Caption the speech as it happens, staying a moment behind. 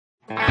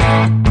In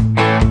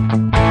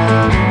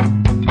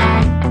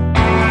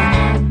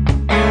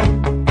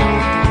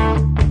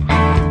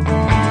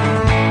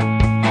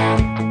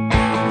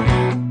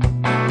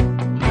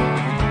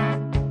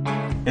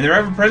their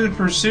ever-present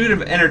pursuit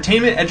of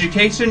entertainment,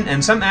 education,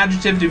 and some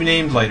adjective to be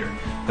named later,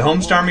 the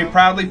Homestar Army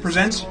proudly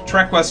presents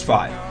Trek West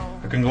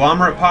 5, a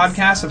conglomerate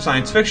podcast of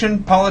science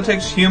fiction,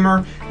 politics,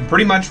 humor, and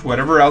pretty much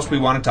whatever else we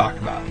want to talk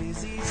about.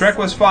 Trek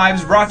West 5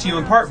 is brought to you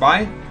in part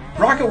by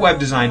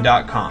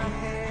RocketWebDesign.com,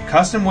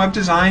 custom web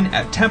design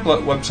at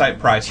template website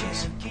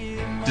prices.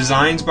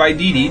 Designs by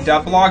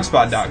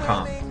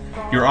Didi.blogspot.com,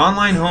 your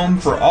online home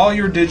for all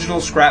your digital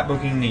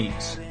scrapbooking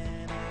needs.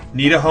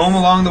 Need a home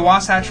along the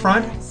Wasatch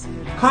Front?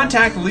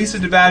 Contact Lisa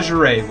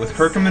DeVageray with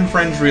Kirkham &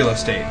 Friends Real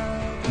Estate.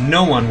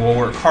 No one will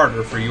work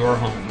harder for your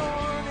home.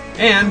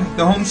 And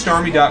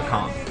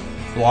thehomestarmy.com,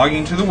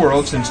 blogging to the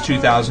world since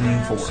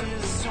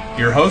 2004.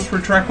 Your hosts for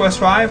Trek West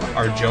 5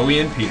 are Joey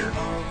and Peter.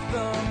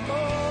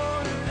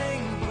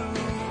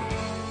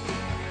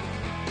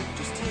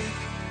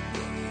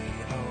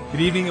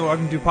 Good evening and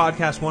welcome to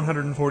podcast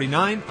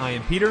 149. I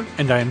am Peter.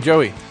 And I am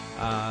Joey.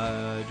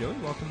 Joey,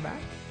 welcome back.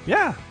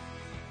 Yeah.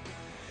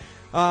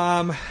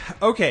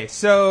 Okay,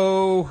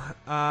 so,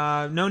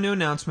 no new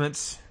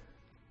announcements.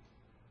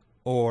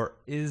 Or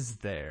is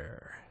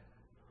there?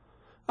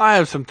 I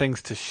have some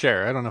things to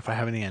share. I don't know if I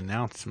have any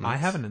announcements. I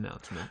have an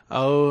announcement.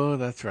 Oh,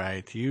 that's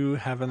right. You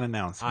have an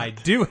announcement. I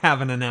do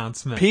have an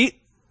announcement. Pete?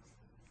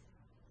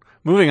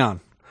 Moving on.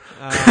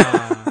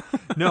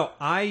 No,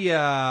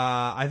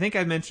 I think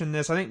I mentioned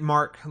this. I think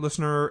Mark,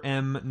 listener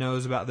M,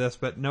 knows about this,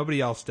 but nobody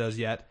else does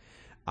yet.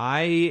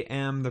 I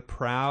am the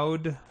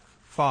proud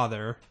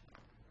father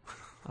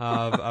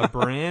of a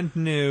brand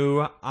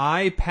new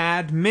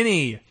iPad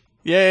mini.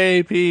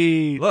 Yay,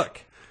 Pete.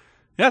 Look.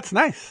 Yeah, it's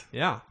nice.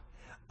 Yeah.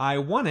 I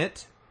won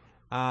it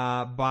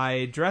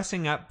by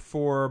dressing up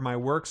for my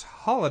work's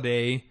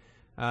holiday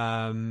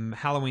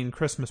Halloween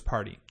Christmas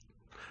party.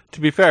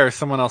 To be fair,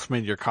 someone else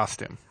made your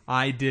costume.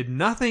 I did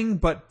nothing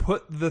but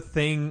put the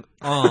thing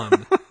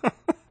on.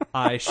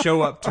 I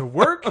show up to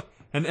work,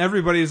 and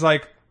everybody's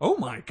like, oh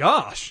my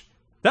gosh,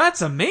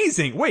 that's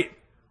amazing. Wait,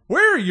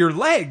 where are your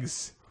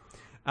legs?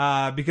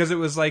 Because it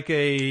was like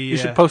a... You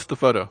should post the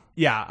photo.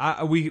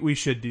 Yeah, we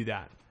should do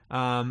that.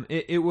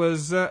 It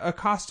was a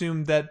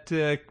costume that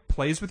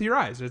plays with your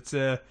eyes. It's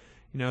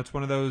it's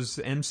one of those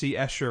MC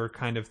Escher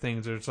kind of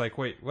things where it's like,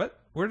 wait, what?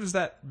 Where does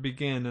that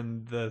begin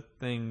and the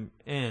thing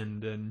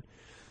end? And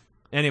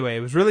anyway, it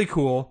was really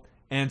cool.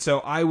 And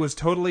so I was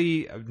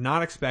totally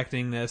not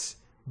expecting this,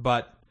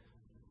 but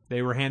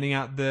they were handing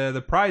out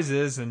the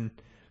prizes, and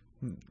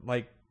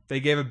like they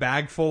gave a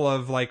bag full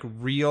of like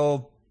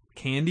real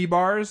candy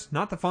bars,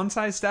 not the fun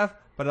size stuff,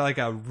 but like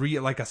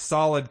a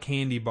solid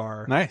candy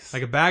bar. Nice.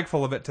 Like a bag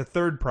full of it to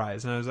third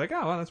prize. And I was like,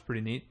 oh, well, that's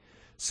pretty neat.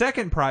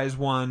 Second prize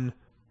won,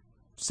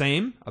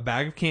 a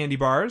bag of candy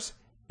bars,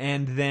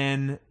 and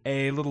then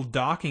a little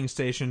docking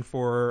station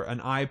for an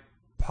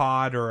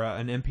iPod or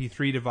an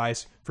MP3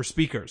 device for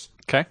speakers.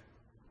 Okay.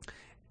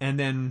 And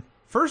then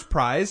first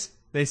prize,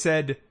 they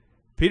said,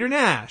 Peter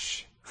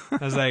Nash.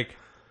 I was like,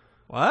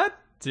 what?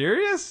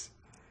 Serious?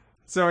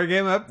 So I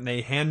came up, and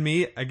they hand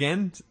me,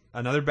 again,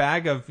 another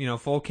bag of,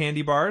 full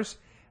candy bars,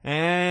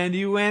 and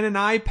you win an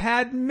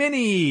iPad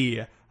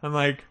mini. I'm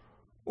like,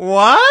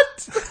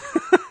 what?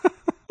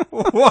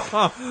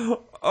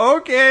 Wow.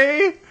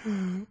 Okay.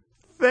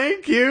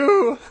 Thank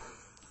you.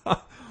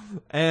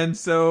 And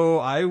so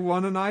I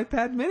won an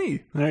iPad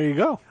mini. There you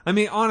go. I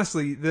mean,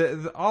 honestly,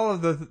 all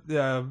of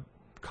the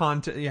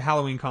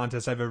Halloween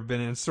contests I've ever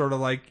been in, it's sort of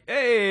like,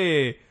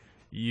 hey,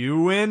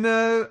 you win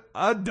a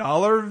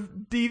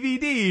 $1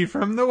 DVD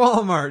from the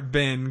Walmart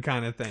bin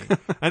kind of thing.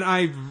 And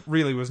I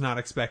really was not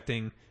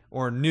expecting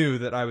or knew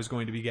that I was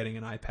going to be getting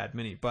an iPad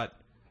mini, but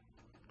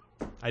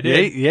I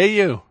did. Yay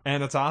you.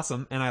 And it's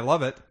awesome, and I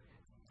love it.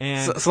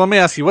 And so let me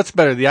ask you, what's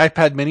better, the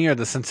iPad mini or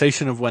the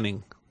sensation of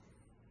winning?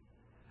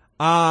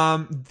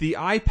 The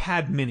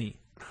iPad mini.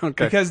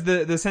 Okay. Because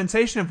the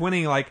sensation of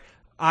winning, like,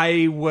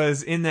 I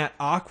was in that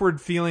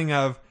awkward feeling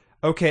of,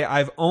 okay,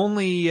 I've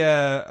only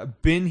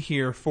been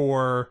here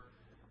for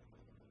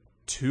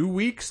 2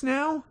 weeks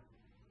now,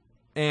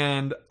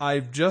 and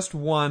I've just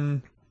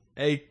won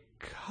a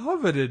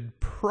coveted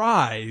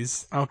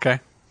prize. Okay.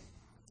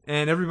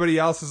 And everybody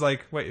else is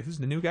like, wait, who's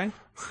the new guy?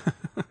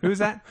 Who's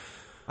that?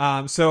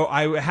 So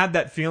I had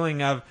that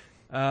feeling of,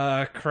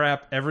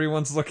 crap,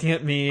 everyone's looking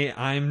at me,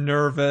 I'm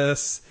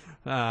nervous.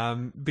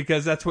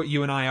 Because that's what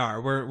you and I are.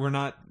 We're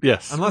not.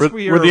 Yes. Unless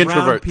we're the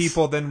around introverts.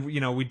 people, then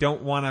we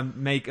don't want to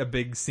make a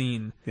big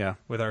scene. Yeah.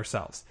 With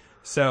ourselves.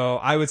 So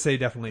I would say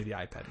definitely the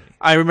iPad mini.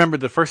 I remember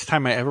the first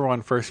time I ever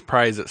won first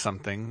prize at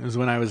something. It was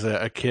when I was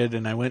a kid,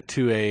 and I went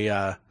to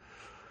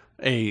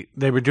they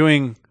were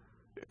doing.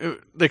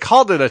 They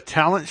called it a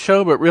talent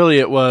show, but really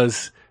it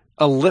was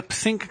a lip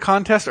sync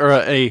contest, or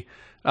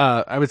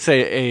I would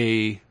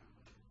say a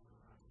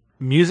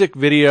music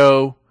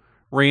video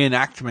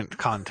reenactment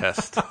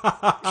contest.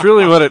 It's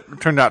really what it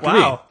turned out to be.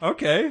 Wow.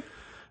 Okay.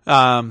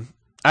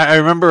 I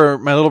remember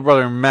my little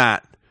brother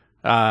Matt.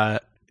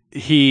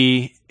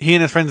 He he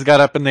and his friends got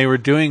up and they were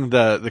doing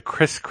the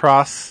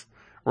crisscross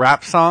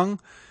rap song,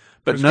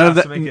 but none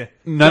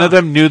of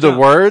them knew the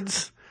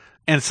words,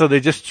 and so they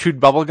just chewed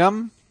bubble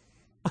gum.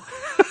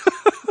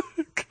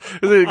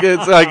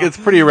 It's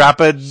pretty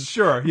rapid.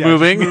 Sure, yeah,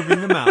 moving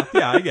the mouth.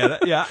 Yeah, I get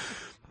it. Yeah,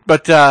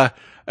 but I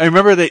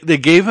remember they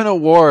gave an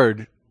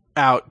award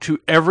out to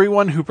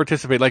everyone who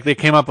participated. Like they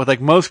came up with like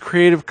most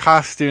creative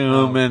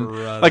costume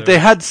like they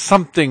had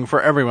something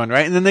for everyone,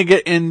 right? And then they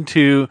get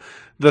into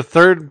the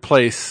third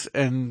place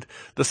and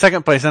the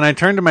second place, and I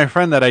turned to my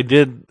friend that I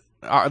did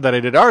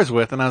ours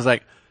with, and I was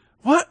like,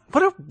 "What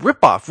a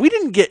ripoff! We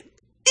didn't get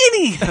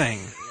anything."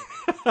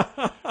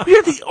 We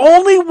are the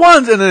only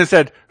ones. And then it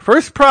said,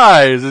 first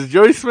prize is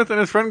Joey Smith and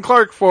his friend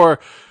Clark for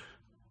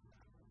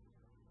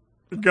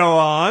Go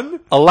on.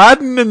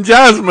 Aladdin and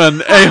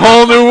Jasmine, A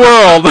Whole New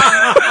World.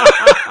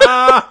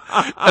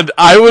 And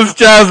I was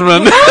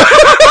Jasmine.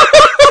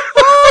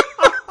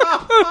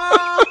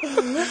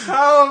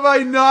 How have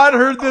I not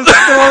heard this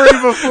story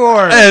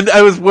before? And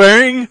I was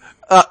wearing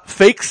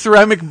fake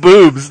ceramic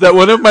boobs that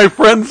one of my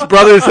friend's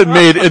brothers had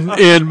made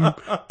in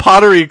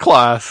pottery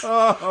class.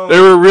 Oh. They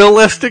were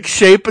realistic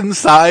shape and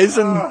size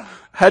and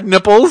had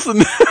nipples.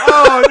 And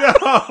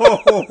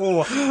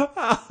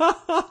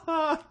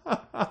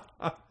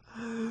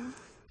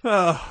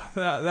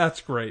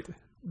that's great.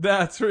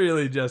 That's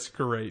really just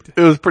great.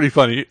 It was pretty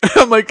funny.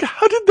 I'm like,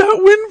 how did that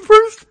win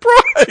first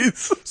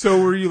prize? So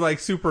were you like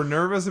super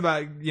nervous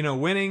about,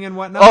 winning and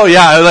whatnot? Oh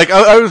yeah, like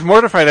I was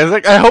mortified. I was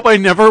like, I hope I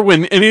never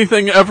win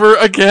anything ever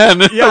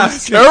again. Yeah,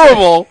 it's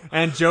terrible.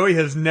 And Joey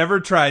has never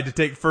tried to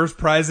take first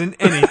prize in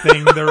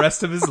anything the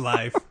rest of his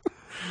life.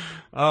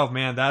 Oh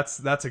man,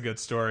 that's a good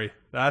story.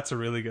 That's a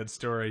really good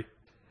story.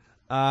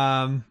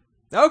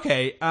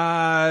 Okay.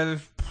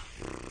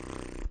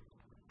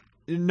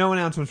 No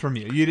announcements from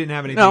you. You didn't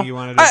have anything you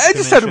wanted to I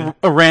just mention. had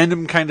a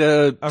random kind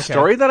of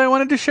story that I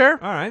wanted to share.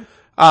 All right.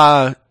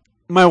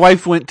 My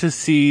wife went to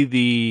see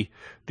the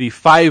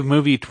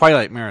 5-movie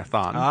Twilight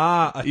Marathon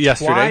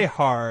yesterday.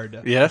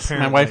 Twihard. Yes,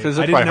 apparently. My wife is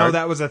a Twihard. I didn't know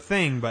that was a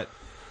thing, but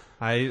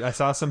I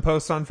saw some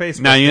posts on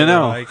Facebook. Now you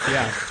know. Like,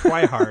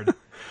 Twihard.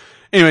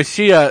 Anyway,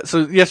 so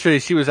yesterday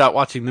she was out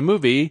watching the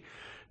movie,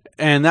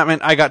 and that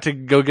meant I got to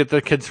go get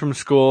the kids from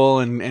school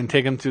and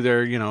take them through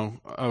their,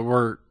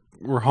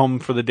 we're home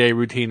for the day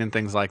routine and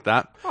things like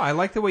that. Oh, I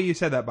like the way you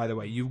said that, by the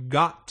way. You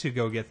got to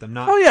go get them,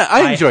 not Oh yeah,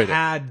 I enjoyed it.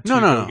 Had to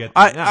no. Go get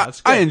them.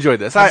 I enjoyed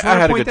this. I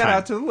had a point good that time.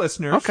 out to the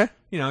listeners. Okay.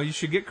 You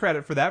should get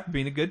credit for that, for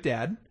being a good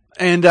dad.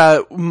 And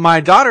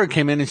my daughter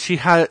came in and she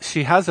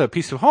has a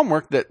piece of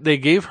homework that they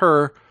gave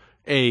her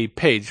a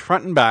page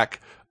front and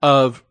back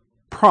of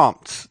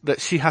prompts that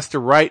she has to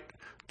write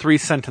 3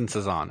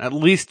 sentences on, at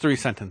least 3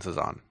 sentences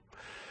on.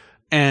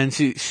 And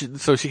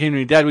so she came to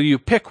me, Dad, will you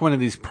pick one of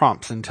these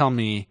prompts and tell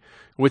me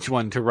which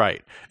one to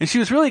write? And she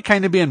was really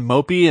kind of being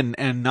mopey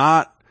and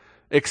not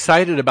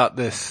excited about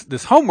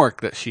this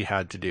homework that she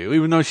had to do,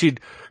 even though she'd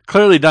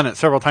clearly done it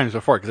several times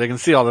before, because I can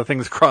see all the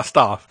things crossed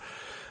off.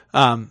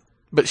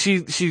 But she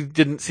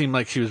didn't seem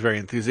like she was very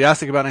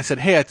enthusiastic about it. And I said,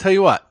 hey, I tell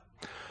you what,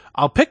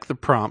 I'll pick the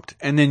prompt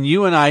and then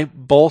you and I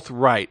both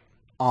write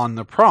on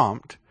the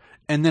prompt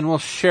and then we'll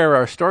share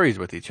our stories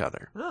with each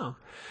other. Oh.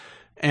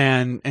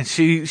 And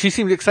she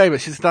seemed excited,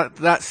 but she thought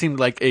that seemed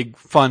like a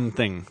fun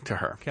thing to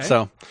her. Okay.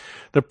 So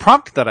the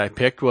prompt that I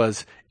picked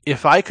was,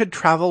 if I could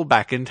travel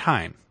back in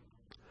time.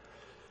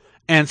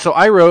 And so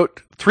I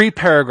wrote 3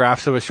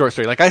 paragraphs of a short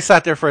story. Like I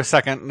sat there for a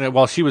second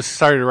while she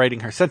started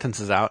writing her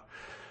sentences out,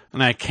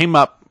 and I came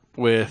up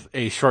with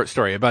a short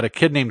story about a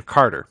kid named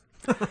Carter.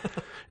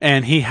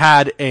 And he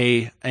had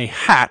a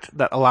hat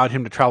that allowed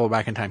him to travel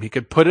back in time. He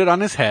could put it on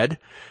his head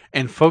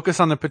and focus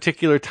on the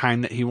particular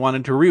time that he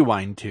wanted to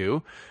rewind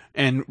to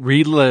and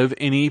relive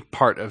any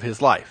part of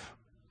his life.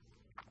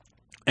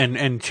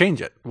 And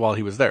change it while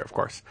he was there, of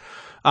course.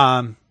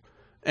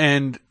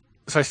 And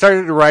so I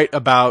started to write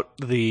about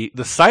the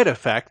side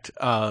effect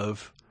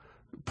of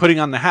putting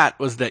on the hat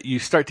was that you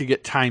start to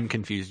get time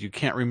confused. You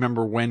can't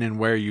remember when and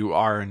where you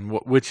are and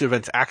which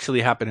events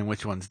actually happened and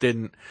which ones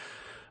didn't.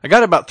 I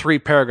got about 3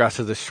 paragraphs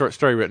of this short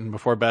story written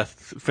before Beth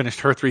finished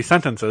her 3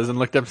 sentences and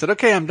looked up and said,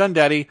 okay, I'm done,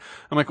 Daddy.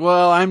 I'm like,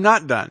 well, I'm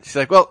not done. She's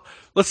like, well,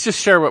 let's just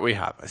share what we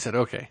have. I said,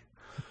 okay.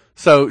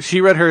 So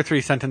she read her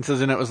 3 sentences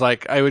and it was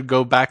like, I would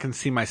go back and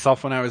see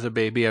myself when I was a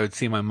baby. I would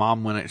see my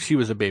mom when she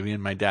was a baby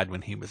and my dad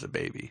when he was a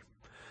baby.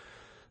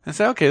 I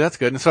said, okay, that's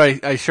good. And so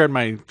I shared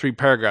my 3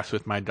 paragraphs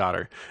with my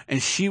daughter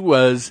and she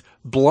was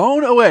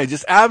blown away,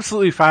 just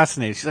absolutely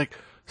fascinated. She's like,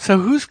 so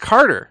who's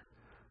Carter?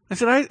 I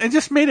said, I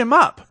just made him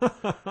up.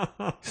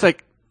 She's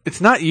like,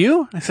 it's not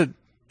you? I said,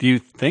 do you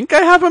think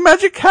I have a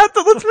magic hat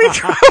that lets me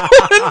travel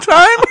in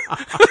time?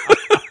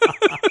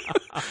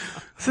 I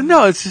said,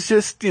 no, it's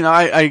just,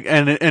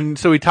 and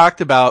so we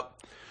talked about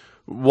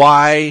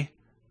why,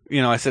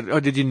 I said, oh,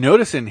 did you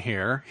notice in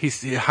here,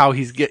 how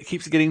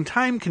keeps getting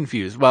time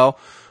confused? Well,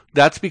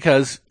 that's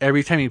because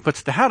every time he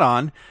puts the hat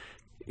on,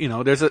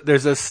 there's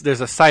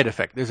a side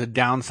effect. There's a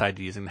downside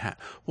to using the hat.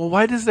 Well,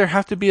 why does there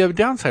have to be a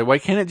downside? Why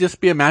can't it just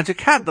be a magic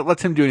hat that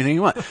lets him do anything he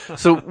wants?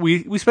 So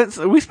we spent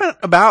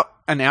about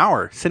an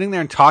hour sitting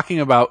there and talking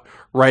about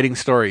writing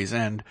stories.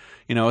 And,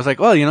 it was like,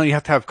 well, you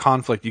have to have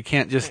conflict. You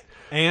can't just...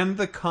 And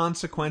the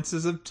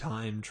consequences of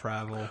time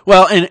travel.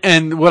 Well,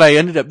 and what I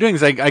ended up doing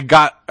is I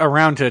got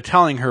around to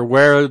telling her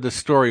where the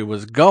story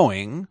was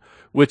going,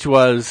 which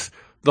was...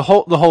 The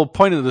whole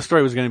point of the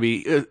story was going to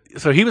be,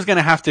 so he was going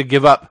to have to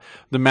give up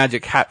the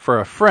magic hat for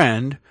a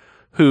friend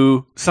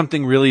who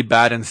something really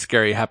bad and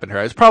scary happened to her.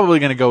 I was probably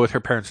going to go with her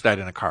parents died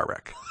in a car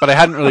wreck, but I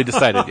hadn't really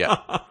decided yet.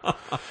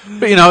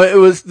 But it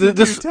was Did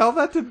you tell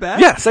that to Beth?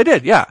 Yes, I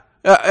did. Yeah.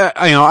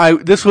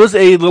 This was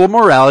a little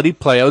morality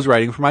play I was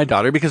writing for my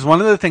daughter, because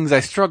one of the things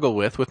I struggle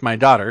with my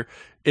daughter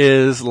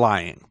is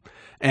lying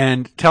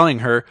and telling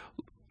her.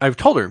 I've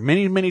told her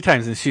many, many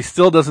times, and she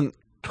still doesn't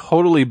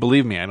totally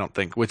believe me, I don't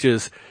think, which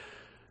is,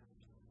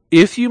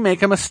 if you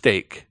make a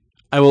mistake,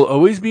 I will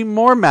always be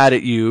more mad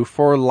at you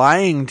for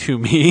lying to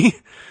me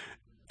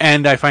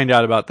and I find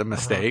out about the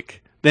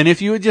mistake than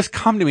if you would just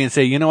come to me and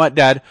say, you know what,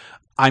 Dad,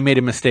 I made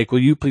a mistake. Will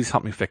you please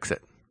help me fix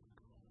it?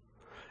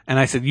 And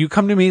I said, you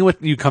come to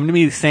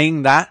me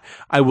saying that,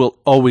 I will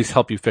always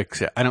help you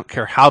fix it. I don't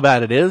care how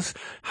bad it is,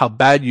 how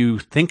bad you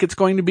think it's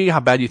going to be,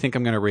 how bad you think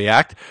I'm going to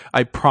react.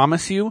 I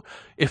promise you,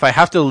 if I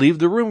have to leave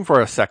the room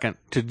for a second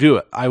to do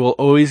it, I will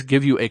always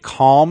give you a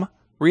calm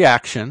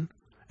reaction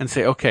and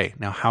say, okay,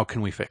 now how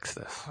can we fix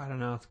this? I don't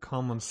know. The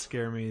calm ones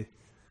scare me.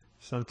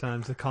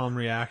 Sometimes the calm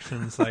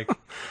reactions like,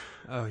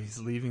 oh, he's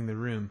leaving the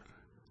room.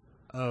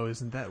 Oh,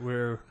 isn't that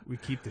where we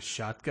keep the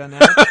shotgun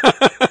at?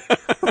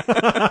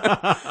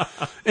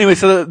 Anyway,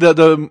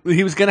 so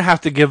he was going to have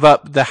to give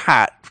up the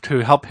hat to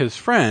help his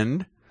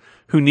friend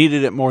who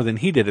needed it more than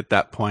he did at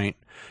that point.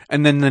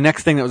 And then the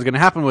next thing that was going to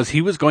happen was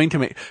he was going to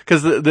make,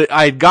 because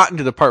I had gotten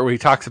to the part where he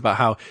talks about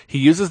how he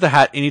uses the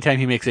hat anytime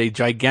he makes a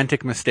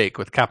gigantic mistake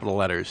with capital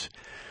letters.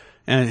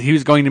 And he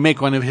was going to make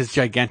one of his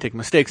gigantic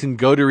mistakes and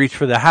go to reach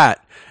for the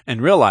hat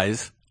and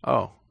realize,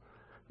 oh,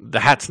 the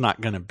hat's not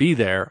going to be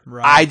there.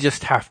 Right. I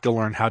just have to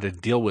learn how to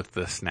deal with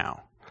this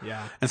now.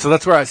 Yeah. And so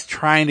that's where I was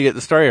trying to get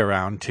the story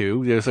around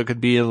to, so it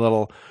could be a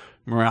little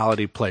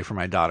morality play for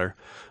my daughter.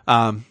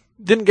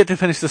 Didn't get to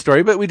finish the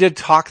story, but we did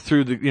talk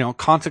through the,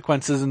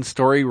 consequences and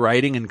story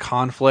writing and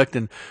conflict.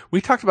 And we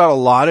talked about a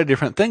lot of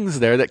different things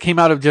there that came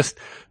out of just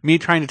me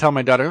trying to tell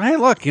my daughter, hey,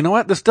 look, you know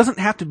what? This doesn't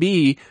have to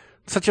be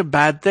such a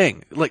bad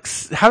thing. Like,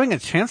 having a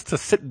chance to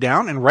sit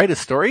down and write a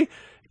story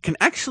can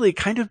actually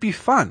kind of be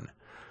fun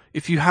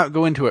if you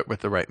go into it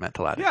with the right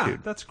mental attitude. Yeah,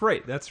 that's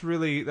great. That's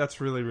really,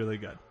 really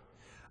good.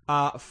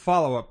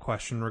 Follow-up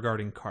question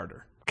regarding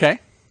Carter. Okay.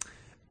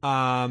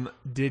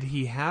 Did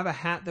he have a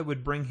hat that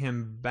would bring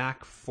him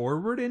back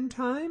forward in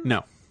time?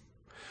 No.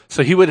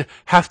 So he would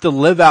have to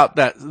live out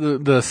that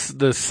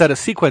the set of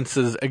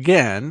sequences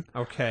again.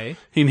 Okay.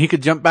 And he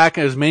could jump back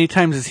as many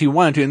times as he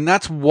wanted to, and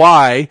that's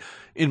why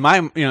in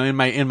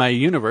my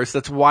universe,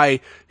 that's why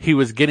he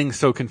was getting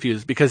so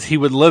confused, because he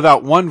would live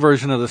out one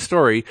version of the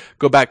story,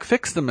 go back,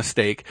 fix the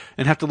mistake,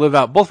 and have to live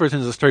out both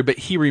versions of the story, but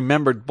he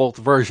remembered both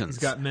versions.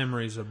 He's got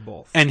memories of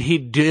both. And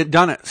he'd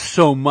done it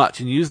so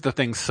much and used the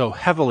thing so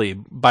heavily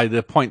by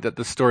the point that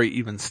the story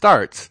even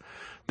starts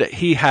that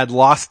he had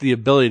lost the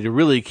ability to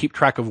really keep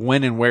track of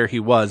when and where he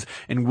was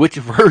and which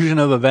version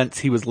of events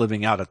he was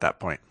living out at that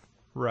point.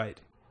 Right.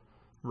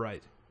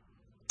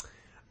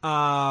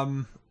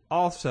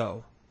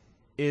 Also,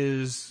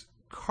 is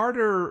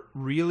Carter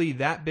really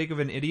that big of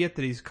an idiot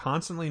that he's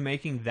constantly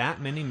making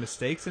that many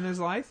mistakes in his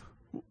life?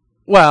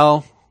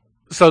 Well,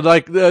 so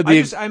like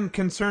I'm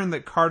concerned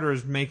that Carter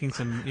is making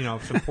some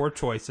poor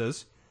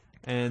choices,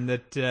 and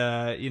that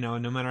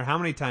no matter how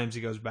many times he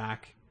goes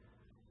back,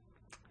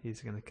 he's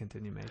going to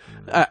continue making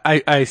them.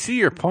 I see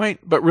your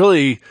point, but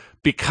really,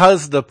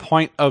 because the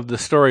point of the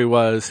story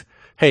was,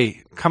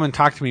 hey, come and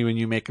talk to me when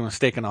you make a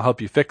mistake and I'll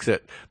help you fix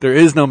it. There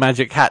is no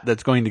magic hat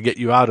that's going to get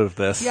you out of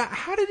this. Yeah,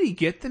 how did he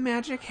get the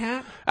magic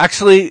hat?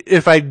 Actually,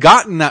 if I'd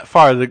gotten that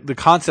far, the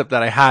concept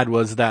that I had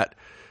was that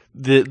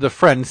the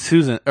friend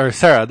Susan or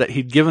Sarah that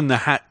he'd given the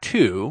hat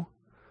to,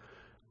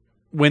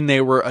 when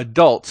they were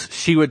adults,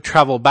 she would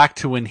travel back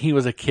to when he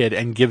was a kid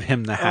and give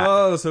him the hat.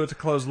 Oh, so it's a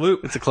closed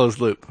loop. It's a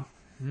closed loop.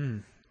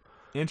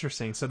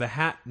 Interesting. So the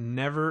hat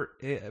never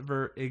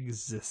ever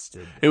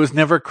existed. It was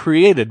never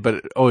created, but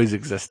it always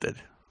existed.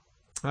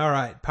 All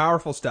right.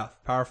 Powerful stuff,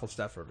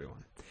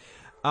 everyone.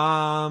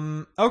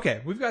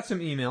 Okay, we've got some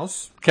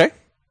emails. Okay.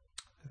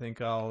 I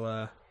think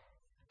I'll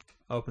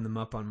open them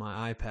up on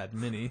my iPad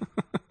mini.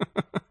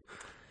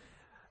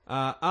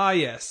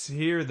 Yes,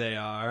 here they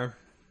are.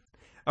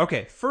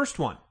 Okay, first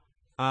one.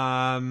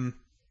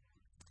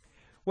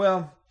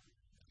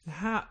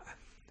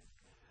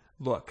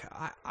 Look,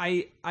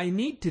 I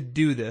need to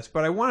do this,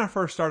 but I want to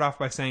first start off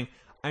by saying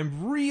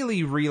I'm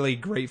really, really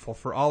grateful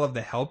for all of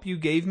the help you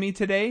gave me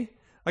today.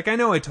 Like, I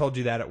know I told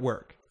you that at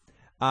work.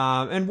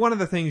 And one of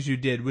the things you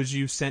did was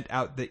you sent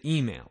out the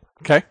email.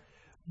 Okay.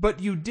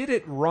 But you did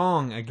it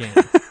wrong again.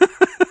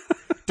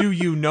 Do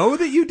you know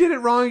that you did it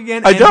wrong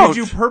again? I don't. Did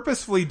you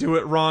purposefully do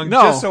it wrong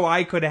No. just so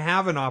I could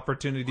have an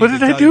opportunity What to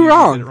did I tell do you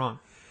wrong? You did it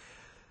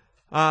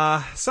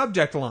wrong?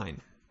 Subject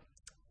line.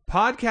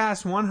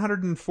 Podcast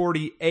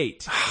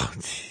 148. Oh,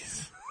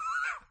 jeez.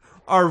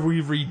 Are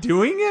we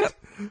redoing it?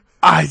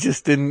 I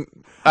just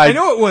didn't. I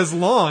know it was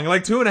long,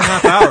 like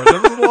 2.5 hours.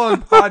 It was a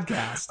long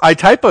podcast. I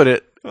typoed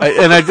it,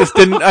 and I just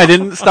didn't. I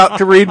didn't stop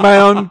to read my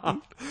own.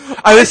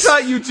 I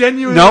thought you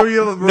genuinely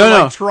were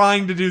like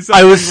trying to do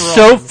something I was wrong.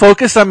 so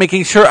focused on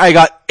making sure I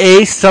got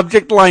a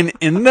subject line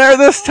in there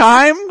this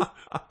time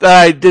that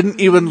I didn't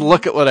even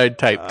look at what I'd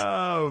typed.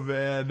 Oh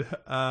man,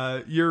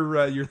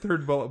 your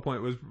third bullet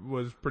point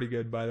was pretty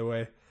good, by the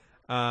way.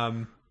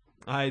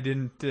 I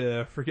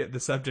didn't forget the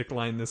subject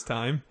line this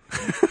time.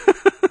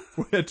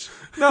 Which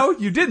no,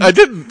 you didn't. I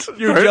didn't.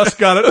 You just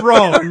got it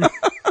wrong.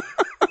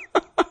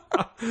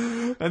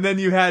 And then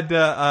you had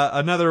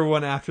another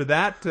one after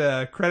that.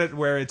 Credit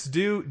where it's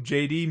due.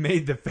 JD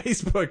made the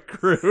Facebook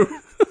crew.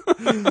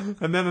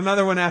 And then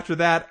another one after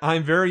that.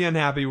 I'm very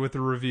unhappy with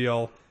the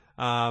reveal.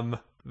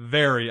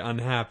 Very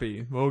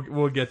unhappy.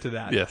 We'll get to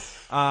that.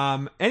 Yes.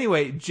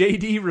 Anyway,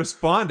 JD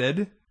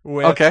responded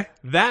with, Okay.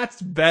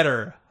 That's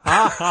better.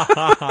 Ha ha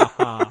ha ha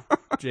ha.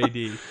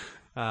 JD.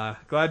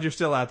 Glad you're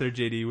still out there,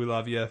 JD. We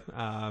love you.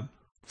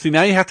 See,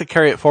 now you have to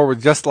carry it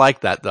forward just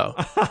like that, though.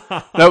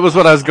 That was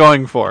what I was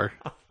going for.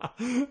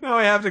 Now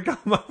I have to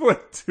come up with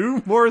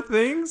 2 more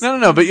things?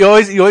 No. But you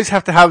always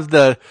have to have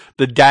the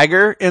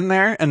dagger in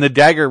there, and the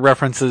dagger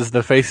references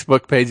the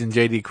Facebook page, and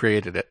JD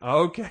created it.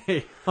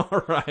 Okay.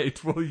 All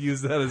right. We'll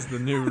use that as the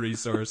new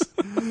resource.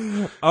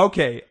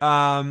 Okay.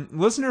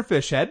 Listener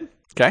Fishhead.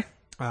 Okay.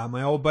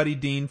 My old buddy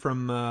Dean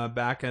from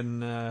back in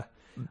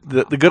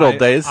The good old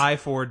days.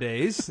 I-4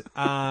 days.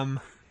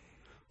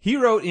 He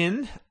wrote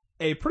in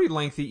a pretty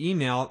lengthy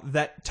email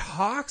that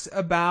talks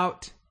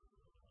about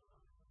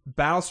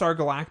Battlestar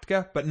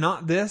Galactica, but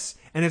not this.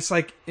 And it's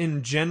like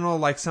in general,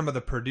 like some of the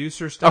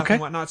producer stuff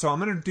and whatnot. So I'm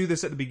going to do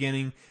this at the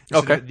beginning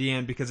instead of at the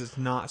end because it's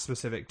not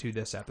specific to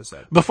this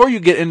episode. Before you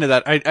get into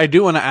that, I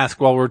do want to ask,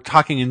 while we're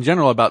talking in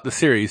general about the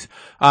series,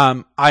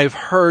 I've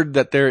heard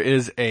that there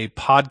is a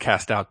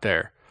podcast out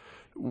there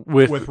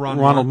with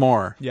Ronald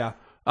Moore. Yeah.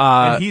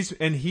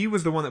 And he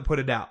was the one that put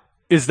it out.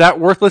 Is that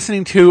worth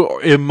listening to,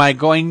 or am I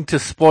going to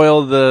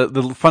spoil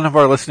the fun of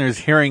our listeners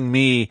hearing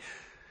me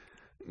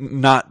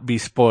not be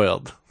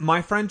spoiled?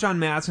 My friend John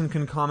Madsen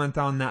can comment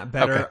on that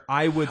better. Okay.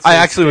 I would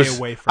say stay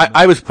away from it.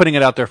 I was putting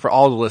it out there for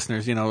all the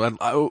listeners. You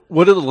know,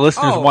 what do the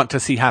listeners want to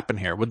see happen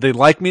here? Would they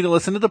like me to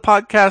listen to the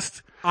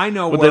podcast? I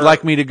know. Would they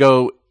like me to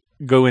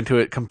go into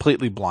it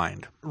completely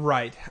blind?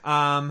 Right.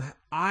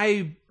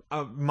 My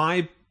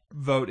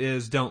vote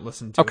is don't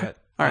listen to it.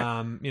 All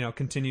right.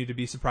 Continue to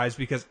be surprised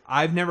because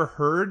I've never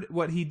heard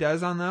what he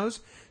does on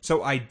those,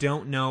 so I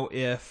don't know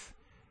if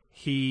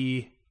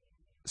he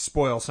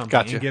spoils something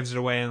and gives it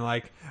away and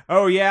like,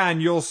 oh yeah,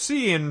 and you'll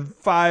see in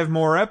 5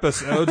 more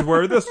episodes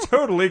where this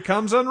totally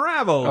comes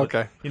unraveled.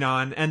 Okay.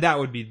 And that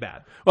would be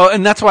bad. Well,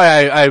 and that's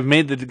why I've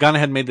gone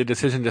ahead and made the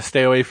decision to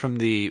stay away from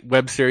the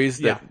web series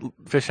that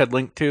Fish had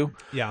linked to.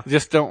 Yeah.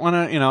 Just don't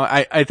want to,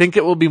 I think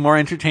it will be more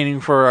entertaining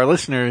for our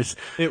listeners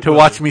to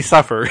watch me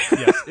suffer.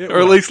 Yes, or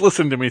at least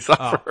listen to me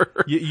suffer.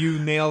 Oh, you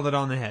nailed it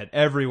on the head.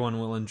 Everyone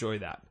will enjoy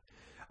that.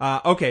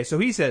 Okay, so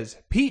he says,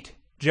 Pete,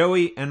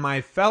 Joey, and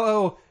my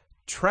fellow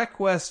Trek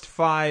West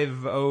 5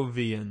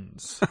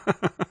 Ovians.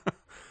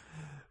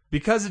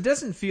 Because it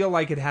doesn't feel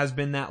like it has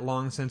been that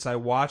long since I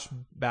watched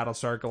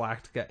Battlestar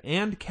Galactica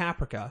and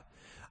Caprica,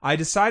 I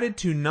decided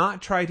to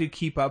not try to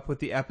keep up with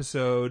the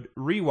episode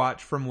rewatch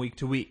from week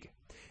to week.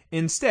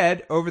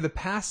 Instead, over the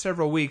past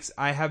several weeks,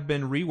 I have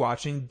been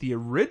rewatching the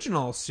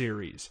original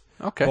series,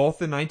 both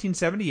the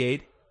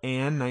 1978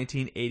 and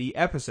 1980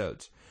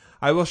 episodes.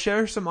 I will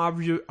share some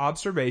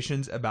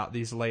observations about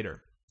these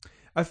later.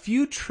 A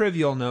few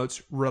trivial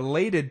notes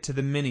related to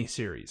the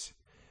miniseries.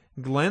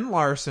 Glenn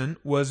Larson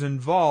was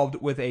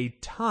involved with a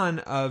ton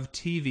of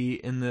TV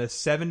in the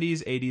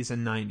 70s, 80s,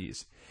 and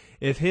 90s.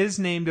 If his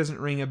name doesn't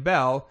ring a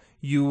bell,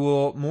 you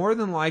will more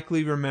than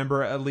likely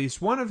remember at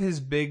least one of his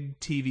big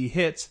TV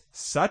hits,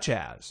 such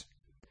as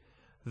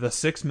The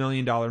 $6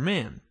 Million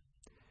Man,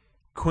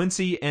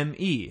 Quincy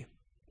M.E.,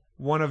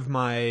 one of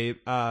my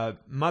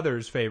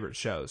mother's favorite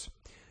shows,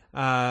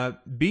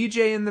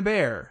 BJ and the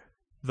Bear,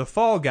 The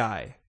Fall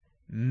Guy,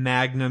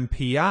 Magnum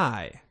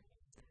P.I.,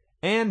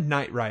 and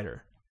Knight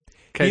Rider.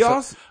 Okay,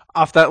 so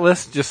off that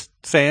list, just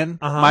saying,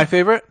 my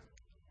favorite,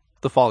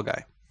 The Fall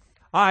Guy.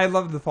 I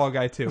loved The Fall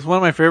Guy, too. It was one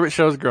of my favorite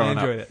shows growing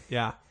up. I enjoyed it,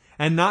 yeah.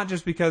 And not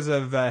just because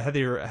of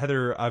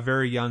Heather,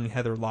 very young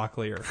Heather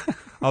Locklear.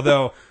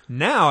 Although,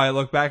 now I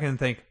look back and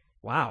think,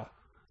 wow,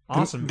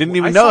 awesome. Didn't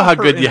even know how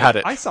good you had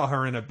it. I saw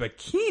her in a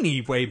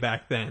bikini way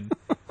back then.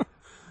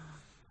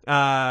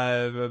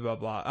 Blah, blah,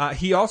 blah.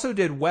 He also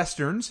did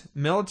westerns,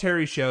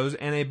 military shows,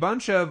 and a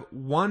bunch of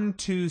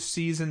 1-2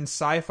 season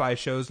sci-fi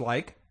shows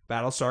like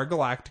Battlestar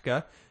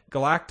Galactica,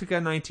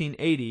 Galactica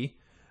 1980,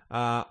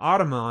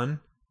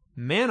 Ottoman,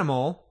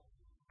 Manimal,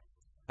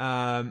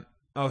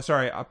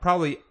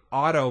 probably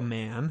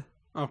Automan.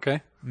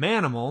 Okay.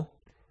 Manimal,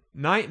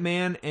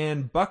 Nightman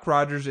and Buck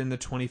Rogers in the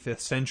 25th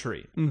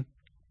Century.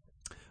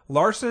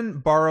 Larson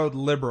borrowed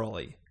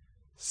liberally,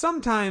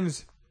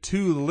 sometimes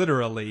too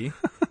literally,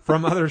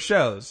 from other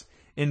shows.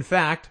 In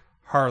fact,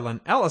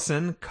 Harlan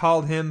Ellison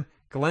called him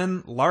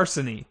Glenn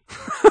Larceny.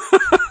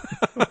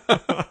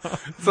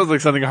 Sounds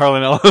like something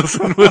Harlan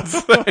Ellison would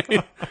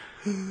say.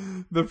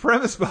 The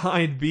premise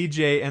behind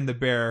BJ and the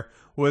Bear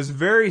was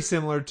very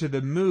similar to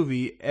the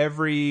movie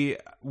Every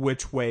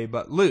Which Way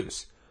But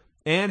Loose,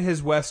 and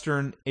his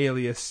western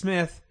Alias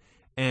Smith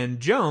and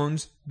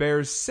Jones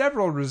bears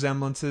several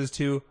resemblances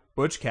to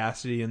Butch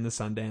Cassidy and the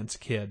Sundance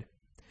Kid.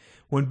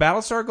 When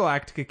Battlestar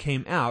Galactica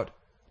came out,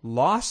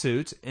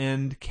 lawsuits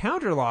and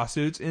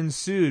counter-lawsuits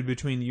ensued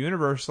between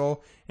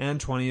Universal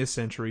and 20th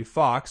Century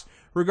Fox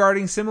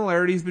regarding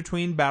similarities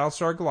between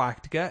Battlestar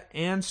Galactica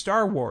and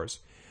Star Wars,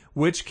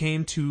 which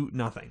came to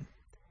nothing.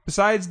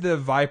 Besides, the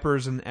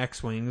Vipers and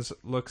X-Wings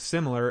look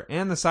similar,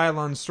 and the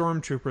Cylon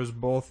Stormtroopers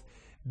both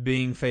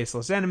being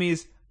faceless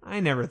enemies, I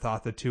never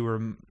thought the two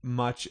were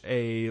much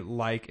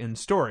alike in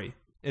story,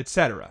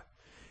 etc.,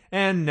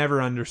 and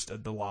never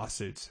understood the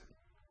lawsuits.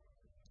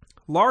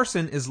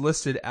 Larson is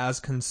listed as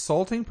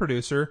consulting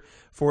producer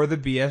for the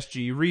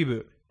BSG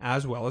reboot,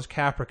 as well as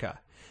Caprica,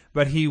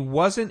 but he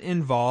wasn't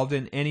involved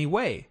in any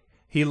way.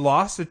 He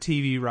lost the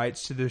TV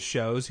rights to the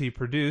shows he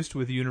produced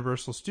with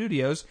Universal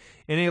Studios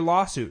in a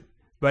lawsuit,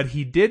 but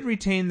he did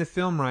retain the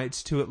film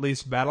rights to at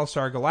least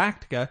Battlestar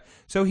Galactica,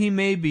 so he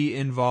may be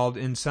involved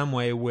in some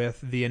way with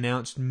the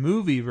announced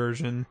movie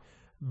version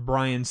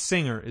Bryan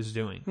Singer is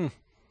doing.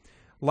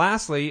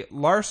 Lastly,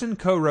 Larson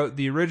co-wrote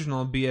the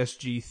original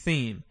BSG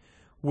theme,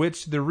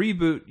 which the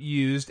reboot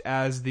used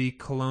as the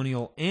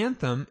colonial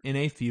anthem in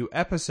a few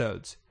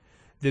episodes.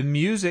 The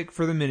music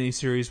for the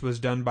miniseries was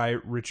done by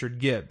Richard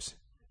Gibbs.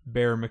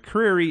 Bear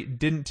McCreary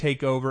didn't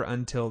take over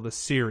until the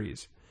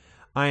series.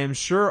 I am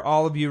sure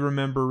all of you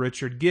remember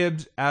Richard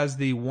Gibbs as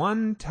the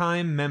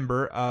one-time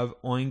member of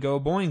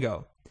Oingo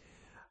Boingo.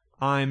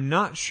 I'm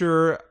not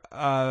sure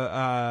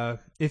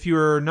if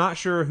you're not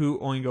sure who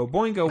Oingo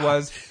Boingo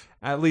was,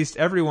 at least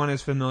everyone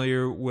is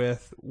familiar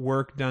with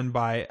work done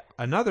by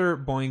another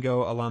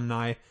Boingo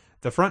alumni,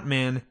 the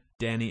frontman,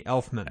 Danny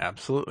Elfman.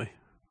 Absolutely.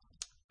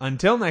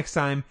 Until next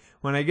time,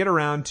 when I get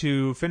around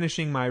to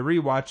finishing my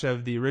rewatch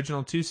of the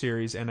original 2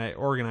 series and I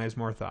organize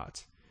more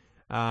thoughts.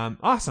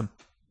 Awesome.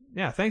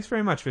 Yeah, thanks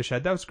very much,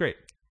 Fishhead. That was great.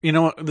 You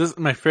know what? This is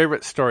my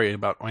favorite story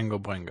about Oingo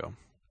Boingo.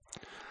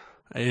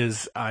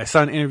 Is I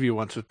saw an interview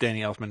once with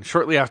Danny Elfman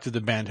shortly after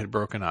the band had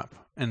broken up.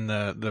 And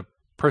the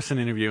person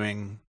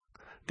interviewing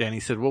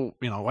Danny said, well,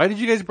 why did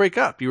you guys break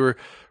up? You were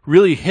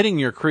really hitting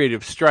your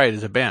creative stride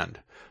as a band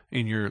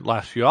in your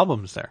last few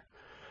albums there.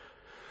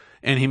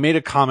 And he made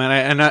a comment,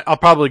 and I'll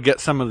probably get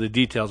some of the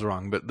details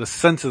wrong, but the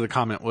sense of the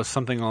comment was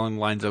something along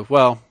the lines of,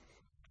 well,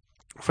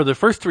 for the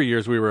first 3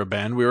 years we were a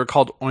band, we were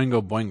called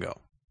Oingo Boingo.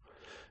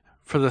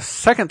 For the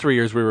second 3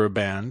 years we were a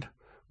band,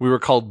 we were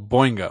called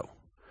Boingo.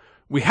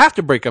 We have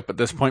to break up at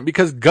this point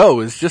because Go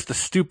is just a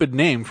stupid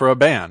name for a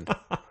band.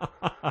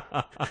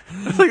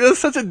 It's like, that's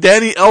such a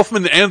Danny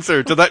Elfman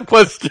answer to that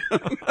question.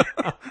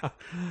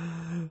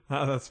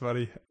 Oh, that's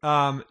funny.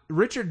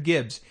 Richard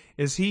Gibbs,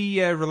 is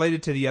he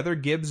related to the other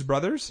Gibbs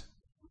brothers?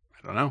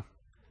 I don't know.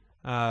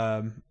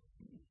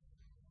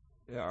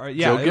 Yeah,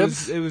 Joe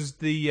Gibbs? It was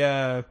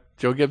the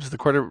Joe Gibbs,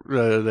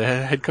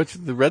 the head coach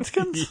of the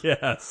Redskins?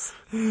 Yes.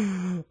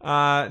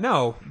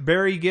 No,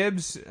 Barry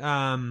Gibbs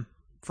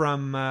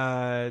from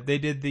they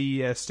did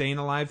the Staying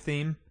Alive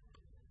theme.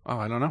 Oh,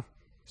 I don't know.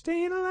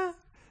 Staying alive,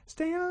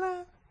 staying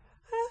alive.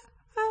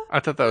 I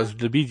thought that was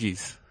the Bee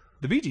Gees.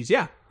 The Bee Gees,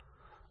 yeah.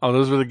 Oh,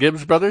 those were the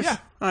Gibbs brothers? Yeah.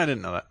 Oh, I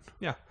didn't know that.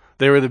 Yeah.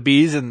 They were the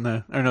Bees and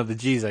the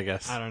G's, I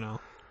guess. I don't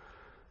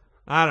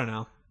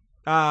know.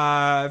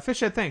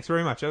 Fishhead, thanks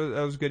very much. That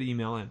was a good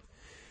email in.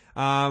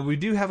 We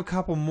do have a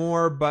couple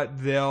more,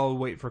 but they'll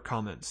wait for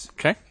comments.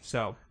 Okay.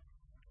 So,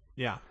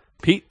 yeah.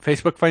 Pete,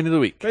 Facebook Find of the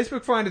Week.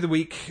 Facebook Find of the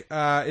Week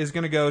is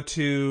going to go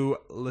to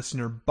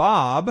listener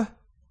Bob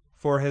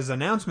for his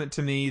announcement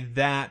to me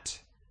that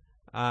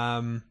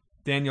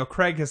Daniel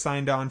Craig has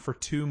signed on for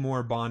 2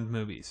 more Bond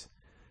movies.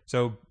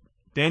 So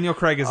Daniel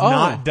Craig is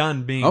not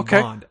done being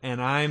Bond,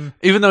 and I'm...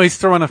 Even though he's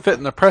throwing a fit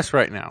in the press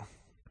right now.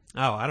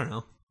 Oh, I don't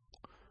know.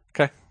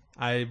 Okay.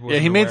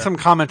 He made some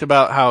comment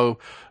about how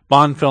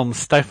Bond films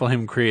stifle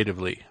him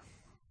creatively.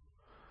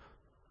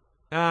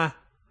 I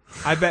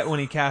bet when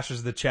he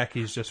cashes the check,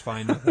 he's just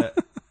fine with it.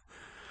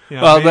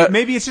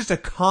 Maybe it's just a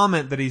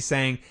comment that he's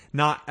saying,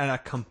 not a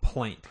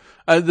complaint.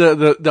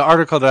 The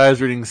article that I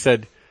was reading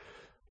said,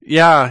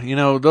 yeah,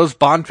 those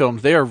Bond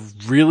films, they are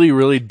really,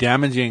 really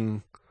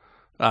damaging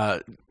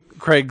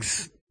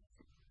Craig's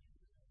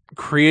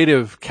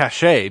creative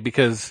cachet,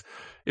 because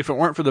if it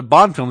weren't for the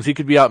Bond films, he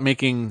could be out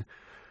making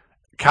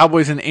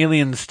Cowboys and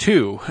Aliens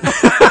 2.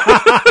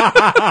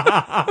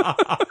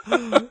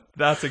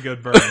 That's a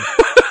good burn.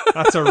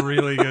 That's a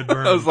really good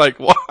burn. I was like,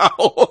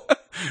 wow.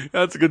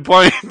 That's a good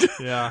point.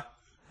 Yeah.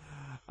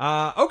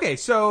 Okay,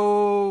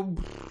 so...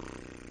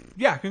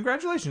 Yeah,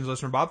 congratulations,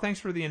 listener Bob. Thanks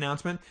for the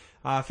announcement.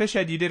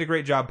 Fishhead, you did a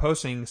great job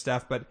posting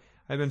stuff, but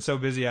I've been so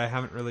busy I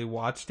haven't really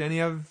watched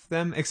any of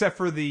them except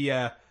for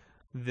the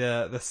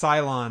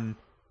Cylon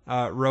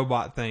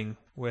robot thing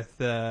with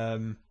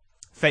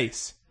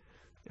Face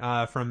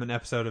from an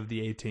episode of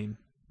the A-Team.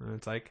 And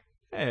it's like,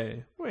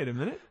 hey, wait a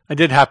minute. I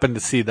did happen to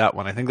see that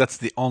one. I think that's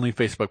the only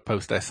Facebook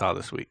post I saw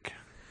this week.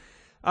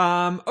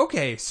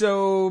 Okay,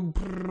 so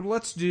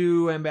let's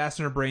do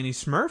Ambassador Brainy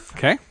Smurf.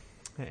 Okay.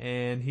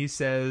 And he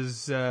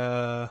says,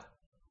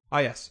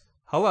 yes,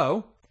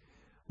 hello.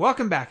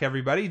 Welcome back,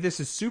 everybody. This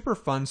is super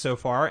fun so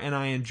far, and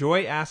I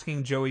enjoy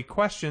asking Joey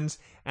questions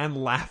and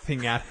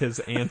laughing at his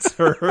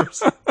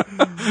answers.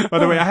 By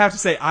the way, I have to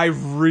say, I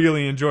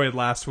really enjoyed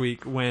last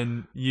week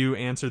when you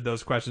answered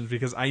those questions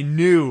because I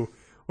knew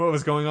what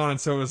was going on,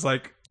 and so it was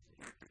like,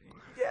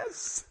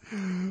 yes,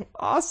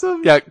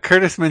 awesome. Yeah,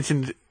 Curtis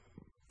mentioned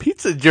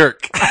Pizza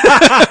Jerk.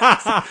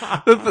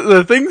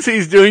 The things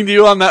he's doing to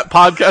you on that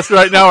podcast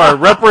right now are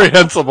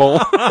reprehensible.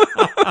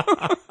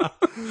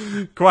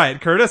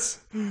 Quiet, Curtis.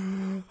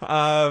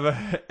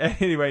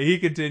 Anyway, he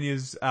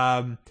continues.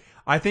 I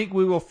think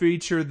we will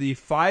feature the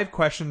 5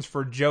 questions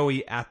for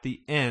Joey at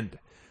the end.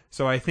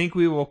 So I think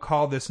we will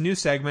call this new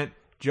segment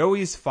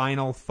Joey's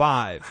Final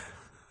 5.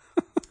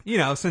 You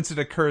know, since it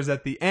occurs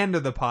at the end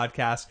of the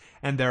podcast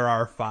and there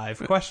are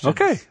 5 questions.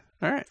 Okay.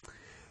 All right.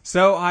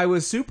 So I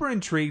was super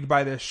intrigued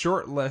by the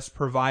short list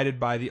provided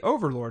by the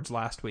Overlords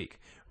last week,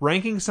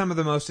 ranking some of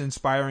the most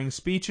inspiring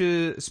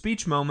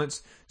speech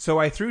moments. So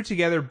I threw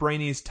together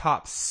Brainy's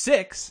top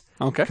 6,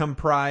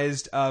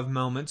 comprised of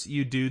moments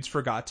you dudes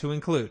forgot to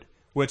include.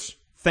 Which,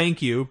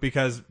 thank you,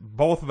 because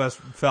both of us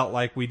felt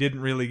like we didn't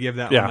really give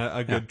that one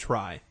a good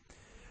try.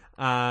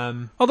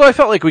 Although I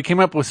felt like we came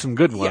up with some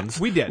good ones.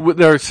 Yeah, we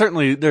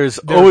did. There's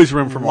always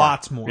room for more.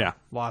 Lots more. Yeah.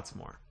 Lots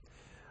more.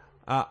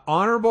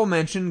 Honorable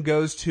mention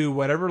goes to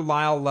whatever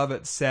Lyle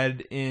Lovett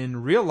said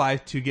in real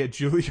life to get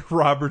Julia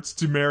Roberts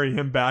to marry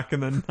him back in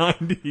the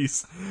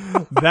 90s.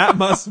 That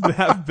must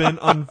have been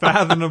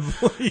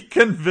unfathomably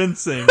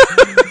convincing.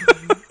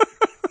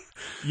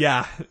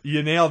 Yeah,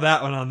 you nailed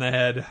that one on the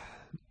head.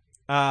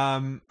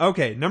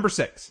 Okay, number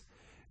 6.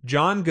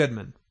 John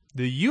Goodman.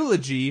 The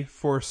eulogy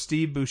for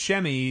Steve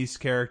Buscemi's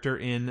character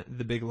in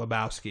The Big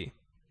Lebowski.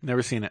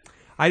 Never seen it.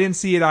 I didn't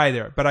see it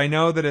either, but I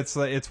know that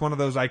it's one of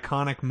those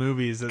iconic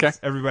movies that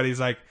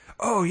everybody's like,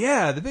 oh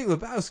yeah, The Big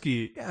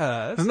Lebowski.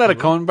 Yeah, isn't that a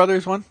Coen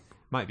Brothers one?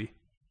 Might be.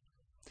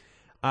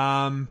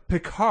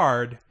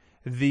 Picard,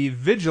 the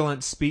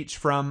vigilant speech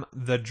from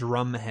the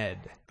Drumhead.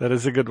 That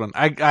is a good one.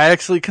 I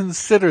actually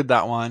considered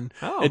that one.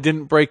 Oh. It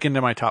didn't break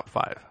into my top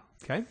 5.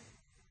 Okay.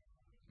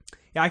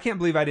 Yeah, I can't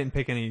believe I didn't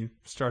pick any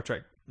Star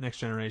Trek Next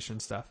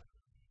Generation stuff.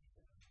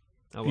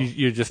 Oh, well.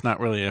 You're just not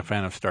really a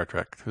fan of Star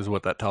Trek, is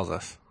what that tells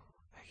us.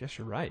 I guess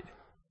you're right.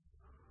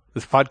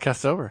 This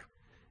podcast's over.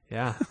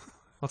 Yeah.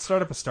 Let's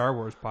start up a Star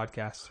Wars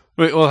podcast.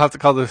 Wait, we'll have to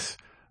call this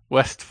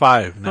West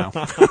 5 now.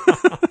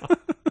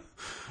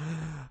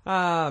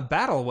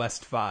 Battle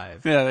West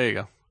 5. Yeah, there you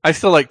go. I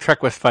still like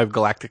Trek West 5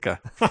 Galactica.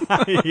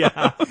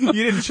 Yeah. You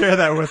didn't share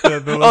that with the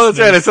listeners. Oh, that's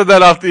right. I said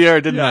that off the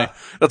air, didn't I?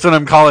 That's what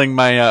I'm calling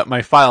my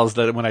my files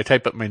that when I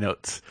type up my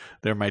notes.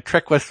 They're my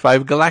Trek West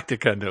 5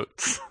 Galactica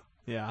notes.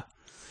 Yeah.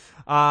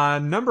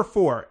 Number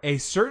 4. A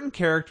certain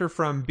character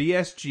from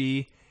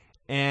BSG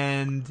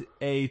and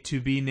a to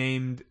be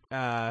named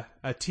a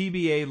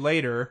TBA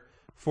later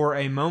for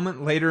a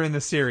moment later in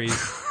the series.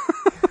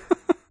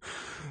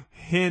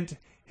 Hint,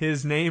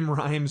 his name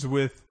rhymes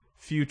with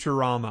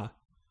Futurama.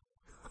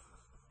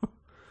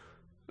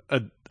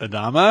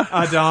 Adama?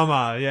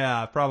 Adama,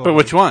 yeah, probably. But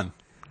which one?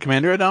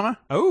 Commander Adama?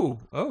 Oh,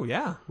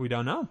 yeah. We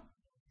don't know.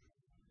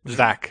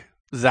 Zach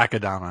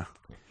Adama.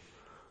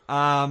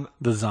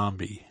 The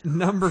zombie.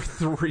 Number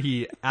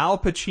 3, Al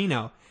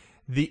Pacino.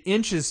 The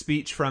Inches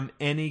speech from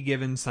Any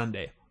Given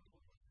Sunday.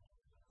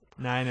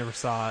 Nah, I never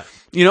saw it.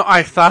 You know,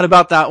 I thought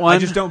about that one. I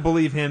just don't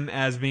believe him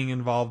as being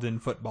involved in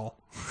football.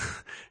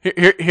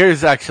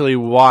 Here's actually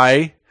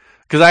why.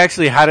 Because I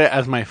actually had it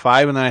as my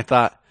 5, and then I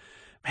thought,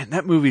 man,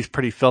 that movie's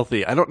pretty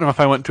filthy. I don't know if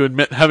I want to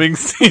admit having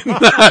seen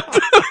that.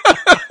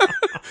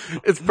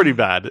 It's pretty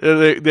bad.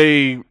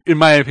 They, in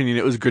my opinion,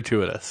 it was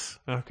gratuitous.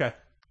 Okay.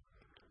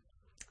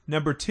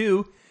 Number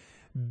 2,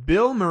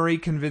 Bill Murray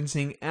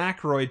convincing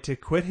Aykroyd to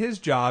quit his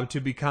job to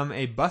become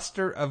a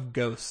buster of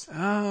ghosts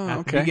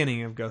at the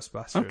beginning of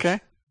Ghostbusters. Okay.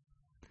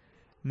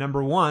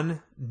 Number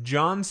 1,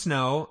 Jon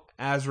Snow,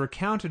 as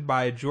recounted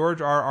by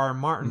George R.R.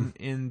 Martin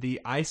in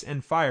the Ice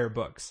and Fire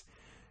books.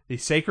 The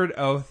sacred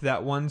oath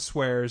that one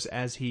swears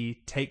as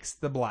he takes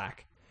the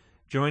black,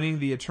 joining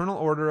the Eternal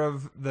Order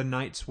of the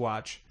Night's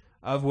Watch,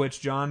 of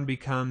which Jon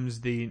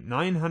becomes the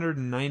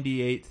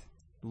 998th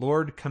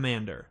Lord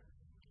Commander.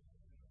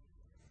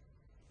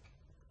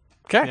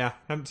 Okay. Yeah,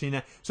 haven't seen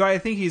that. So I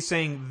think he's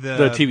saying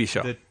the TV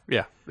show.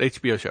 The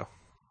HBO show.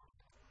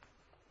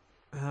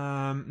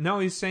 No,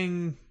 he's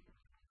saying...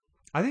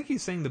 I think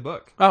he's saying the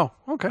book. Oh,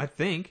 okay. I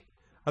think.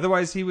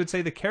 Otherwise, he would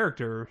say the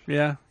character.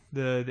 Yeah.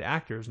 The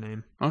actor's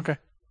name. Okay.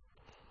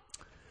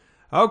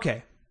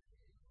 Okay.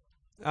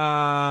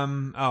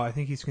 I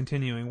think he's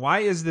continuing. Why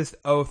is this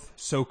oath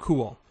so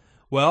cool?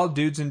 Well,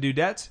 dudes and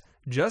dudettes,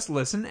 Just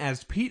listen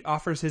as Pete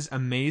offers his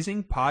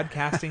amazing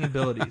podcasting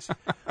abilities.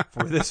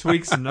 For this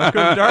week's Nook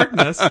of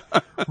Darkness,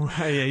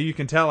 you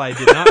can tell I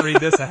did not read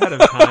this ahead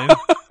of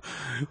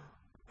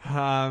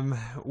time.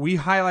 We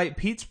highlight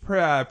Pete's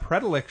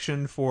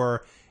predilection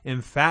for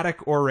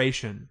emphatic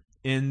oration.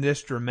 In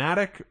this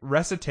dramatic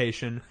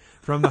recitation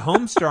from the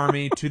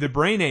Homestarmy to the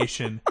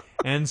Braination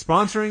and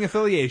sponsoring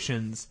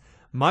affiliations,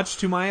 much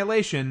to my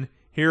elation,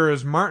 here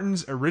is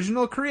Martin's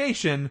original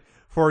creation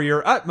for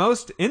your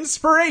utmost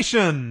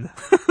inspiration.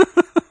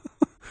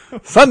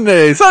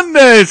 Sunday.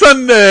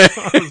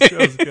 That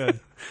was good.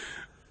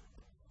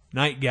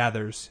 Night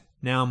gathers.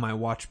 Now my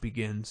watch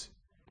begins.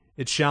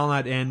 It shall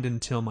not end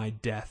until my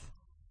death.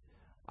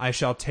 I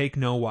shall take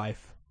no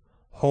wife,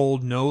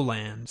 hold no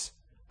lands,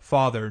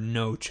 father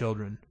no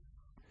children.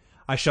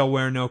 I shall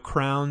wear no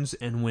crowns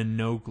and win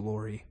no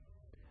glory.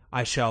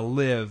 I shall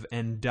live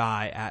and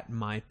die at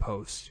my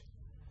post.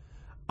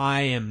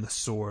 I am the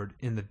sword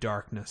in the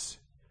darkness.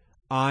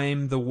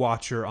 I'm the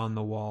watcher on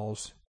the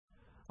walls.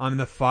 I'm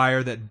the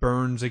fire that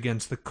burns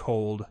against the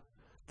cold,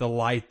 the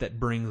light that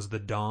brings the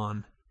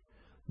dawn,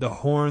 the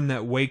horn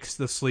that wakes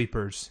the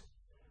sleepers,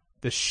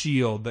 the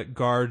shield that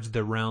guards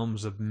the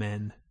realms of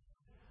men.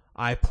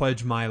 I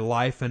pledge my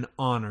life and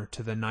honor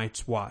to the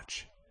night's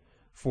watch,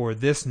 for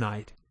this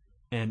night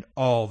and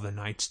all the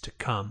nights to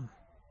come.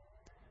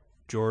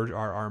 George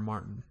R.R.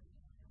 Martin.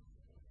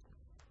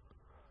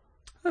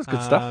 That's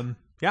good stuff.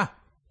 Yeah,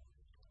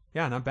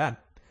 not bad.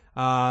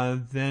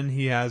 Then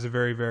he has a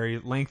very, very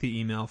lengthy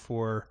email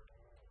for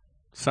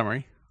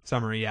Summary,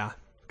 yeah.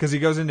 Because he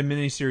goes into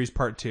miniseries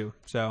part 2.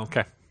 So,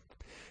 okay.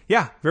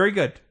 Yeah, very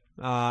good.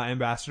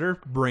 Ambassador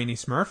Brainy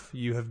Smurf,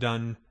 you have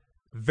done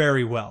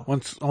very well.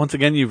 Once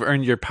again, you've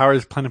earned your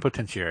powers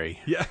plenipotentiary.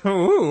 Yeah.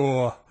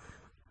 Ooh.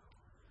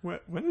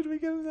 When did we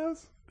give him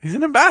those? He's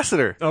an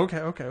ambassador.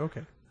 Okay.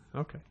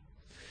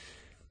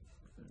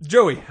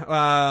 Joey,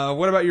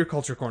 what about your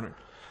culture corner?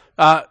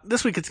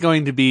 This week it's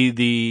going to be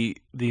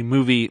the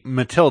movie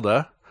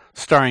Matilda,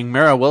 starring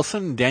Mara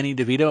Wilson, Danny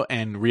DeVito,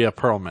 and Rhea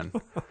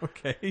Perlman.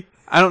 Okay.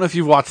 I don't know if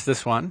you've watched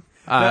this one.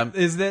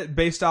 Is that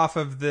based off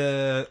of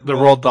the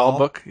Roald Dahl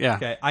book? Yeah.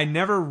 Okay. I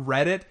never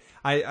read it.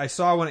 I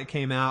saw when it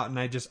came out, and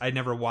I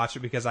never watched it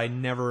because I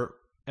never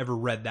ever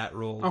read that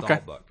Roald Dahl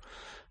book.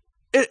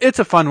 It's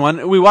a fun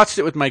one. We watched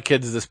it with my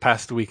kids this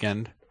past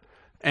weekend,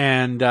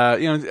 and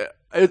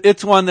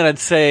it's one that I'd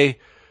say,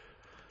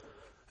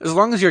 as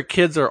long as your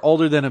kids are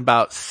older than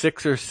about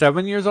 6 or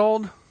 7 years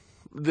old,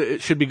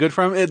 it should be good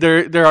for them.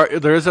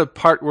 There is a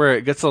part where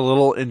it gets a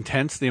little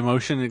intense. The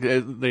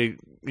emotion,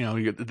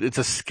 it's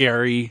a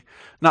scary,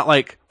 not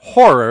like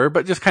horror,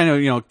 but just kind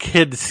of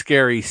kid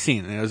scary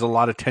scene. There's a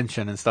lot of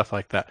tension and stuff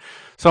like that.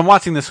 So I'm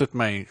watching this with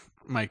my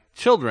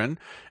children,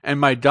 and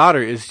my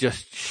daughter is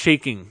just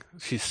shaking.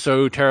 She's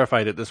so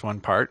terrified at this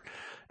one part,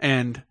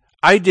 and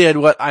I did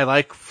what I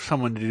like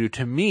someone to do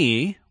to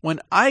me when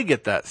I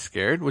get that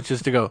scared, which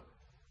is to go,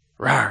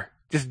 rawr.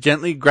 Just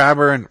gently grab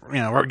her and,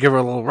 give her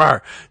a little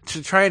rawr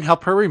to try and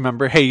help her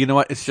remember, hey, you know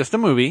what? It's just a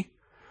movie.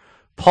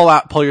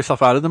 Pull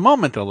yourself out of the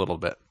moment a little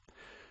bit.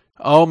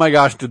 Oh my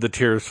gosh, did the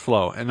tears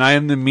flow? And I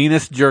am the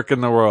meanest jerk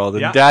in the world.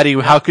 And Daddy,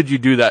 how could you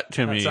do that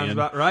to me? That sounds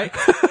about right.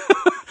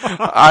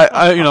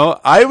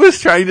 I was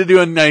trying to do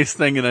a nice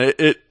thing and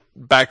it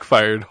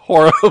backfired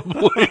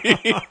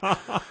horribly.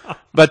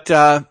 But,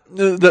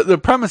 the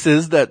premise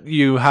is that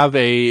you have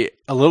a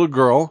little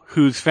girl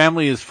whose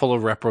family is full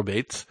of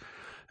reprobates.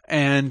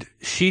 And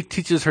she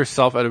teaches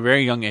herself at a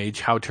very young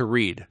age how to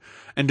read,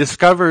 and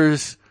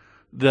discovers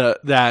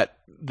that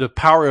the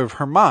power of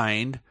her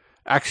mind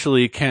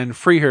actually can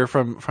free her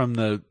from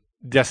the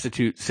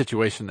destitute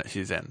situation that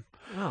she's in.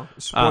 Oh,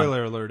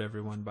 spoiler alert,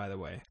 everyone, by the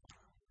way.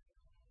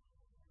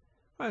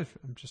 I'm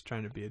just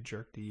trying to be a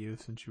jerk to you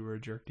since you were a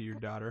jerk to your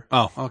daughter.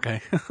 Oh,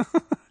 okay.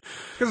 Because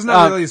it's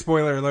not really a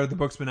spoiler alert. The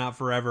book's been out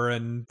forever,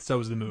 and so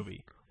is the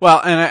movie.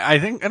 Well, and I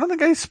don't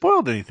think I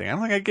spoiled anything. I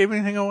don't think I gave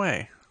anything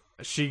away.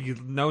 She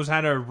knows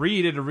how to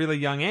read at a really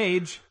young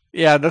age.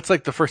 Yeah, that's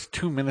like the first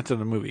 2 minutes of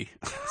the movie.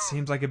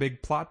 Seems like a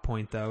big plot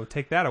point, though.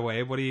 Take that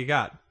away. What do you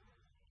got?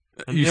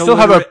 You still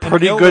have a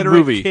pretty good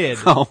movie. Kid.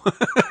 Oh.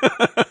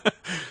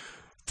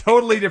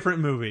 Totally different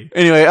movie.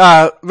 Anyway,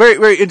 very,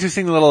 very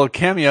interesting little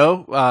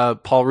cameo.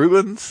 Paul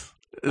Rubens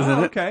is in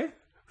it. Okay.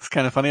 It's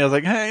kind of funny. I was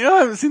like, hey,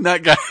 I haven't seen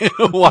that guy in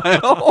a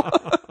while.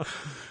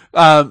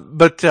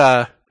 But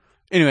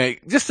anyway,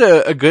 just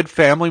a good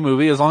family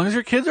movie, as long as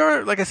your kids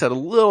are, like I said, a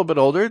little bit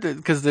older,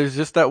 because there's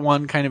just that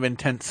one kind of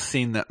intense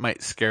scene that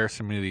might scare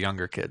some of the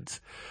younger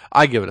kids.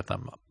 I give it a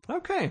thumb up.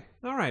 Okay.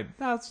 All right.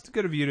 That's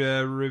good of you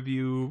to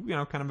review,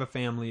 kind of a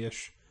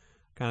family-ish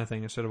kind of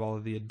thing instead of all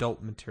of the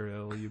adult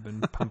material you've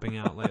been pumping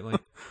out lately.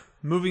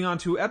 Moving on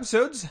to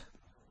episodes.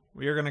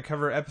 We are going to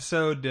cover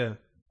episode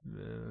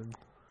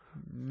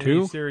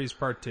mini-series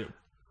part 2.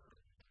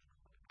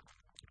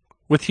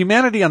 With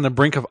humanity on the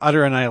brink of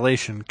utter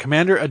annihilation,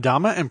 Commander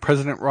Adama and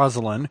President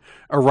Rosalind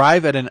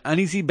arrive at an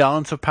uneasy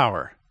balance of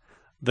power.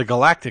 The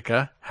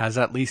Galactica has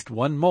at least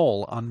one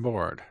mole on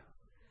board.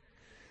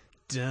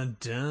 Dun,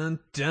 dun,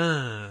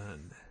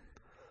 dun.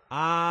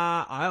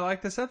 I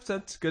like this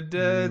episode. It's good.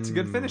 It's a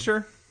good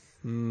finisher.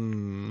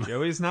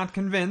 Joey's not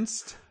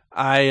convinced.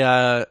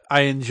 I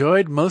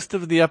enjoyed most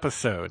of the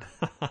episode.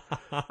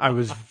 I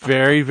was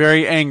very,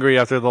 very angry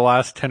after the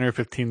last 10 or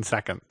 15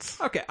 seconds.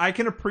 Okay, I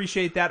can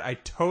appreciate that. I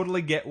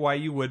totally get why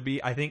you would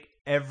be. I think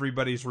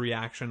everybody's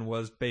reaction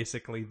was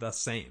basically the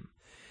same.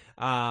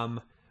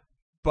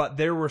 But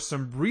there were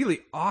some really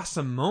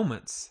awesome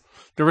moments.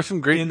 There was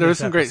some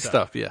great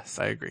stuff. Yes,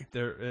 I agree.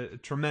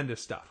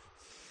 Tremendous stuff.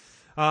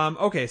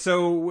 Okay,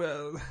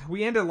 so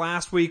we ended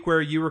last week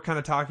where you were kind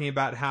of talking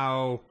about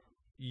how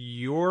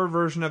your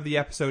version of the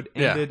episode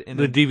ended in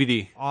the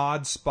DVD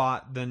odd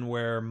spot than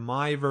where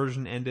my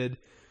version ended.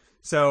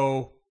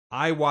 So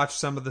I watched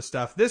some of the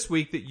stuff this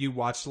week that you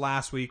watched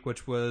last week,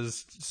 which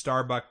was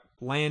Starbuck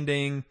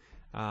landing,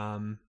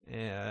 and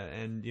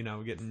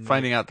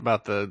finding out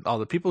about all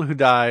the people who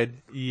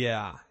died.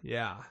 Yeah.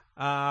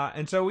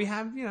 And so we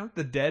have,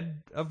 the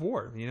dead of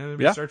war. We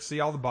start to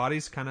see all the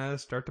bodies kind of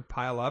start to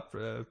pile up,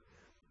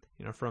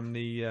 from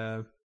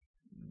the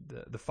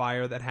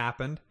fire that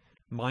happened,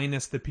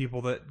 minus the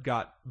people that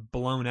got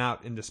blown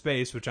out into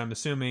space, which I'm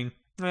assuming,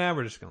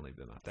 we're just going to leave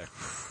them out there.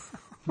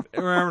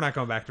 We're not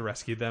going back to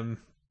rescue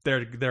them.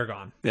 They're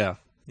gone. Yeah.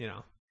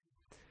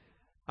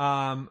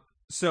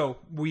 So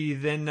we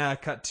then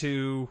cut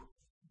to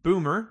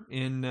Boomer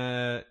in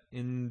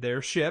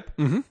their ship,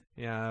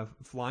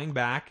 flying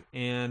back,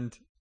 and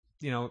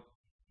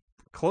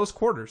close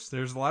quarters.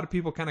 There's a lot of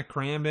people kind of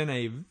crammed in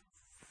a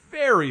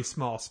very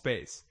small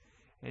space,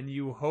 and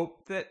you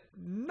hope that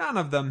none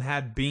of them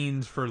had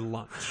beans for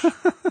lunch.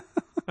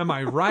 Am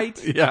I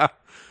right? Yeah.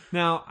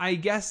 Now, I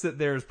guess that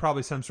there's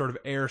probably some sort of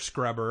air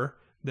scrubber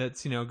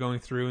that's going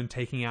through and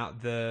taking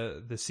out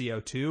the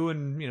CO2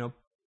 and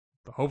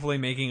hopefully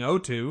making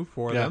O2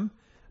 for them.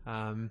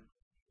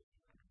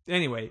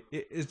 Anyway,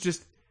 it's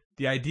just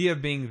the idea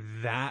of being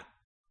that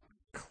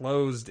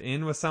closed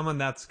in with someone,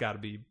 that's got to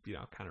be,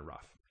 kind of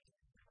rough.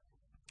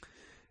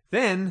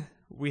 Then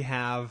we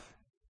have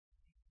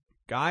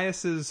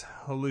Gaius's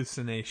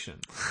hallucination.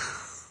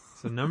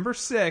 So number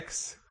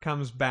 6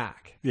 comes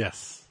back.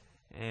 Yes.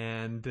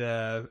 And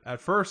at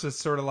first it's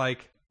sort of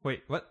like,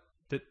 wait, what?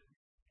 Did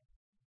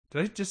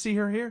I just see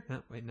her here?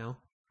 No, wait, no.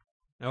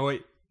 Oh,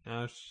 wait.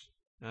 Now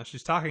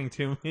she's talking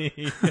to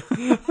me.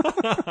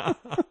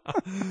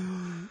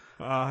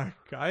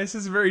 Gaius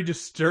is a very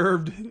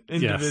disturbed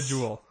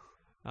individual.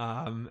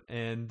 Yes.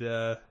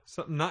 And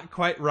something not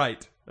quite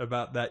right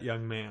about that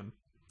young man.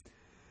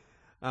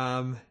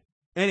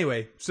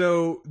 Anyway,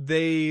 so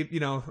they,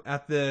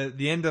 at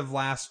the end of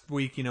last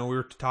week, we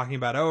were talking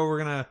about,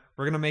 we're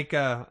gonna make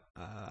a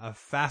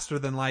faster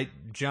than light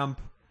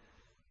jump.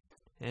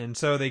 And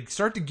so they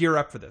start to gear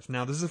up for this.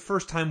 Now, this is the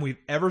first time we've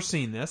ever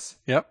seen this.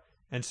 Yep.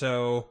 And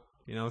so,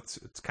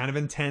 it's kind of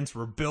intense.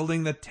 We're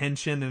building the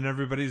tension, and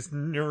everybody's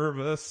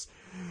nervous.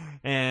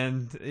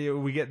 And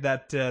we get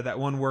that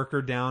one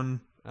worker down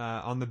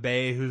on the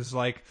bay who's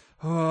like,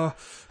 "Oh,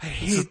 I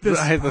hate this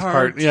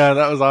part." Yeah,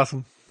 that was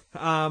awesome.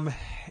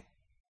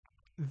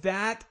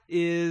 That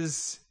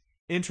is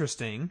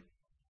interesting.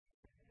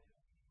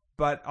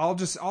 But I'll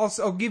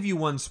give you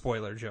one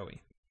spoiler,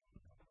 Joey.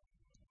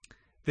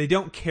 They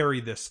don't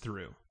carry this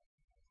through.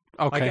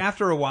 Okay. Like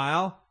after a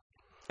while,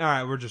 all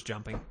right, we're just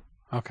jumping.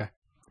 Okay.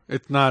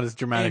 It's not as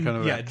dramatic an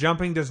event. Yeah,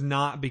 jumping does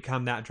not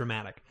become that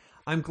dramatic.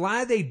 I'm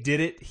glad they did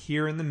it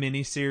here in the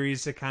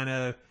miniseries to kind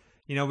of,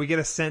 we get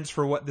a sense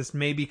for what this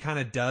maybe kind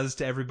of does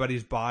to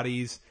everybody's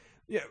bodies.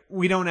 Yeah,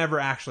 we don't ever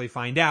actually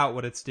find out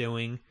what it's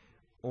doing,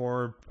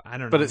 or I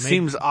don't know. But it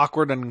seems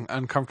awkward and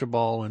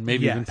uncomfortable and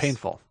maybe even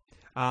painful.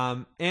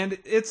 And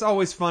it's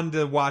always fun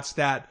to watch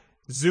that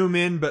zoom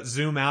in but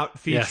zoom out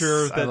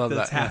feature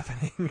that's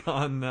happening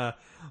on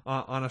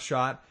a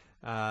shot.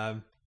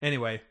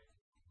 Anyway,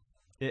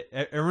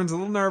 everyone's a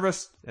little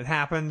nervous. It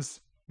happens.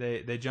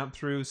 They jump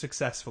through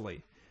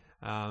successfully,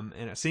 and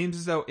it seems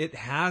as though it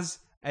has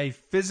a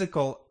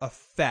physical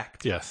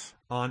effect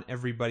on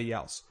everybody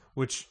else,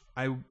 which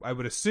I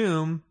would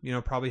assume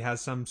probably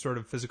has some sort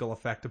of physical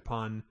effect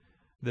upon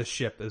the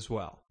ship as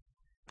well.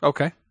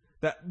 Okay.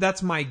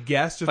 That's my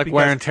guess. Just like because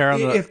wear and tear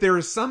on if there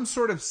is some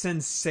sort of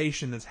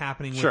sensation that's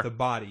happening with the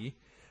body,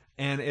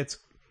 and it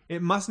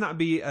must not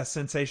be a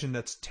sensation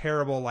that's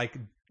terrible, like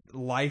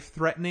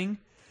life-threatening,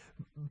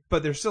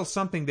 but there's still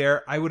something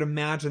there. I would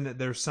imagine that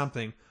there's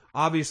something.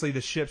 Obviously,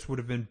 the ships would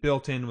have been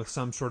built in with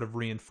some sort of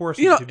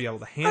reinforcement to be able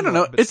to handle it.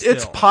 I don't know.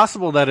 It's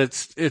possible that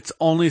it's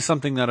only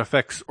something that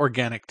affects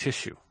organic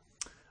tissue.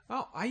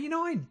 Oh,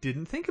 I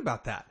didn't think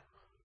about that.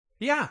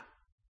 Yeah.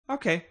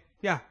 Okay.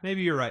 Yeah,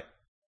 maybe you're right.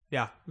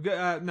 Yeah.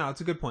 No,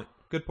 it's a good point.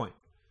 Good point.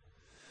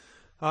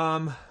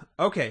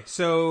 Okay,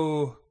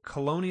 so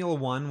Colonial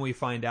 1, we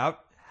find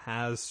out,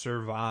 has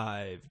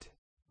survived,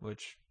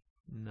 which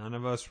none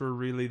of us were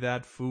really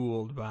that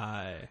fooled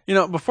by.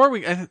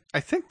 I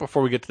think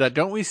before we get to that,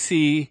 don't we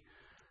see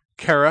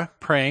Kara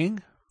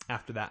praying?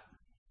 After that.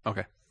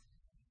 Okay.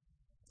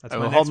 That's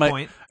my next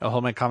point. I'll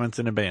hold my comments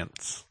in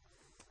abeyance.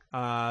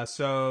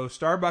 So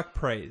Starbuck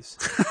prays.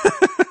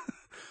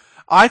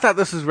 I thought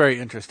this was very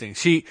interesting.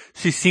 She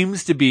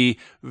seems to be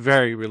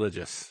very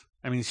religious.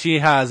 I mean, she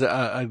has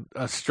a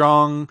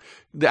strong,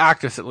 the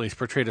actress at least,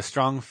 portrayed a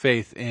strong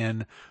faith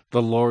in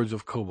the Lords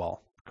of Kobol.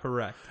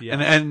 Correct. Yeah.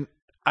 And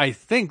I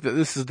think that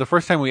this is the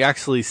first time we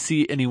actually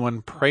see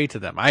anyone pray to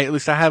them. At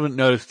least I haven't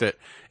noticed it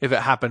if it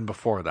happened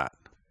before that.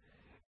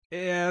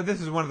 Yeah,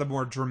 this is one of the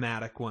more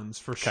dramatic ones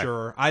for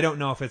sure. I don't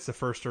know if it's the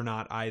first or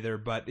not either,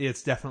 but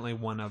it's definitely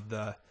one of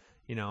the,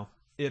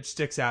 it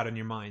sticks out in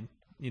your mind.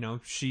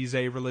 She's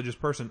a religious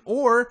person.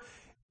 Or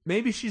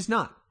maybe she's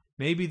not.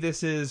 Maybe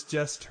this is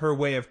just her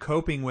way of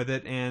coping with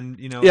it, and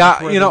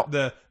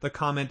the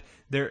comment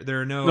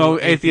there are no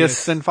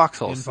atheists in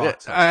foxholes.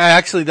 I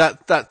actually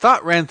that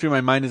thought ran through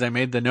my mind as I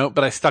made the note,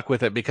 but I stuck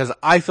with it because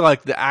I feel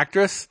like the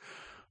actress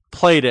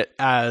played it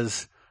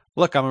as,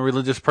 look, I'm a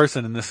religious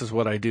person and this is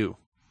what I do.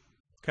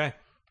 Okay,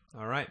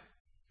 all right.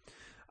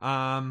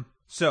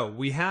 So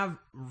we have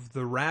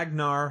the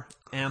Ragnar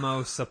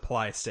ammo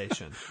supply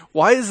station.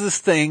 Why is this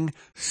thing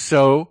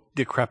so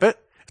decrepit?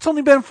 It's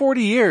only been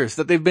 40 years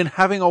that they've been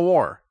having a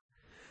war.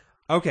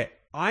 Okay,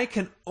 I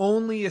can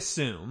only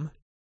assume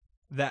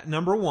that,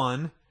 number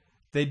one,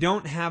 they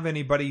don't have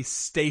anybody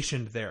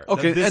stationed there.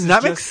 Okay, and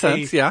that makes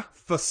sense, yeah.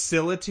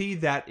 Facility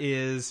that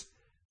is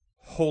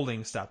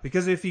holding stuff.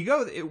 Because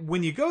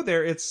when you go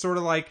there, it's sort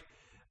of like,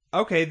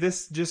 okay,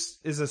 this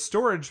just is a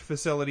storage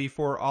facility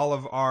for all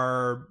of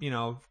our,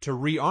 to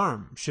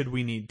rearm should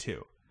we need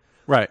to.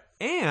 Right.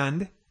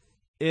 And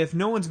if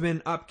no one's been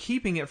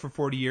upkeeping it for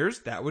 40 years,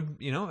 that would,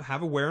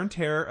 have a wear and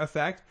tear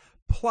effect.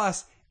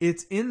 Plus,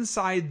 it's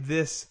inside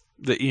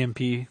the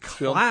EMP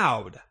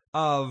cloud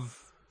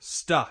of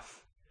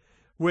stuff,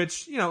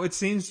 which, it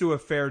seems to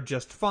have fared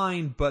just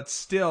fine, but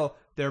still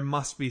there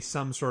must be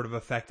some sort of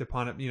effect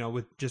upon it,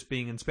 with just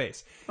being in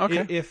space.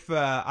 Okay. If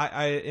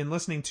I in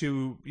listening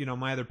to,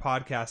 my other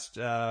podcast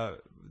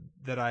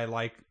that I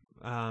like,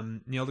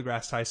 Neil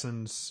deGrasse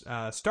Tyson's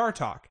Star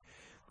Talk,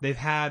 they've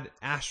had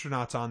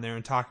astronauts on there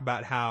and talk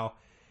about how,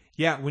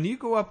 when you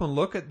go up and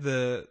look at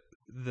the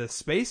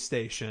space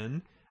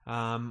station,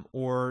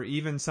 or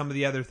even some of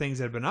the other things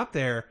that have been up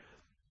there,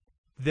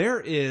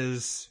 there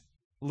is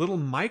little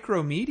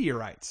micro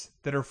meteorites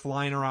that are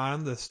flying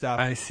around this stuff.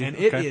 I see. And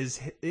okay.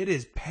 it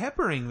is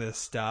peppering this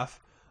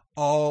stuff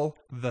all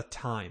the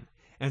time.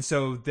 And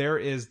so there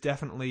is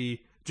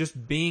definitely,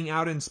 just being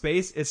out in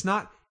space, it's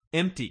not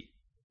empty.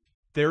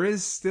 There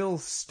is still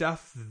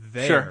stuff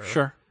there.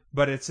 Sure.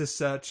 But it's just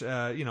such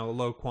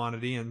low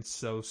quantity and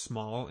so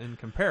small in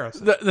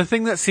comparison. The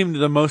thing that seemed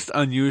the most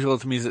unusual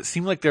to me is it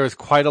seemed like there was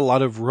quite a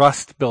lot of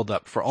rust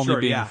buildup for only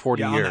being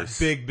 40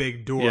 years. On that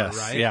big door, yes,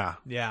 right?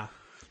 Yeah.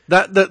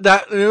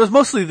 That it was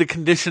mostly the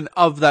condition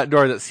of that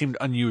door that seemed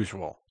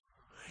unusual.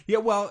 Yeah,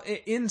 well,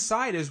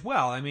 inside as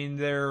well. I mean,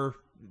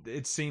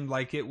 it seemed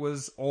like it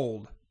was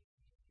old.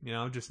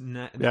 Just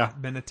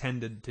not been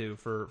attended to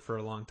for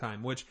a long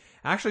time, which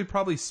actually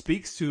probably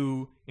speaks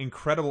to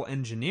incredible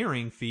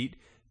engineering feat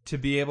to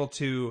be able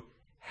to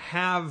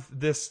have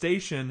this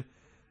station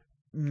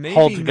maybe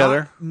hold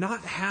together,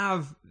 not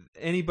have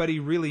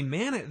anybody really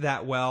man it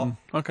that well,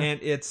 okay.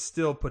 And it's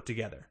still put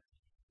together.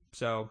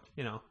 So,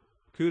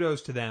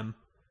 kudos to them.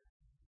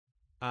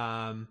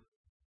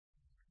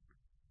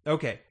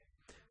 Okay,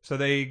 so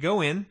they go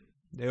in,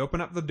 they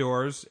open up the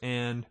doors,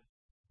 and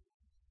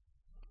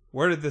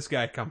where did this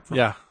guy come from?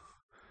 Yeah.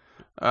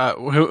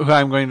 Who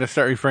I'm going to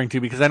start referring to,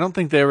 because I don't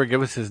think they ever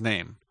give us his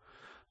name.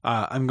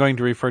 I'm going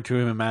to refer to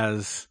him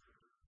as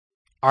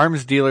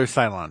Arms Dealer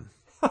Cylon.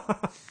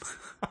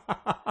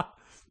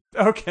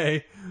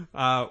 Okay.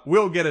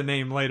 We'll get a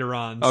name later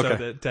on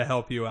to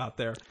help you out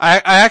there.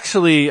 I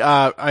actually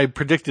I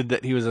predicted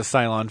that he was a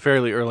Cylon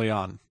fairly early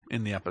on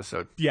in the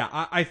episode. Yeah,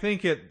 I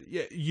think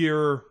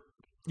you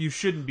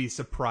shouldn't be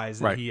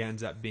surprised that he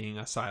ends up being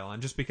a Cylon,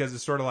 just because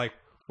it's sort of like,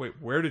 wait,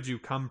 where did you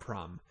come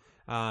from?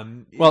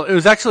 Well, it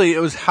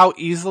was how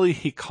easily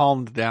he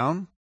calmed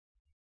down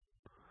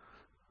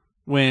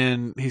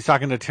when he's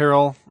talking to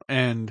Tyrell,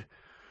 and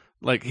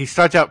like he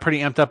starts out pretty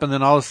amped up, and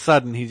then all of a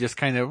sudden he just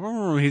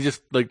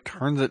like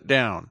turns it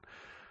down,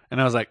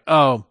 and I was like,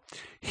 oh,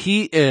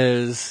 he's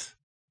a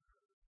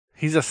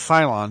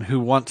Cylon who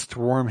wants to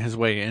worm his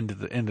way into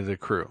the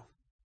crew.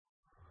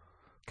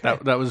 Okay.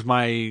 That was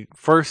my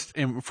first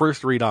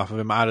read off of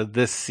him out of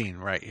this scene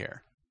right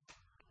here.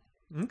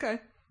 Okay.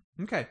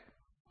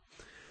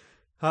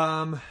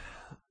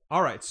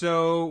 All right.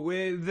 So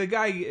the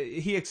guy,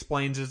 he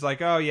explains, is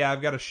like, oh yeah,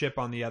 I've got a ship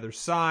on the other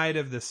side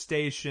of the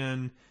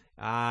station.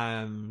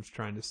 I'm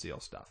trying to steal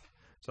stuff.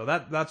 So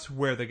that's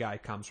where the guy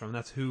comes from.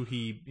 That's who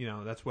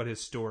that's what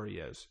his story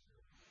is.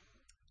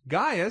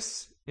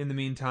 Gaius, in the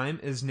meantime,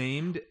 is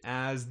named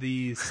as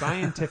the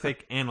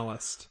scientific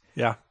analyst.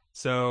 Yeah.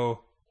 So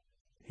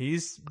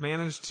he's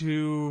managed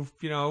to,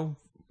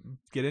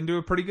 get into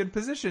a pretty good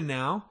position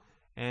now,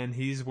 and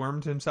he's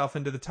wormed himself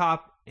into the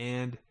top,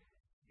 and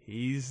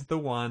he's the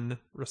one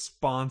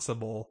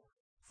responsible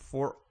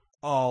for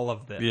all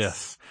of this.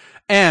 Yes.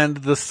 And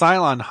the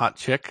Cylon hot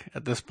chick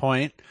at this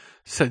point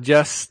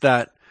suggests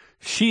that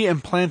she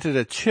implanted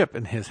a chip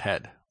in his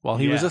head while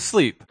he was Yes.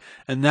 asleep,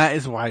 and that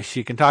is why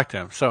she can talk to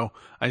him. So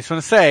I just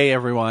want to say,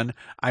 everyone,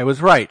 I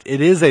was right.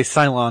 It is a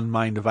Cylon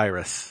mind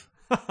virus.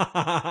 Well,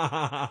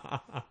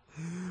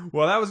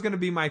 that was going to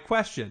be my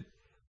question.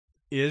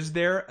 Is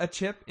there a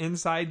chip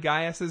inside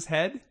Gaius's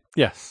head?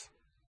 Yes.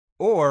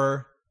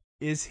 Or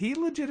is he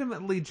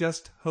legitimately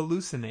just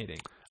hallucinating?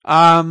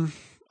 I'm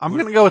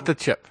going to go with the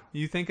chip.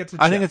 You think it's a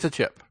chip? I think it's a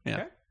chip. Yeah.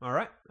 Okay. All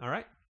right.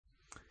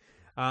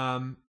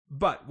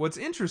 But what's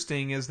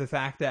interesting is the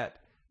fact that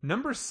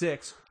number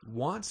 6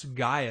 wants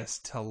Gaius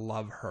to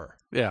love her.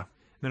 Yeah.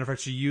 Matter of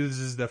fact, she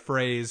uses the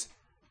phrase,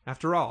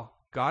 after all,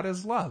 God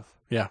is love.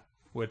 Yeah.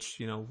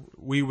 Which,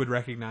 we would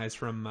recognize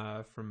from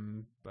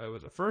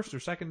was it 1st or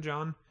 2nd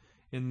John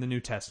in the New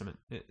Testament.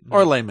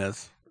 Or Les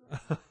Mis.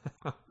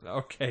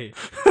 Okay.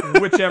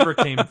 Whichever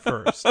came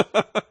first.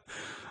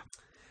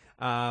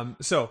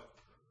 So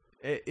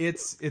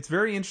it's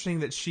very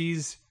interesting that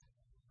she's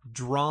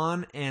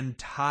drawn and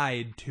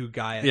tied to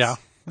Gaius. Yeah,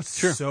 that's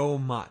true. So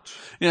much.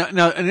 Yeah.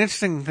 Now, an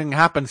interesting thing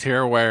happens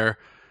here where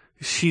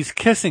she's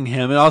kissing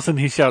him, and all of a sudden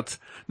he shouts,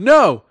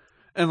 "No!"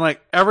 And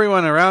like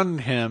everyone around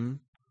him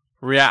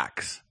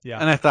reacts. Yeah.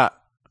 And I thought,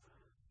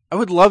 I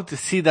would love to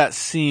see that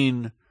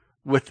scene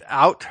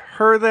without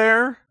her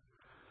there,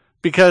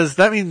 because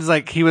that means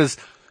like he was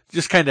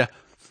just kind of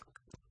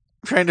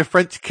trying to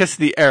French kiss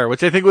the air,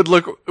 which I think would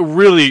look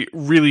really,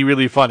 really,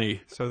 really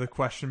funny. So the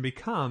question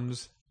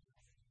becomes,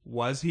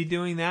 was he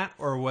doing that,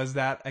 or was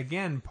that,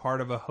 again,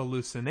 part of a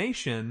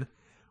hallucination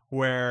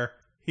where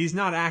he's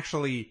not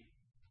actually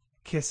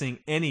kissing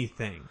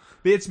anything?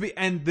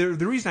 And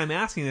the reason I'm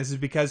asking this is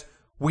because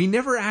we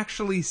never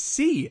actually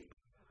see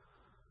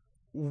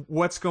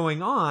what's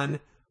going on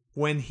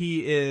when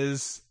he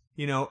is,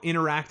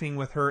 interacting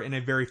with her in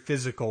a very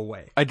physical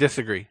way. I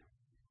disagree.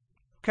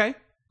 Okay.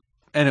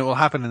 And it will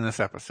happen in this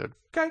episode.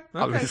 Okay.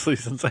 Obviously,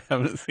 since I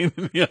haven't seen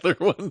any other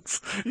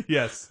ones.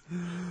 Yes.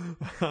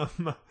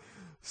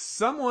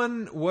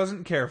 Someone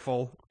wasn't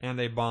careful and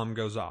a bomb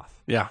goes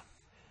off. Yeah.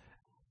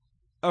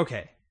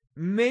 Okay.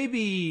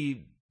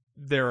 Maybe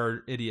there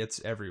are idiots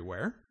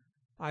everywhere.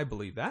 I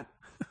believe that.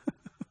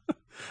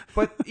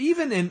 But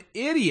even an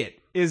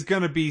idiot is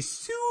going to be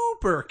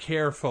super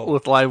careful.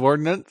 With live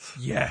ordnance?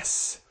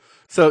 Yes.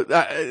 So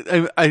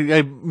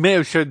I may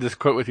have shared this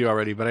quote with you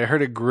already, but I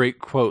heard a great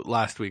quote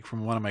last week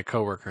from one of my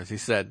coworkers. He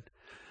said,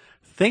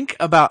 "Think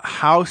about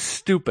how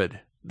stupid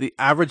the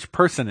average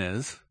person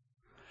is,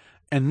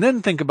 and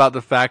then think about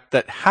the fact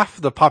that half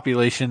the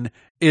population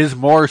is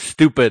more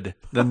stupid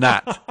than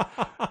that."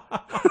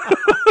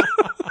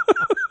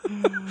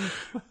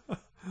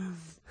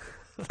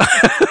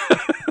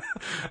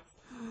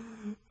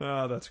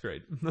 Oh, that's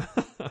great.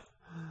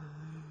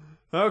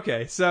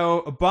 Okay,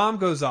 so a bomb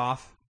goes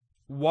off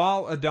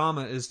while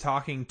Adama is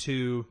talking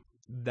to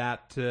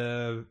that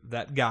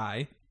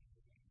guy,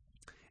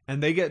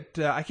 and they get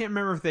I can't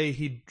remember if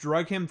he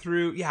drug him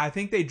through. Yeah, I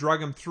think they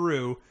drug him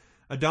through.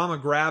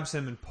 Adama grabs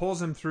him and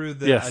pulls him through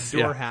the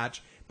door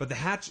hatch, but the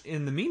hatch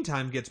in the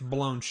meantime gets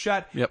blown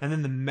shut, and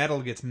then the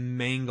metal gets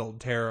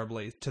mangled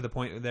terribly to the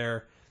point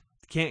where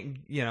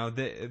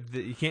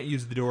you can't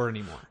use the door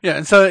anymore. Yeah,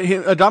 and so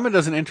Adama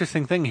does an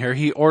interesting thing here.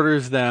 He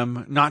orders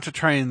them not to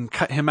try and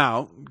cut him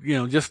out.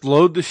 Just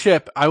load the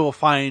ship. I will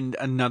find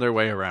another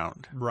way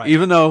around. Right.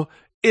 Even though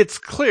it's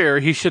clear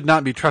he should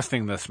not be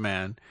trusting this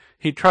man.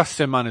 He trusts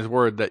him on his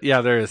word that,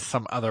 there is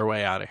some other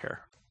way out of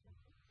here.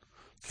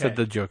 Okay. Said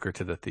the Joker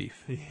to the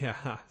thief.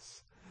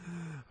 Yes.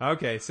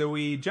 Okay, so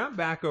we jump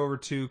back over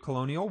to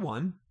Colonial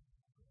 1,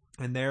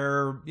 and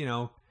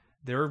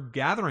they're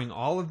gathering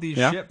all of these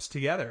ships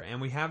together, and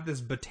we have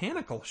this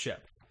botanical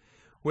ship,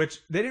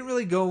 which they didn't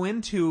really go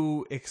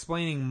into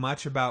explaining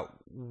much about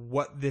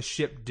what this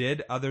ship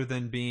did other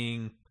than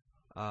being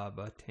a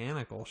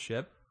botanical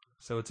ship.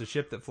 So it's a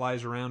ship that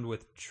flies around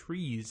with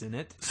trees in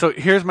it. So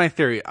here's my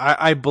theory.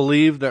 I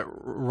believe that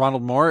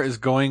Ronald Moore is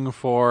going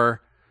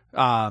for,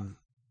 I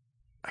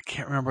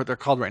can't remember what they're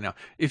called right now.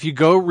 If you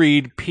go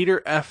read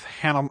Peter F.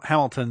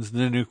 Hamilton's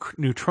The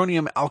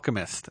Neutronium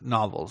Alchemist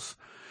novels,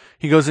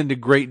 he goes into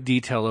great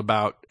detail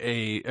about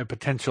a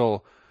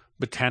potential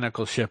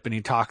botanical ship, and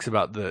he talks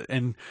about the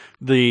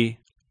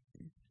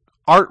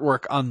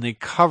artwork on the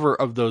cover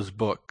of those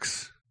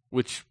books,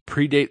 which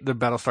predate the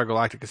Battlestar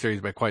Galactica series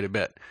by quite a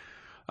bit,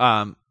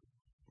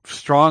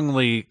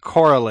 strongly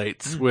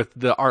correlates with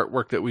the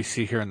artwork that we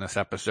see here in this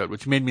episode,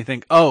 which made me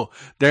think,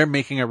 they're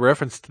making a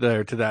reference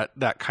to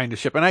that kind of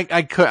ship. And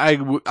I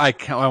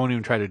won't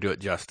even try to do it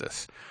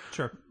justice.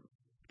 Sure.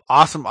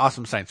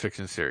 Awesome science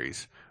fiction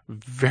series.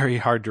 Very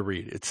hard to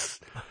read.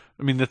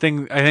 The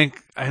thing, I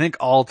think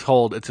all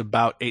told, it's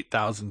about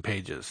 8,000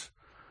 pages.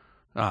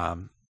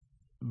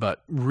 But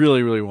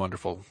really, really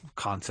wonderful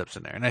concepts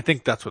in there. And I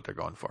think that's what they're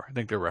going for. I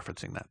think they're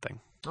referencing that thing.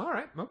 All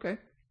right. Okay.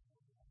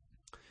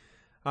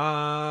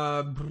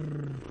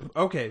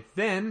 Okay.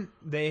 Then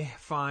they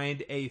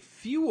find a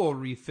fuel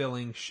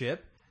refilling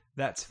ship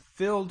that's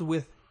filled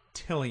with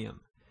Tilium.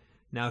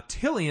 Now,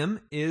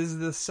 Tilium is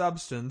the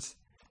substance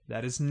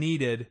that is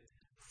needed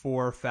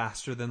for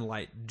faster than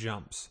light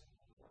jumps.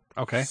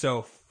 Okay.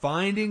 So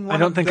finding one I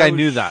don't of think those I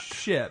knew that.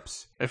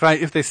 ships.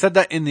 If they said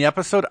that in the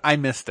episode, I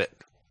missed it.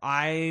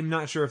 I'm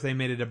not sure if they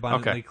made it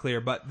abundantly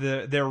clear, but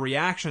their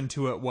reaction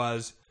to it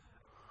was,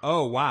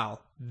 "Oh wow,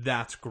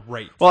 that's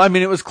great." Well, I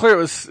mean, it was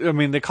clear.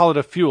 They call it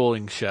a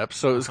fueling ship,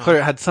 so it was clear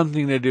it had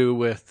something to do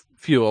with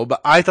fuel.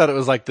 But I thought it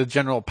was like the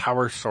general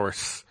power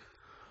source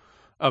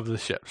of the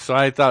ship. So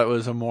I thought it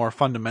was a more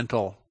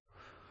fundamental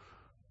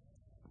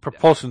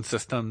propulsion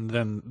system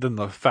than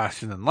the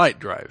faster than light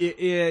drive.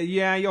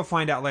 Yeah, you'll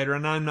find out later,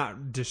 and I'm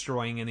not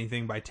destroying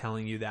anything by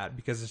telling you that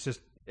because it's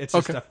just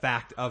a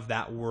fact of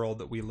that world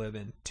that we live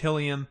in.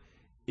 Tilium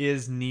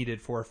is needed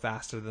for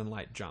faster than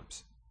light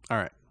jumps. All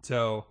right.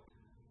 So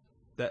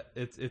that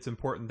it's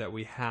important that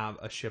we have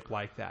a ship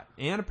like that,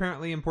 and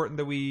apparently important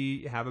that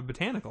we have a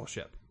botanical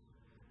ship.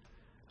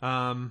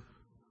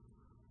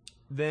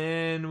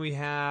 Then we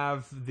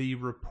have the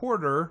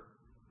reporter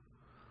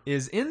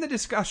is in the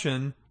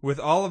discussion with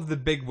all of the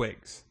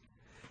bigwigs.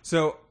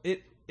 So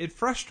it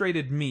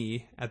frustrated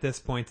me at this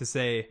point to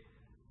say,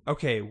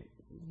 okay,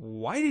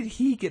 why did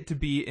he get to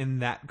be in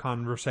that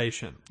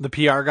conversation? The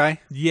PR guy?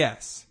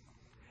 Yes.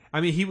 I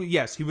mean, he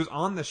was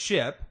on the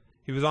ship.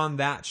 He was on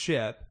that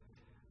ship.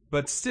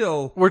 But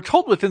still... We're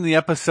told within the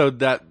episode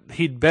that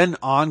he'd been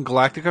on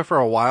Galactica for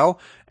a while,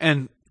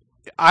 and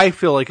I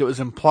feel like it was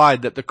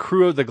implied that the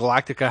crew of the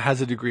Galactica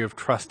has a degree of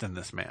trust in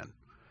this man.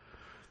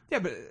 Yeah,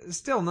 but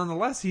still,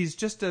 nonetheless, he's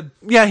just a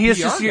he is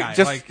PR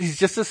guy. He's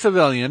just a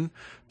civilian,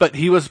 but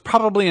he was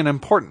probably an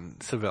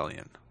important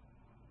civilian.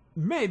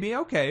 Maybe,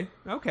 okay.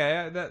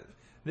 That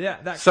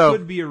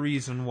could be a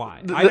reason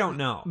why. I don't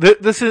know.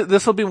 This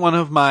will be one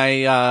of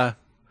my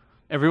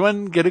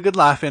everyone get a good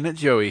laugh in at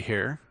Joey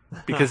here,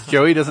 because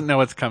Joey doesn't know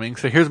what's coming.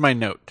 So here's my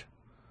note.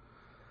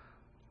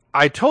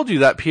 I told you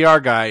that PR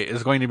guy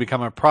is going to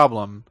become a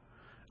problem.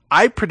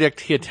 I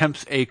predict he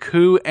attempts a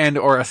coup and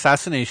or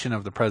assassination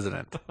of the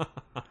president.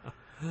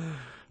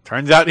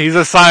 Turns out he's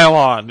a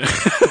Cylon.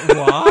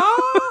 What?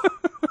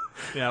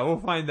 Yeah, we'll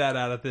find that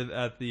out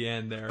at the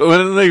end there. But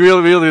when they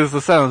really is the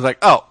Cylon, it's like,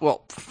 oh,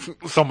 well,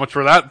 so much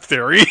for that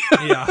theory.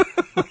 Yeah.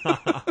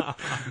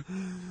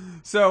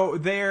 So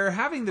they're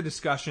having the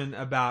discussion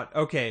about,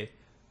 okay,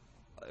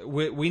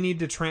 we need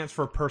to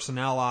transfer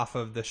personnel off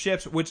of the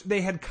ships, which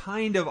they had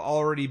kind of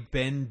already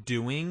been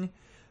doing,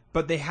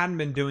 but they hadn't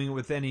been doing it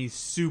with any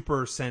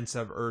super sense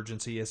of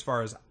urgency as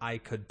far as I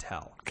could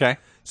tell. Okay.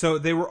 So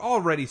they were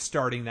already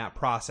starting that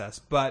process,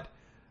 but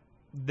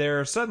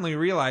they're suddenly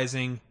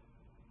realizing,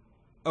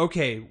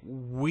 okay,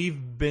 we've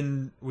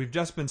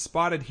just been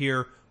spotted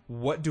here.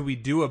 What do we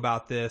do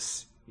about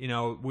this? You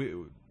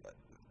know,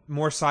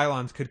 more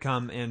Cylons could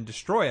come and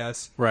destroy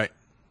us. Right.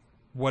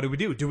 What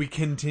do? Do we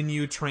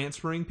continue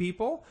transferring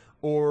people,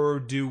 or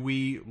do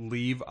we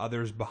leave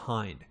others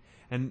behind?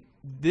 And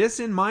this,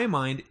 in my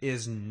mind,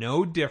 is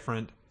no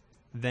different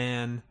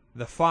than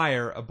the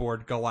fire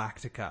aboard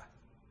Galactica.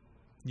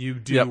 You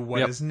do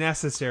what is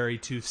necessary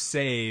to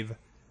save,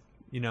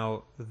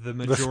 the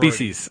majority. The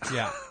species.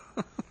 Yeah.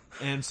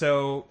 And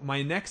so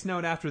my next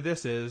note after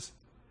this is,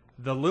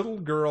 the little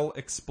girl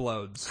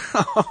explodes.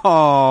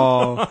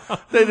 Oh,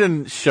 they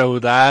didn't show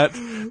that.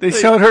 They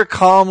showed her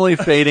calmly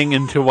fading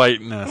into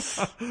whiteness.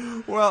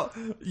 Well,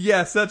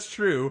 yes, that's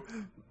true.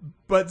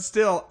 But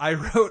still, I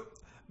wrote,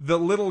 the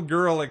little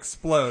girl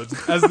explodes,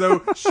 as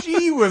though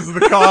she was the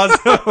cause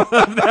of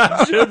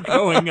that ship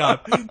going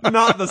up,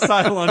 not the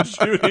Cylon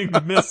shooting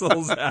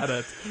missiles at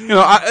it.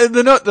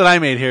 The note that I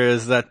made here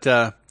is that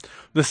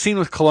the scene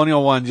with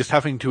Colonial One just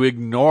having to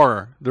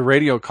ignore the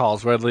radio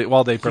calls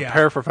while they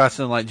prepare for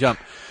Faster Than Light Jump.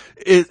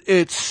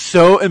 It's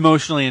so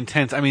emotionally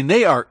intense. I mean,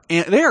 they are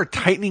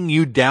tightening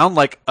you down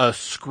like a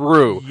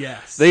screw.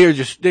 Yes. They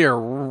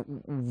are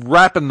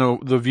wrapping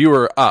the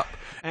viewer up.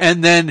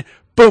 And then,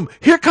 boom,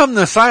 here come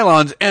the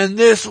Cylons and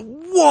this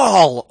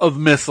wall of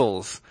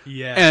missiles.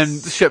 Yes. And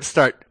the ships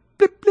start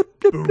blip, blip,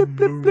 blip, Boom, blip,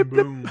 blip, boom, blip,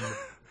 blip. boom.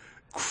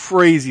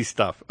 Crazy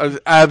stuff. I was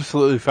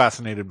absolutely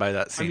fascinated by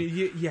that scene.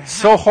 I mean,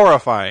 so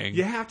horrifying.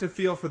 You have to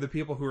feel for the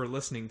people who are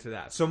listening to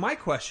that. So my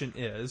question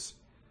is,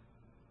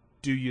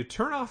 do you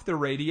turn off the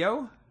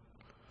radio,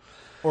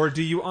 or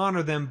do you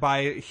honor them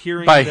by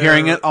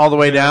hearing it all the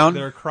way down?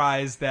 Their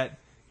cries that,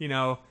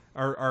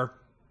 are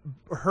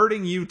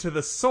hurting you to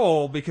the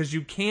soul because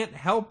you can't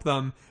help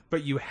them,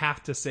 but you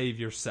have to save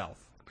yourself.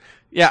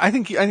 Yeah, I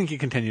think you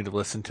continue to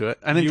listen to it.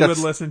 I think you would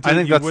listen to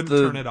it. You wouldn't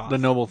turn it off. The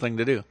noble thing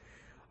to do.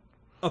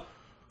 A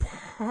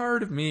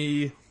part of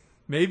me,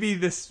 maybe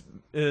this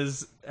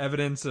is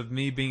evidence of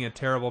me being a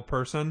terrible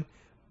person,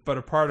 but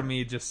a part of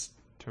me just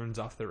turns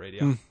off the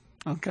radio.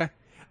 Okay.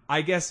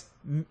 I guess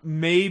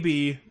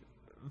maybe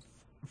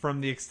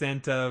from the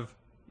extent of,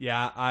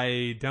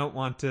 I don't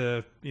want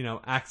to,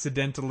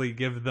 accidentally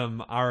give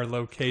them our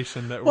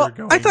location that we're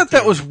going to. I thought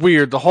that was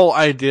weird. The whole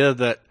idea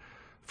that,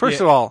 first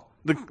of all,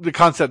 the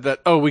concept that,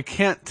 we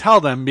can't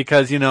tell them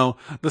because, the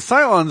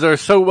Cylons are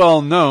so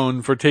well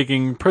known for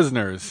taking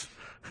prisoners.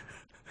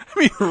 I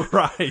mean,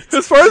 right.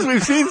 As far as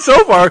we've seen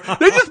so far,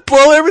 they just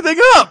blow everything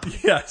up.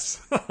 Yes.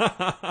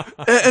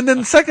 And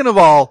then second of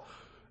all,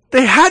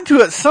 they had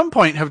to at some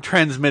point have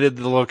transmitted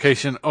the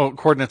location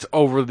coordinates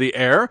over the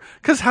air,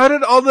 because how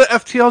did all the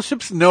FTL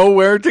ships know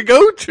where to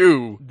go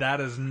to?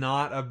 That is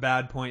not a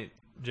bad point,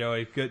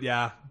 Joey. Good,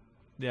 yeah.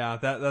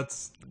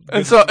 That's.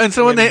 And so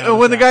when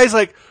the guy's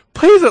like,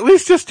 please at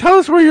least just tell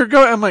us where you're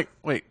going, I'm like,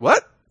 wait,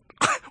 what?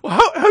 Well,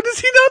 how does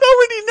he not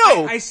already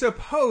know? I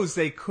suppose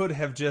they could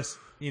have just,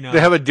 they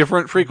have a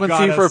different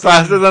frequency got for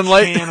faster than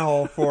light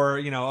channel for,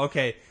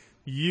 okay,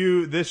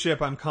 this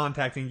ship, I'm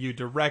contacting you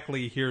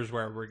directly. Here's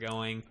where we're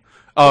going.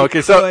 Oh,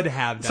 okay. So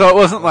it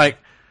wasn't like,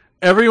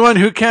 everyone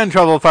who can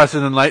travel faster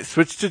than light,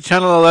 switch to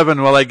channel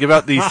 11 while I give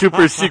out the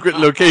super secret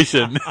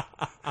location.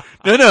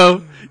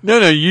 No,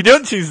 you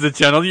don't choose the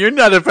channel. You're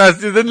not a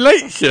faster than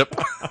light ship.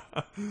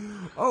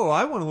 Oh,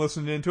 I want to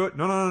listen into it.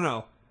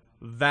 No.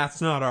 That's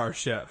not our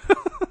ship.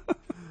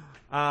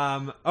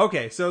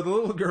 Okay, so the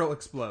little girl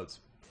explodes.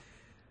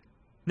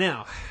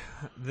 Now,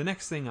 the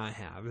next thing I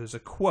have is a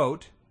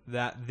quote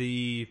that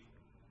the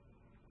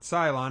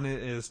Cylon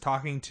is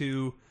talking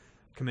to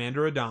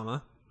Commander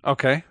Adama.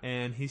 Okay.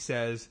 And he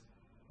says,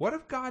 what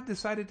if God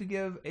decided to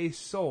give a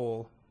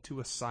soul to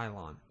a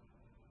Cylon?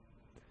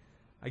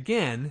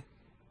 Again,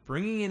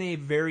 bringing in a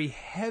very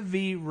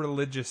heavy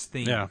religious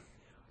theme. Yeah.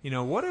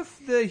 What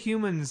if the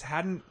humans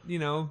hadn't,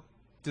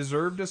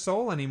 deserved a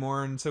soul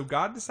anymore, and so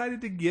God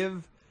decided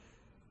to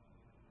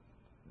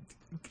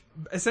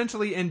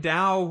essentially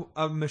endow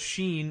a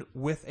machine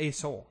with a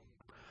soul?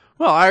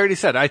 Well, I already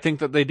said, I think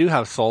that they do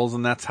have souls,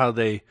 and that's how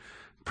they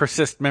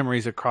persist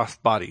memories across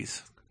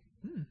bodies.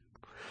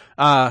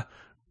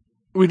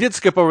 We did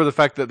skip over the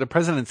fact that the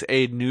president's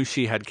aide knew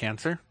she had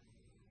cancer.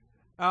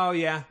 Oh,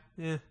 yeah.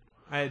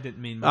 I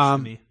didn't mean much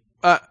to me.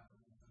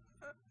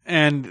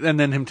 And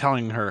then him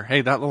telling her,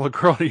 hey, that little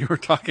girl you were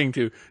talking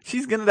to,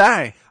 she's going to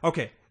die.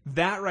 Okay,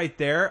 that right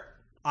there,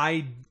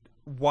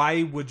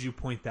 why would you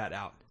point that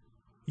out?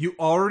 You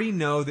already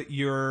know that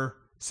your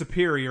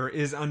superior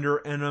is under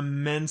an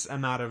immense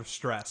amount of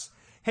stress.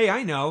 Hey,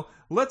 I know.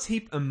 Let's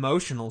heap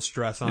emotional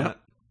stress on it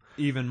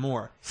even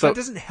more. So that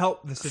doesn't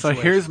help the situation.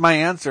 So here's my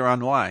answer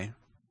on why.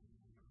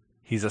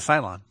 He's a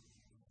Cylon.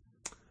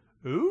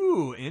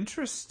 Ooh,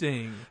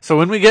 interesting. So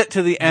when we get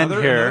to the end here,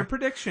 another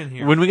prediction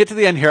here. When we get to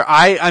the end here,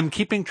 I'm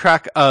keeping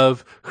track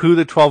of who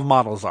the 12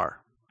 models are.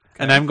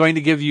 Okay. And I'm going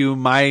to give you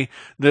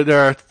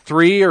there are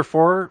 3 or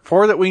 4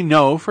 that we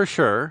know for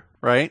sure,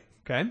 right?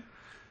 Okay.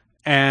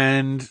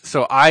 And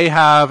so I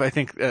have, I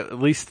think, at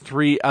least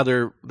 3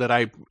 other that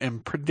I am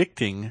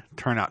predicting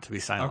turn out to be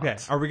Cylons. Okay.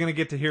 Are we going to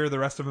get to hear the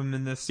rest of them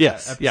in this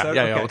episode? Yeah.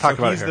 Okay. We'll talk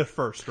about it here. He's the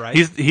first, right?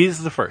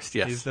 He's the first,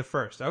 yes. He's the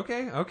first.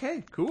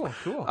 Okay. Cool.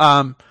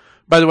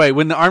 By the way,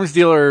 when the arms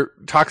dealer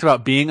talks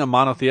about being a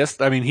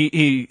monotheist, I mean,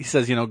 he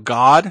says,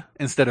 God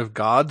instead of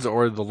gods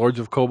or the Lords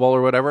of Kobol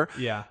or whatever.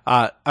 Yeah.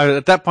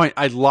 At that point,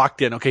 I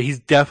locked in. Okay, he's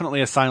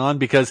definitely a Cylon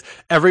because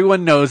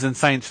everyone knows in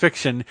science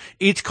fiction,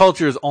 each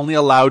culture is only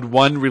allowed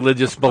one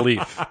religious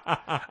belief.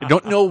 I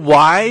don't know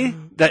why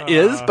that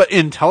is, but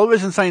in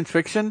television science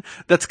fiction,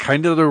 that's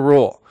kind of the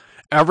rule.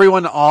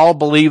 Everyone all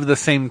believe the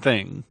same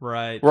thing.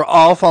 Right. We're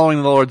all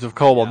following the Lords of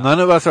Kobol. Yeah. None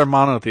of us are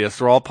monotheists.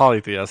 We're all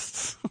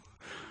polytheists.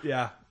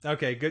 Yeah.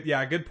 Okay, good.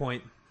 Yeah, good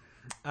point.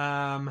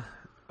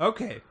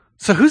 Okay.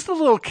 So who's the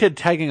little kid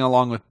tagging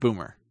along with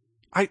Boomer?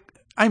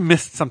 I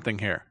missed something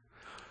here.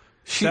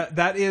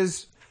 That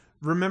is,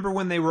 remember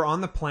when they were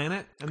on the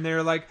planet and they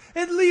were like,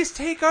 at least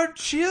take our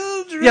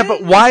children? Yeah,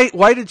 but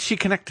why did she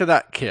connect to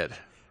that kid?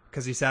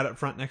 Because he sat up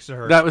front next to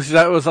her. That was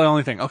the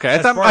only thing. Okay,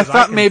 I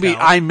thought maybe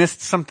I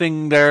missed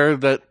something there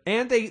that.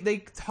 And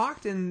they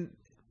talked and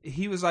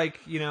he was like,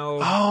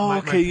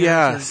 my parents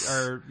yes,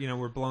 are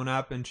were blown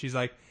up, and she's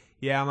like,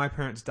 yeah, my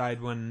parents died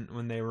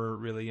when they were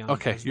really young.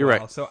 Okay, you're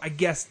right. So I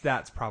guess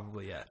that's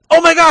probably it. Oh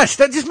my gosh,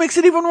 that just makes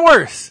it even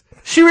worse.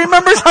 She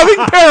remembers having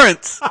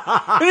parents.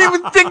 I didn't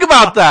even think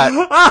about that.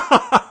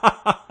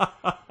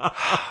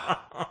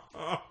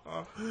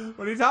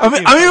 What are you talking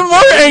about? I'm even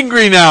more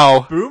angry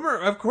now.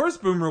 Of course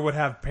Boomer would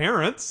have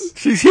parents.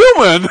 She's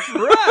human.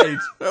 Right.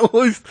 At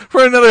least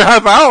for another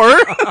half hour.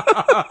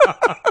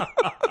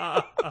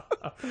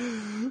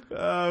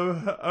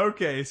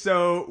 Okay,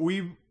 so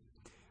we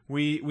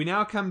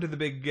now come to the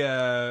big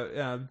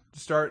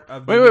start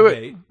of the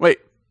debate. Wait.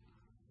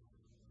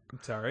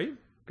 Sorry.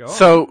 Go on.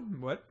 So,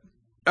 what?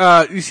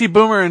 You see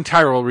Boomer and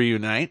Tyrell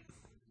reunite.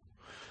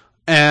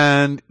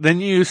 And then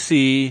you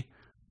see,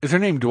 is her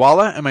name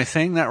Dwala? Am I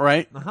saying that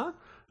right?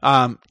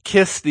 Uh-huh.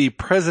 Kiss the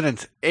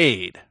president's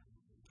aide.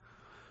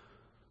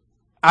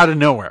 Out of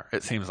nowhere,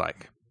 it seems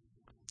like.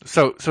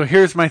 So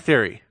here's my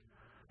theory.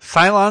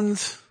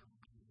 Cylons.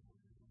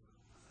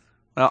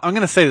 Well, I'm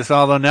going to say this,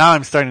 although now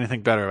I'm starting to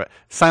think better of it.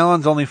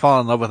 Cylons only fall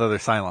in love with other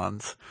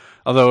Cylons.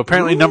 Although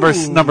apparently number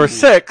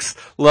 6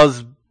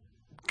 loves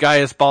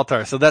Gaius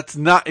Baltar. So that's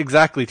not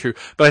exactly true.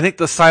 But I think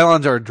the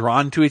Cylons are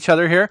drawn to each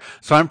other here.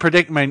 So I'm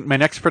predicting, my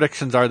next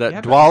predictions are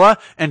that Dwala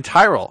and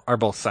Tyrell are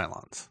both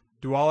Cylons.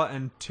 Dwala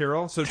and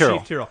Tyrell? So Tyrell.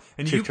 Chief Tyrell.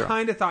 And Chief you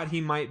kind of thought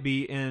he might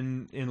be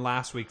in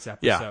last week's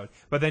episode. Yeah.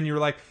 But then you were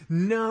like,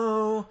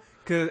 no,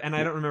 and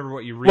I don't remember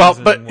what your Well,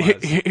 reasoning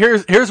but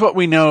was. here's what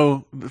we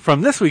know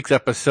from this week's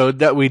episode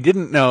that we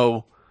didn't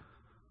know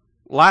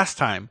last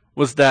time,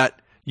 was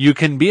that you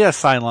can be a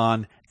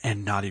Cylon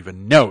and not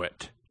even know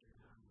it.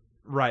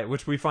 Right,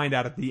 which we find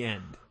out at the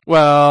end.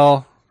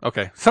 Well,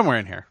 okay, somewhere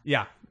in here.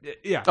 Yeah.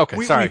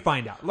 Okay, sorry. We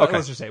find out. Okay.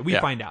 Let's just say we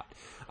find out.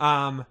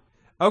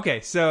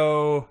 Okay,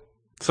 so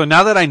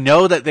now that I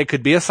know that they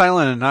could be a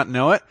Cylon and not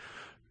know it,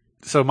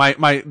 so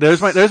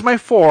there's my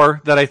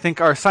 4 that I think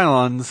are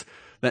Cylons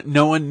that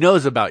no one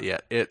knows about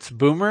yet. It's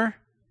Boomer,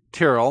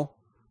 Tyrell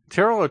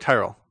or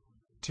Tyrell?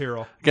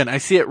 Tyrell. Again, I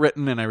see it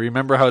written and I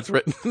remember how it's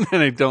written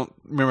and I don't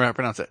remember how to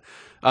pronounce it.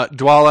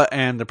 Dwala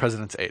and the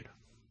President's Aide.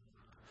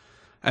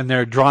 And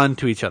they're drawn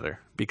to each other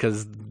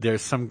because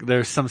there's some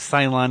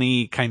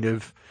Cylon-y kind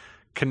of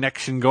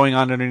connection going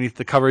on underneath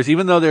the covers,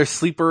 even though they're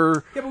sleeper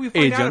agents. Yeah, but we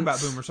find out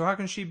about Boomer, so how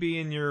can she be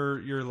in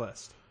your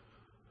list?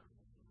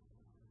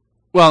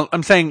 Well,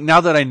 I'm saying now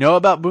that I know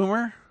about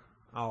Boomer,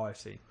 Oh, I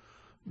see.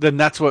 then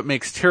that's what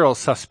makes Tyrell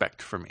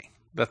suspect for me.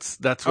 That's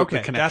what the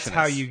connection that's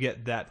how is. you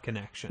get that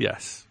connection.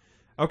 Yes.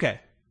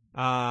 Okay.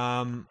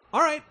 All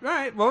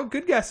right. Well,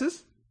 good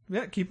guesses.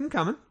 Yeah, keep them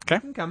coming. Okay.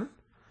 Keep them coming.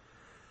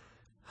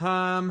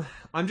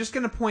 I'm just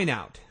going to point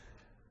out,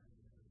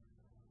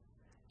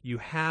 you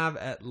have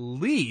at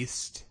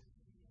least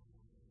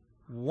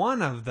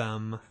one of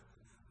them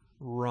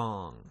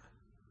wrong.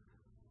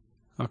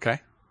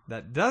 Okay.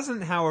 That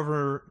doesn't,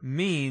 however,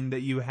 mean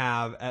that you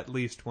have at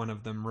least one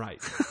of them right.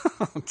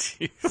 Oh,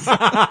 jeez.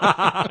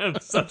 I'm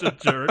such a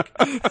jerk.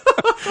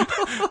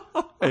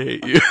 I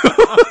hate you.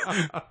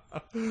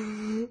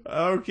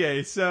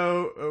 Okay,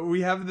 so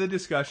we have the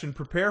discussion: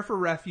 prepare for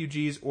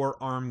refugees or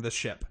arm the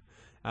ship,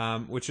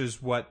 which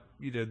is what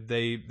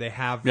they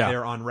have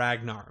there on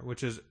Ragnar.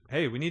 Which is,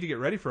 hey, we need to get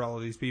ready for all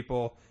of these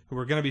people who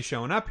are going to be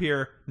showing up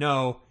here.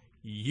 No,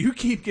 you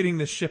keep getting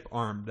the ship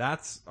armed.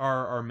 That's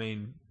our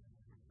main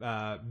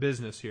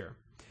business here.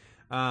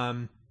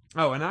 And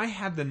I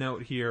have the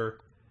note here.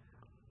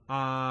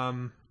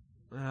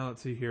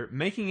 Let's see here.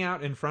 Making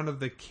out in front of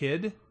the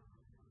kid.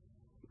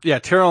 Yeah,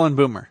 Tyrell and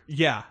Boomer.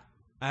 Yeah,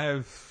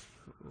 a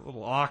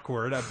little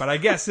awkward, but I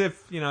guess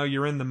if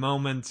you're in the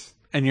moment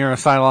And you're a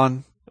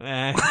Cylon.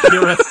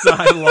 you're a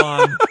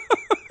Cylon.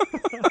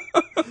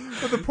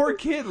 But the poor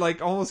kid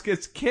almost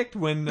gets kicked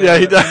when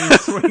he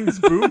does. when he swings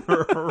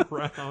Boomer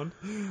around.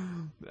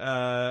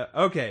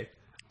 Okay,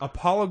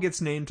 Apollo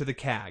gets named to the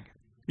CAG.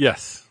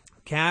 Yes.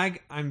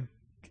 CAG.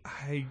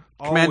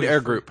 Command Air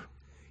Group.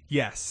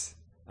 Yes.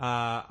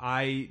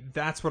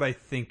 That's what I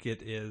think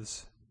it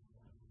is.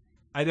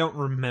 I don't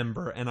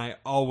remember, and I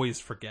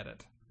always forget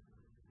it.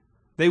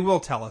 They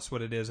will tell us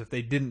what it is if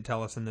they didn't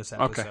tell us in this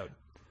episode.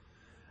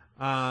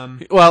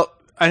 Okay. Well,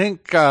 I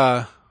think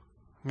I'm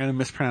going to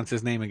mispronounce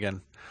his name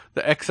again.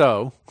 The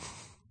XO.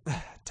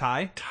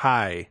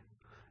 Ty.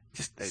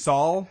 Just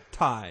Saul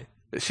Ty.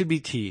 It should be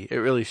T. It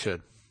really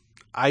should.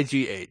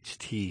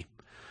 IGHT.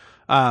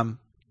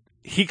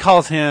 He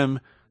calls him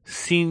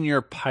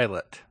senior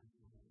pilot.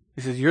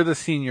 He says, "You're the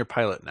senior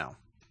pilot now."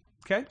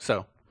 Okay.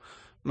 So,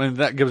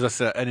 that gives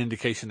us an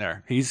indication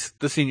there. He's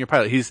the senior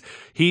pilot.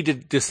 He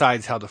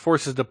decides how the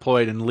force is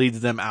deployed and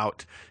leads them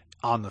out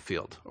on the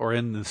field or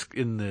in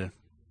the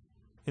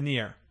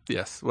air.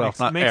 Yes. Well,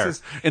 not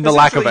makes air. In the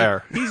lack of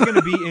air. He's going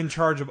to be in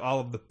charge of all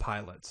of the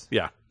pilots.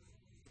 Yeah.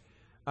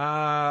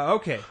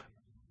 Okay.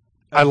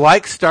 I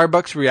like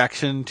Starbuck's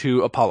reaction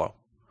to Apollo.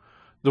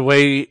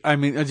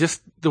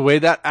 Just the way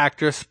that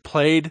actress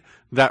played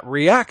that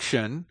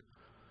reaction.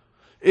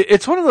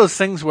 It's one of those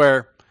things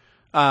where,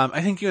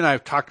 I think you and I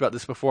have talked about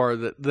this before,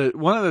 that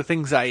one of the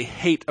things I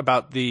hate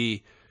about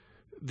the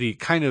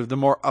kind of the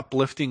more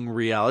uplifting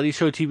reality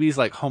show TVs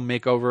like Home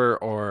Makeover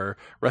or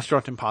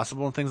Restaurant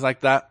Impossible and things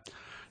like that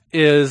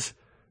is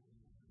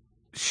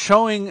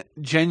showing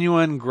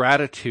genuine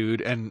gratitude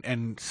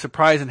and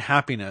surprise and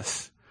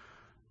happiness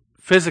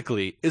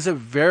physically is a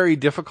very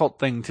difficult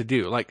thing to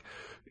do. Like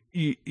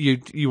you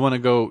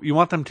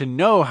want them to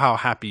know how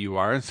happy you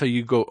are, and so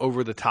you go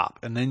over the top,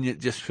 and then it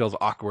just feels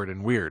awkward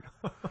and weird.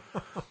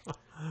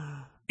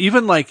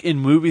 Even like in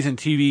movies and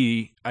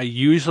TV, I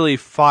usually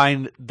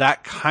find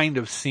that kind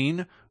of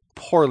scene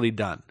poorly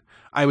done.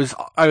 I was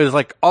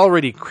like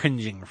already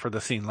cringing for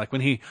the scene. Like when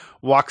he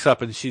walks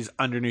up and she's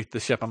underneath the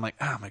ship, I'm like,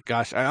 oh my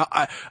gosh.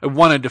 I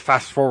wanted to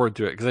fast forward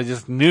through it because I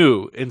just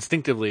knew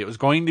instinctively it was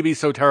going to be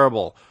so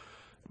terrible.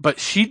 But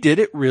she did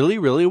it really,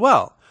 really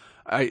well.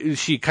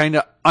 She kind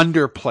of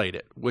underplayed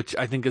it, which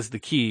I think is the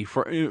key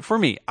for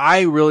me.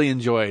 I really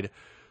enjoyed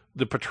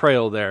the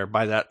portrayal there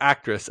by that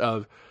actress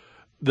of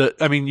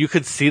you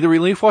could see the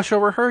relief wash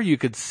over her. You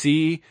could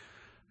see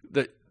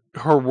that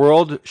her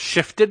world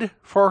shifted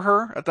for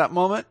her at that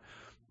moment,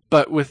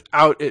 but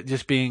without it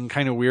just being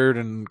kind of weird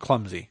and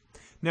clumsy.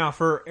 Now,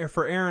 for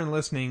Aaron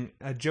listening,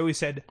 Joey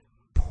said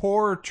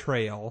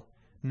portrayal,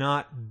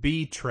 not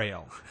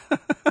betrayal.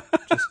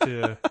 Just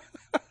to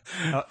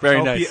help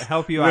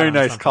you out. Very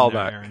nice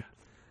callback. there,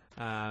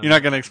 Aaron. You're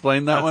not going to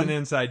explain that one? That's an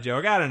inside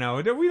joke. I don't know.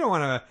 We don't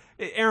want to.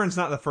 Aaron's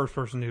not the first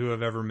person who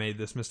have ever made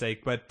this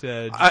mistake, but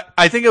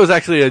I think it was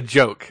actually a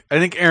joke. I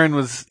think Aaron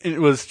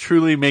was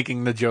truly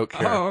making the joke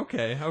here. Oh,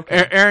 okay.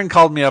 Aaron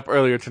called me up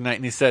earlier tonight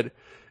and he said,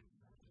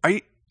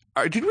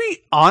 did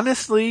we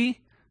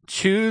honestly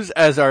choose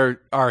as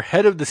our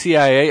head of the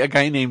CIA a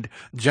guy named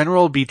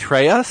General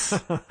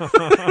Betrayus?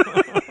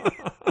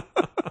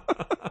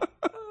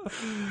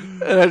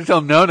 And I tell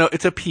him, no,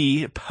 it's a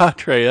P,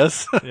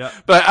 Patreus. Yeah.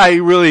 But I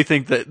really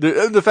think that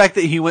the fact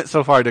that he went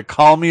so far to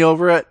call me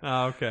over it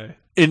okay.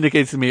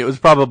 indicates to me it was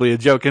probably a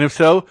joke. And if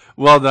so,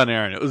 well done,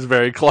 Aaron. It was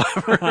very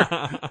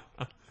clever.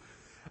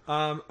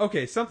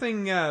 Okay,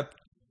 something,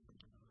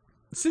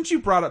 since you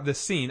brought up this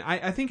scene,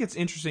 I think it's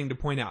interesting to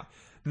point out,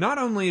 not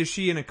only is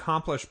she an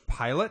accomplished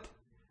pilot,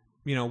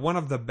 one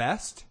of the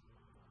best,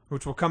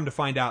 which we'll come to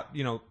find out,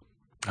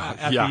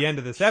 at the end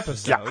of this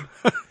episode,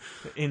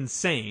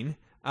 insane,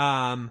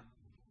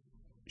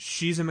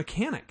 she's a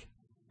mechanic.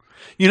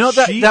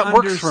 That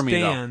works for me, though.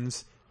 She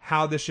understands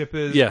how the ship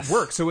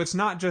works. So it's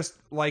not just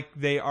like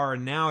they are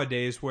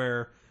nowadays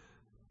where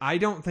I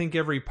don't think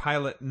every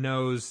pilot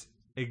knows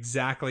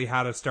exactly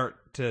how to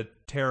start to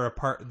tear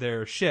apart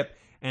their ship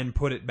and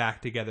put it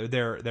back together,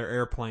 their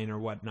airplane or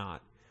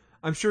whatnot.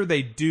 I'm sure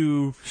they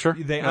do. Sure.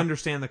 They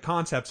understand the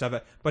concepts of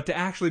it, but to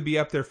actually be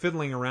up there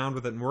fiddling around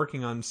with it and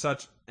working on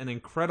such an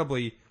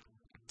incredibly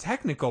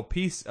technical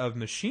piece of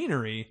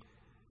machinery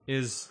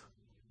is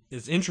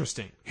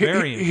interesting.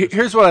 Very interesting.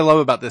 Here's what I love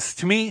about this.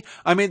 To me,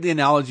 I made the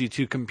analogy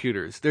to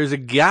computers. There's a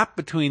gap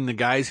between the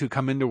guys who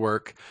come into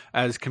work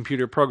as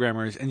computer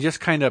programmers and just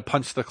kind of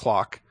punch the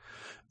clock,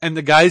 and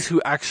the guys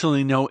who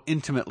actually know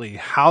intimately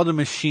how the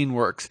machine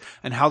works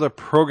and how the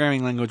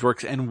programming language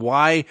works and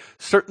why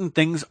certain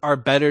things are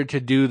better to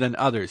do than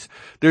others.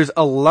 There's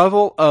a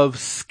level of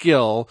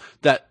skill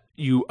that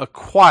you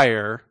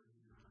acquire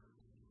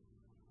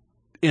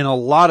in a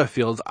lot of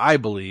fields, I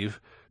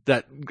believe,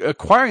 that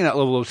acquiring that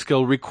level of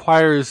skill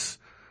requires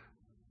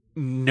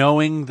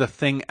knowing the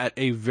thing at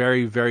a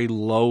very, very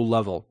low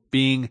level,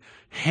 being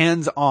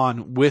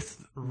hands-on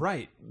with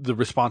the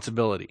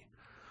responsibility.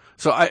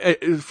 So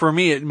for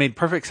me, it made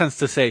perfect sense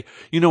to say,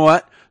 you know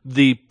what?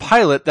 The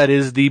pilot that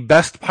is the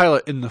best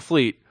pilot in the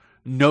fleet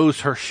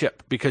knows her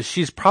ship because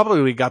she's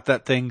probably got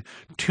that thing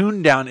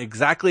tuned down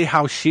exactly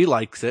how she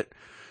likes it.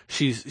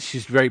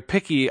 She's very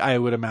picky, I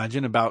would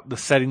imagine, about the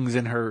settings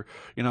in her,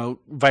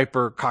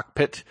 Viper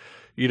cockpit.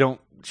 You don't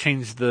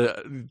change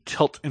the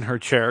tilt in her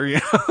chair. You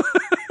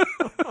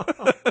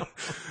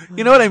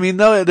know what I mean,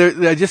 though?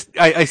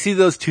 I see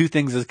those two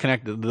things as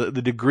connected: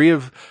 the degree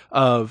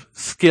of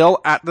skill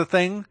at the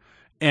thing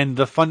and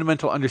the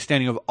fundamental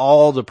understanding of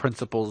all the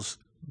principles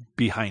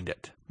behind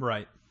it.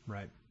 Right.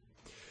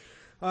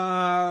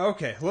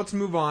 Okay, let's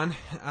move on.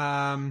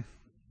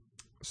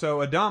 So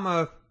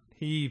Adama,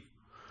 he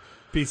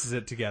pieces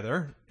it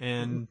together,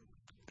 and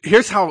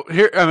so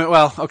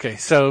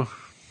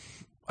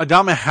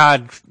Adama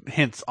had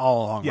hints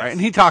all along, yes. Right? And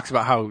he talks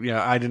about how,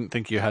 I didn't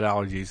think you had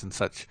allergies and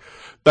such.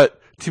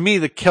 But to me,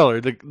 the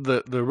killer,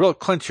 the real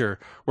clincher,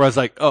 where I was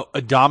like, oh,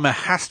 Adama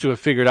has to have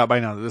figured out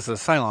by now that this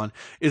is a Cylon,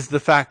 is the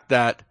fact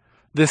that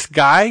this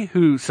guy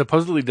who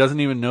supposedly doesn't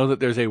even know that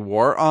there's a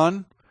war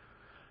on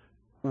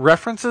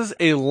references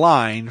a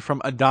line from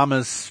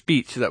Adama's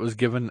speech that was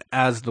given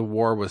as the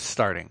war was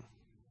starting.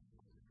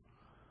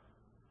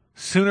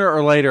 Sooner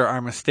or later,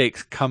 our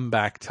mistakes come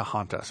back to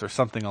haunt us, or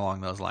something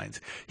along those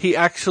lines. He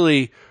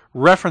actually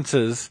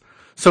references,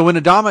 so when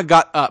Adama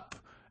got up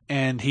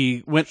and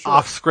he went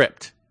off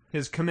script,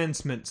 his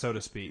commencement, so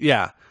to speak.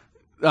 Yeah.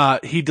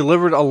 He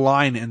delivered a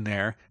line in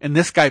there, and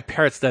this guy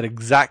parrots that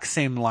exact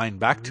same line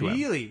back to him.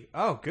 Really?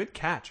 Oh, good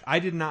catch. I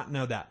did not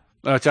know that.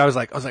 Which I was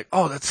like,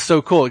 oh, that's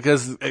so cool,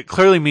 because it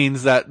clearly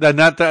means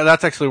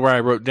that's actually where I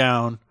wrote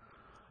down,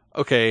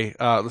 okay,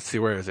 let's see,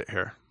 where is it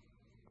here?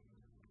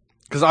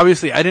 Because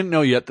obviously I didn't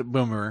know yet that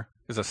Boomer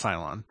is a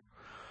Cylon.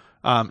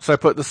 So I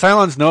put, the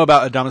Cylons know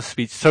about Adama's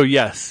speech, so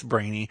yes,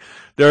 Brainy,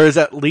 there is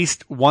at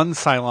least one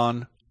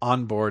Cylon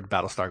on board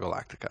Battlestar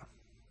Galactica.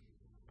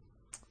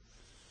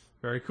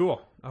 Very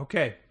cool.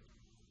 Okay.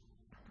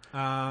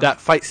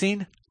 That fight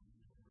scene?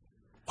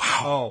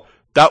 Wow. Oh.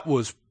 That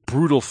was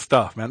brutal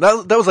stuff, man.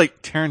 That was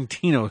like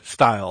Tarantino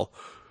style.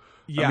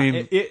 Yeah. I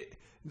mean,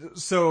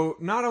 so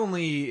not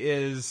only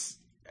is,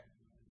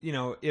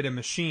 it a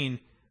machine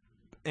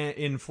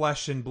in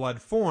flesh and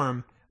blood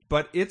form,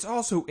 but it's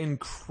also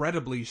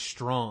incredibly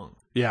strong.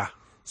 Yeah.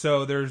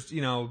 So there's,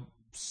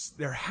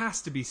 there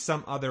has to be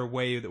some other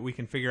way that we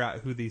can figure out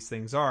who these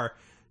things are.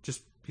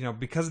 Just,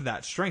 because of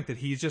that strength that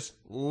he just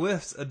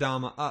lifts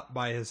Adama up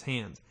by his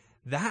hands.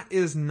 That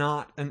is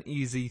not an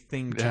easy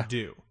thing to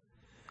do.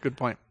 Good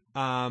point.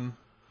 And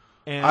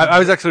I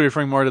was actually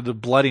referring more to the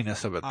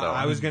bloodiness of it, though.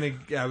 I was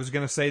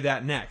gonna say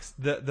that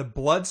next. The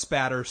blood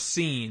spatter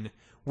scene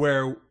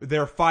where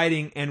they're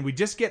fighting, and we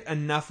just get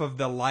enough of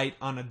the light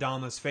on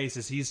Adama's face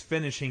as he's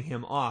finishing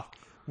him off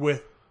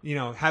with,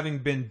 having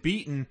been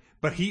beaten,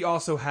 but he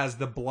also has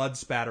the blood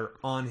spatter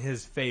on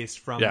his face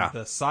from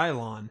the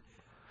Cylon.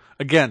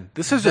 Again,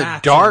 this is a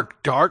That's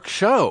dark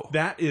show.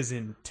 That is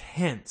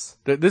intense.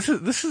 This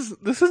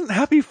isn't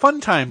happy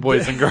fun time,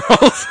 boys and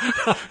girls.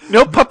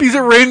 No puppies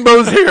or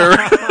rainbows here.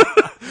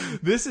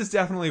 This is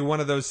definitely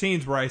one of those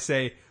scenes where I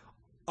say,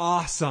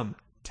 awesome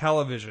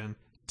television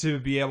to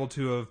be able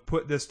to have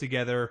put this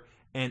together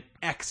and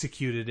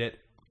executed it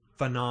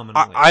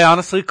phenomenally. I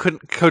honestly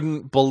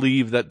couldn't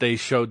believe that they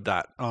showed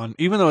that on,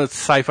 even though it's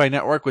Sci-Fi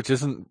Network, which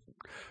isn't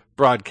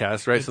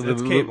broadcast, right?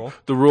 It's cable.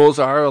 The rules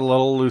are a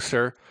little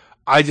looser.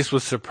 I just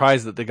was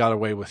surprised that they got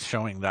away with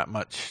showing that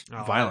much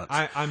violence.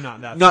 I'm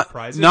not that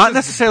surprised. Not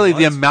necessarily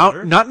the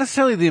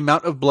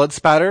amount of blood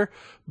spatter,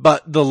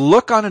 but the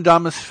look on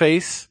Adama's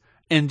face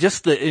and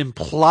just the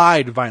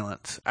implied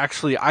violence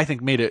actually, I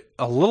think, made it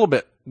a little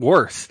bit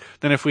worse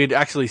than if we had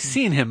actually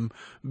seen him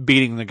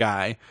beating the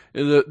guy.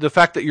 The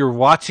fact that you're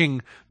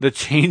watching the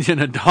change in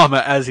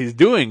Adama as he's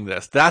doing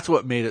this, that's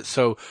what made it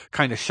so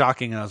kind of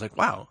shocking. And I was like,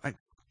 wow,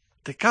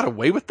 they got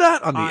away with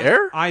that on the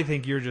air? I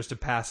think you're just a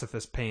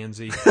pacifist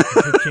pansy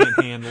who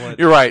can't handle it.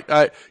 You're right.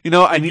 I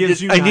need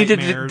to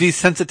nightmares.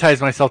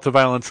 desensitize myself to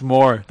violence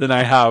more than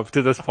I have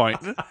to this point.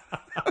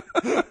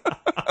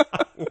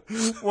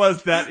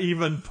 Was that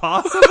even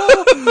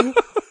possible?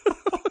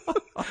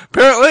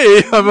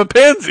 Apparently, I'm a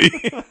pansy.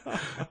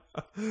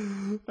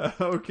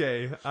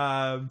 Okay.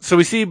 So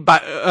we see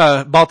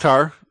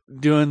Baltar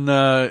doing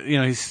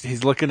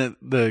he's looking at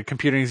the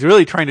computer and he's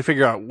really trying to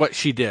figure out what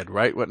she did,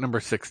 right? What number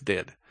 6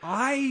 did.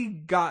 I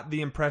got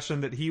the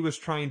impression that he was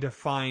trying to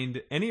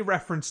find any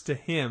reference to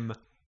him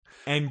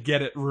and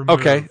get it removed.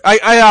 Okay.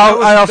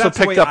 I also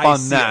picked up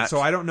on that.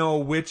 So I don't know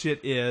which it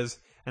is,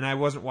 and I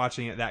wasn't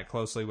watching it that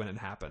closely when it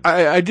happened.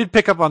 I did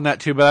pick up on that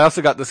too, but I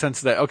also got the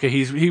sense that, okay,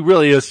 he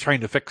really is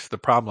trying to fix the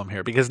problem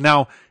here because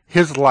now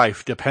his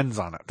life depends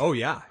on it. Oh,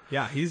 yeah.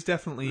 Yeah, he's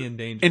definitely in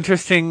danger.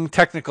 Interesting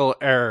technical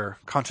error,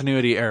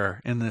 continuity error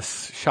in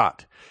this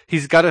shot.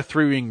 He's got a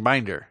 3-ring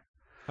binder.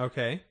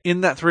 Okay.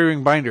 In that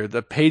 3-ring binder,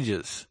 the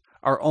pages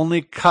are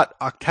only cut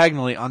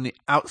octagonally on the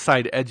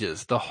outside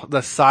edges.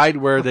 The side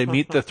where they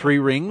meet the 3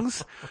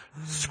 rings,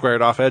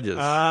 squared off edges.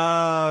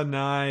 Oh,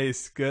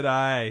 nice. Good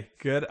eye.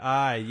 Good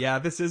eye. Yeah,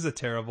 this is a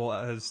terrible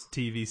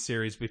TV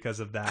series because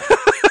of that.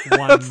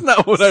 That's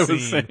not what I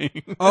was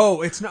saying.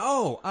 Oh, it's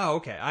no. Oh,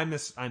 okay. I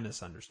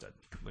misunderstood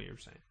what you were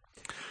saying.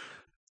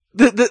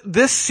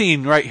 This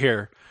scene right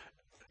here,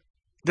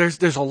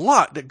 there's a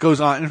lot that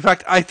goes on. In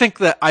fact, I think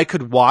that I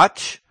could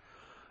watch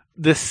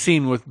this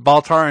scene with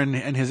Baltar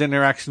and his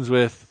interactions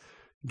with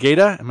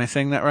Gaeta. Am I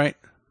saying that right?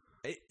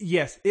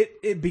 Yes,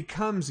 it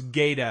becomes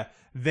Gaeta.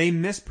 They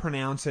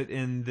mispronounce it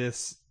in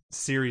this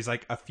series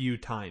like a few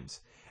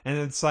times. And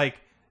it's like,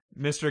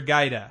 Mr.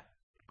 Gaeta.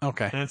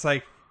 Okay. And it's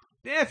like,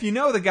 yeah, if you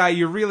know the guy,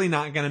 you're really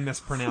not going to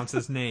mispronounce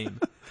his name.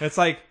 It's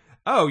like,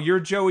 oh, you're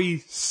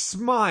Joey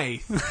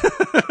Smythe.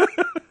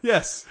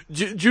 Yes.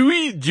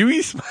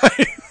 Joey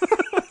Smythe.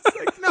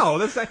 No,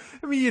 that's not,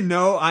 I mean,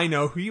 I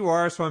know who you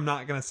are, so I'm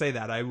not going to say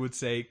that. I would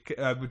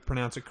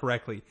pronounce it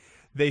correctly.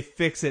 They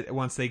fix it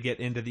once they get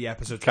into the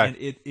episodes, okay. And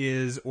it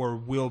is or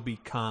will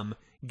become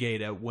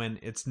Gaeta when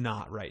it's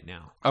not right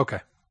now. Okay.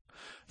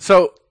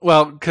 So,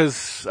 well,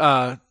 because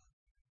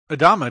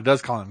Adama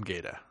does call him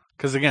Gaeta.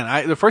 Because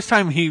again, the first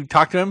time he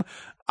talked to him,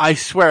 I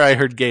swear I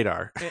heard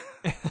Gaedar.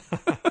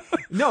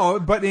 No,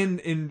 but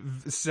in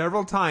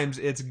several times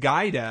it's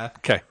Gaeta.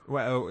 Okay.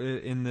 Well,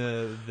 in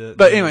the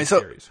but anyway,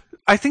 series. So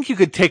I think you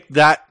could take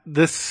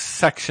this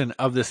section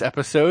of this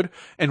episode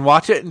and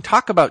watch it and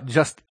talk about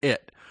just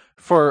it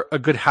for a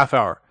good half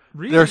hour.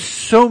 Really? There's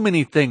so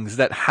many things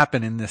that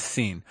happen in this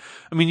scene.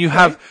 I mean,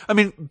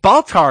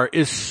 Baltar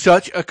is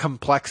such a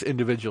complex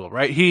individual,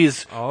 right?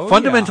 He's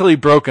fundamentally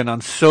broken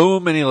on so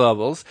many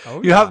levels.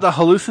 You have the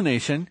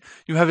hallucination.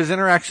 You have his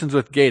interactions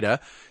with Gaeta.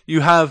 You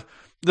have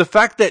the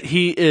fact that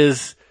he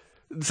is,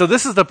 so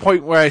this is the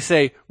point where I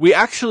say we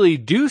actually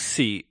do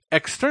see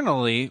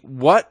externally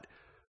what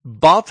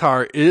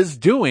Baltar is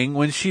doing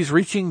when she's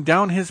reaching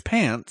down his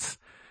pants.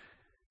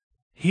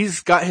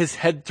 He's got his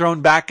head thrown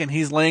back and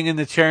he's laying in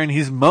the chair and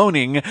he's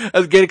moaning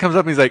as Gaeta comes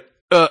up and he's like,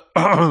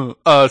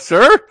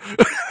 sir?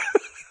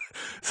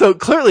 So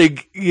clearly,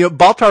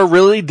 Baltar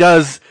really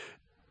does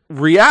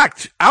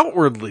react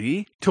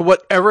outwardly to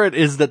whatever it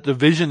is that the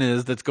vision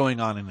is that's going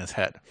on in his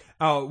head.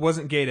 Oh, it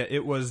wasn't Gaeta.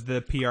 It was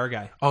the PR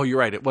guy. Oh, you're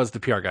right. It was the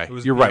PR guy.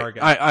 You're right.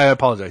 Guy. I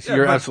apologize.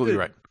 You're absolutely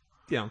right.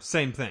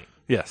 Same thing.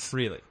 Yes.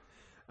 Really.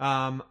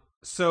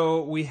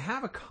 So we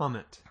have a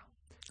comment.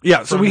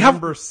 Yeah, so we have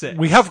number 6.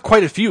 We have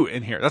quite a few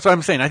in here. That's what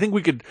I'm saying. I think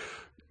we could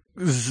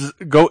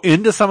go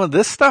into some of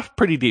this stuff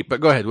pretty deep.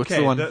 But go ahead. What's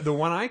the one? The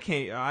one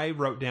I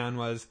wrote down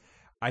was,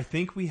 I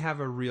think we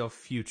have a real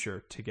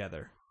future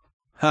together.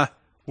 Huh.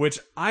 Which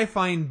I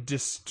find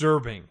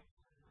disturbing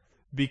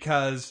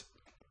because,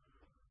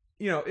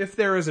 if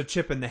there is a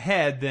chip in the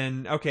head,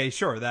 then okay,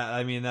 sure.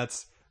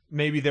 That's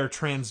maybe they're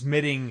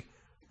transmitting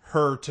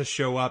her to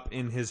show up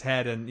in his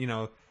head,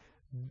 and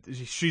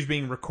she's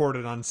being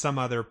recorded on some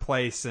other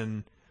place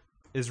and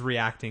is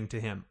reacting to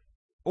him.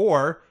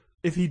 Or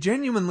if he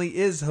genuinely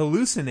is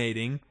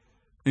hallucinating,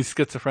 he's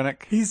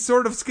schizophrenic. He's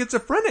sort of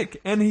schizophrenic,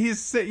 and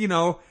he's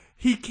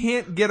he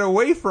can't get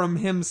away from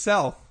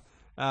himself.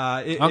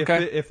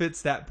 If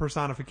it's that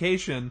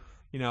personification,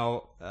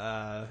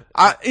 by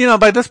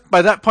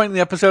that point in the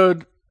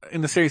episode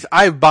in the series,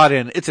 I've bought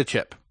in. It's a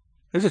chip.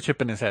 There's a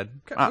chip in his head.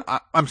 Okay.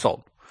 I'm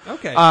sold.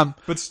 Okay,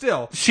 but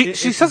still, she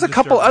says a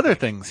couple other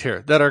things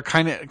here that are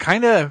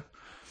kind of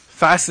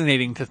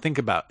fascinating to think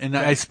about. And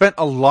I spent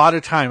a lot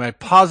of time. I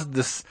paused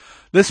this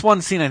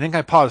one scene. I think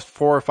I paused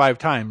 4 or 5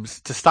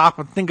 times to stop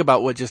and think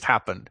about what just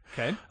happened.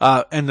 Okay.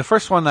 And the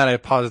first one that I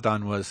paused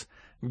on was,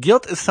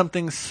 guilt is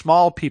something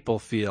small people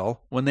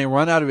feel when they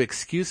run out of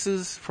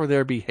excuses for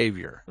their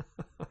behavior.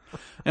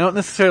 I don't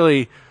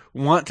necessarily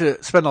want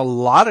to spend a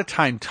lot of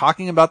time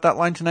talking about that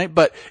line tonight,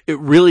 but it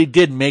really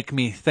did make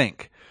me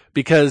think,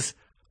 because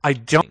I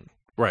don't.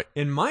 Right.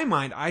 In my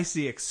mind, I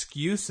see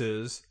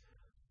excuses,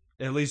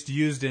 at least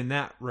used in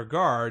that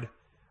regard.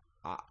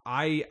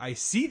 I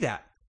see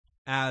that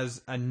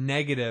as a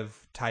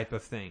negative type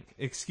of thing.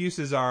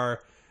 Excuses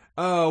are,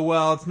 oh,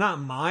 well, it's not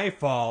my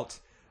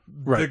fault.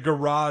 Right. The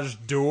garage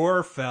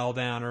door fell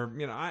down, or,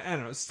 I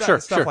don't know,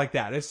 stuff like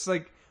that. It's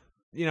like,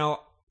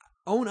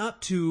 own up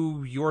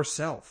to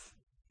yourself.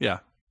 Yeah.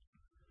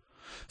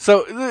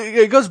 So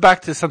it goes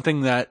back to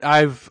something that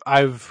I've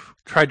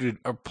tried to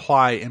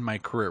apply in my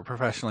career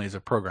professionally as a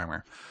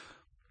programmer.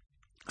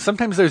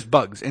 Sometimes there's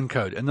bugs in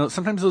code, and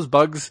sometimes those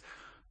bugs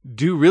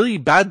do really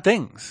bad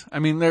things. I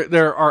mean,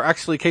 there are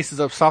actually cases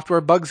of software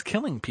bugs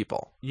killing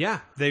people. Yeah,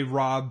 they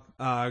rob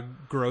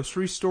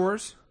grocery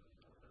stores.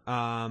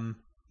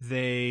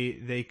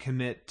 They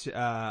commit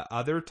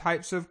other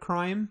types of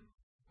crime.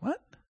 What?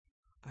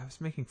 I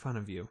was making fun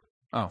of you.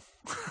 Oh.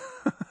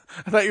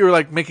 I thought you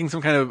were making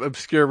some kind of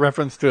obscure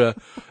reference to a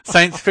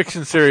science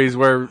fiction series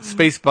where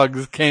space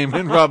bugs came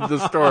and robbed the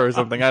store or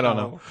something. I don't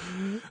know.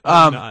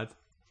 I'm not.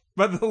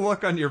 But the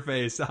look on your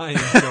face, I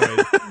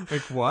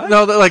enjoyed. What?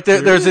 No,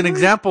 there's an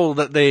example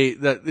that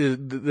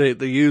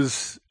they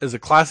use as a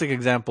classic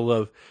example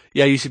of,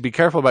 you should be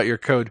careful about your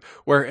code,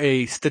 where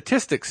a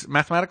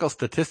mathematical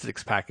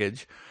statistics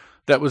package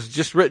that was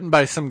just written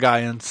by some guy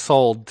and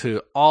sold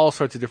to all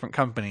sorts of different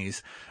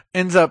companies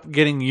ends up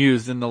getting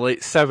used in the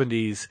late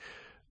 70s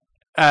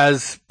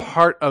as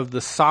part of the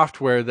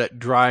software that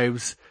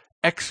drives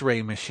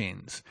X-ray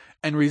machines,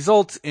 and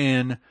results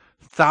in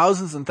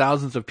thousands and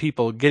thousands of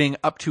people getting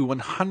up to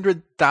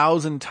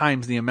 100,000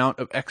 times the amount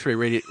of X-ray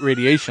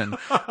radiation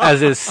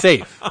as is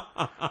safe,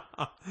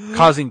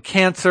 causing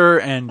cancer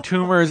and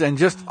tumors and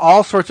just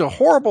all sorts of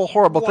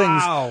horrible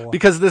things,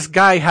 because this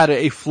guy had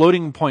a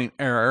floating point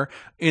error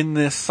in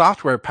this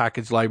software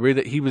package library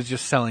that he was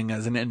just selling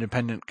as an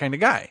independent kind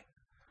of guy.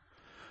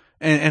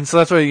 And so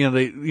that's why,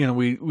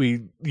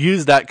 we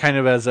use that kind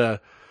of as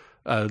a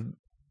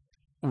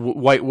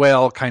white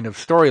whale kind of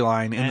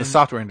storyline in the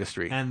software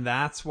industry. And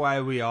that's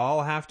why we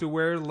all have to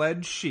wear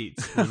lead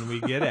sheets when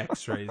we get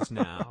x-rays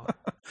now.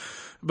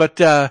 But,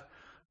 so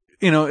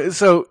in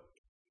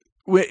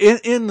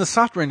the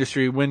software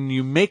industry, when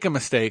you make a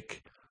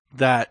mistake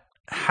that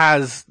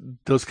has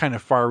those kind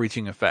of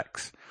far-reaching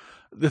effects,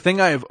 the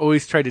thing I have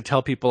always tried to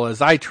tell people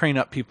as I train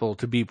up people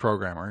to be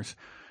programmers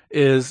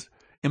is,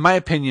 in my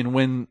opinion,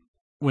 when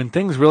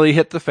things really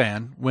hit the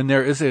fan, when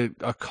there is a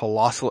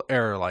colossal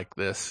error like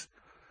this,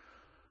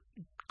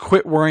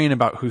 quit worrying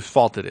about whose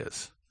fault it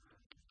is.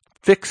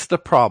 Fix the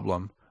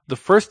problem. The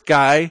first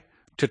guy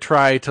to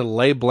try to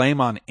lay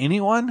blame on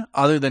anyone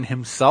other than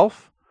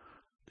himself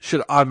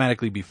should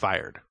automatically be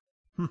fired.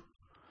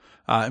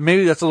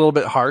 Maybe that's a little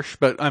bit harsh,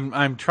 but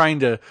I'm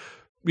trying to,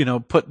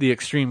 put the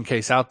extreme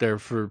case out there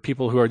for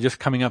people who are just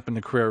coming up in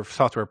the career of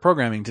software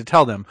programming, to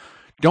tell them,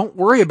 don't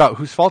worry about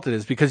whose fault it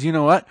is, because you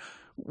know what?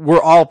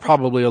 We're all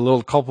probably a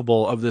little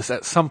culpable of this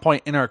at some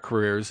point in our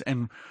careers,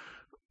 and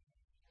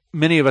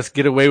many of us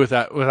get away with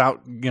that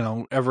without,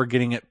 ever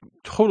getting it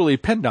totally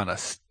pinned on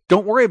us.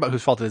 Don't worry about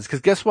whose fault it is,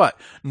 because guess what?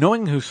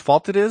 Knowing whose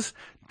fault it is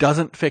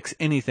doesn't fix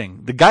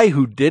anything. The guy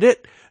who did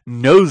it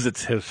knows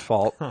it's his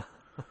fault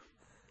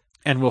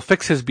and will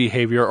fix his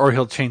behavior, or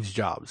he'll change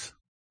jobs.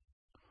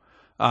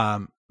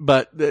 So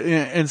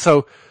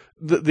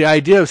the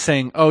idea of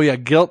saying, oh yeah,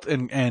 guilt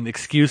and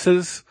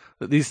excuses,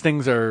 that these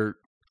things are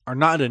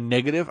not a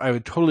negative, I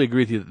would totally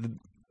agree with you.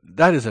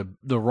 That is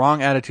the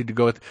wrong attitude to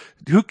go with.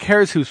 Who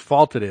cares whose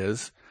fault it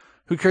is?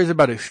 Who cares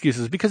about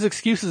excuses? Because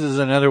excuses is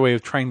another way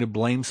of trying to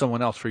blame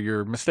someone else for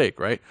your mistake,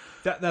 right?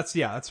 That's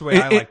the way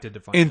I like to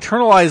define it.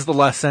 Internalize the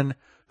lesson,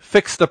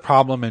 fix the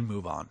problem, and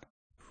move on.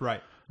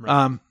 Right.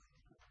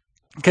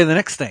 Okay, the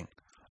next thing.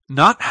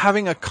 Not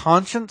having a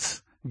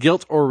conscience,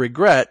 guilt, or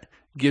regret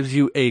gives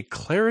you a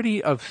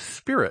clarity of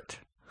spirit.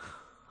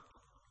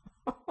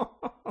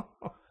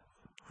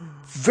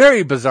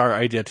 Very bizarre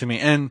idea to me.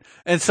 And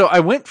so I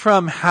went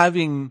from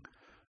having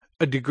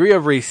a degree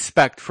of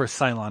respect for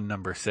Cylon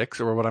number 6,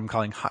 or what I'm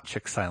calling Hot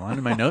Chick Cylon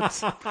in my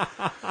notes.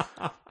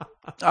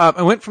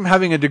 I went from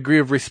having a degree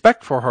of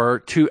respect for her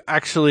to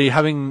actually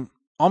having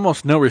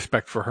almost no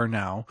respect for her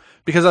now,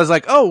 because I was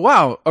like, oh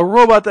wow, a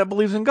robot that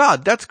believes in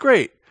God. That's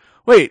great.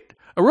 Wait,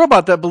 a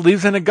robot that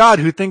believes in a God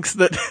who thinks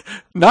that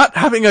not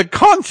having a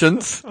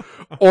conscience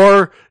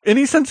or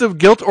any sense of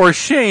guilt or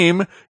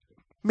shame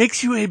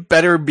makes you a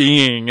better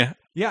being.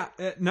 Yeah,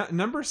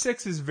 number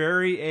 6 is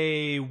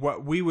very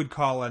what we would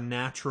call a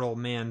natural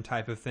man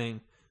type of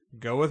thing.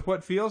 Go with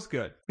what feels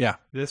good. Yeah.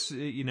 This,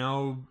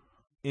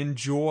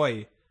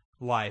 enjoy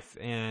life,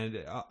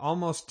 and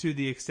almost to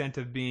the extent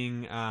of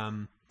being,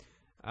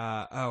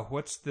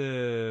 what's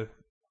the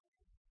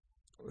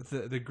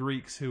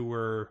Greeks who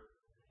were...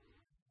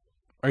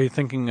 Are you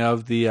thinking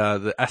of the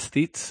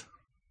aesthetes?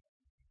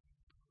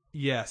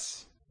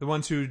 Yes. The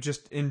ones who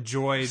just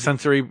enjoyed...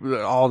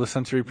 all the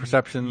sensory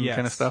perception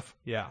kind of stuff?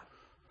 Yeah.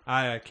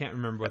 I can't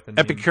remember what the name...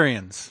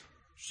 Epicureans.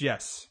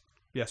 Yes.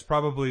 Yes,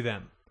 probably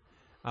them.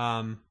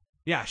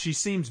 Yeah, she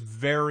seems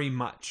very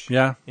much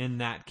in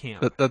that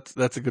camp.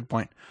 That's a good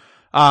point.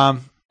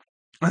 And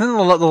then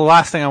the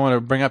last thing I want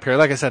to bring up here,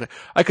 like I said,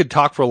 I could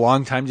talk for a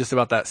long time just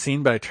about that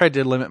scene, but I tried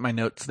to limit my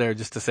notes there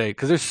just to say,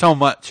 because there's so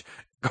much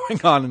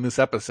going on in this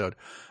episode.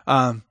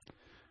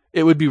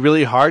 It would be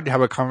really hard to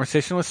have a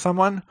conversation with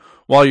someone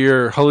while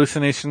your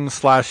hallucination /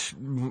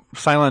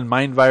 silent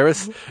mind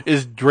virus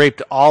is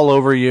draped all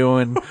over you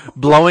and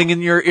blowing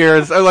in your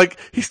ears. Like,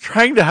 he's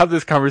trying to have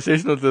this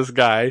conversation with this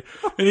guy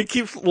and he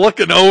keeps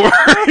looking over.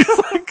 He's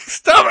like,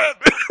 stop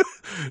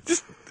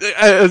it.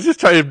 I was just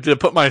trying to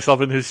put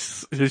myself in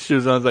his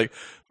shoes, and I was like,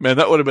 man,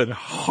 that would have been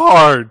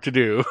hard to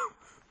do.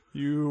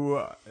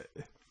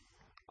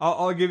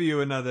 I'll give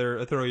you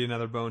throw you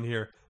another bone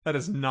here. That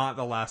is not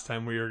the last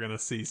time we are going to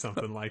see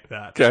something like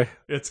that. Okay.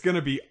 It's going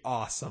to be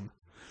awesome.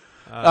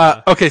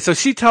 Okay, so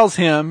she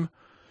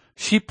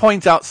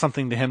points out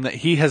something to him that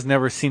he has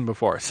never seen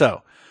before.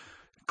 So,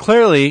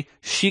 clearly,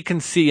 she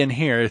can see and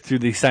hear through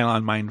the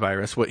Cylon mind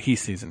virus what he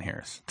sees and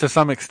hears, to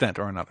some extent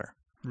or another.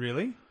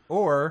 Really?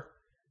 Or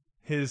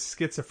his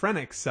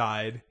schizophrenic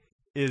side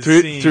is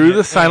through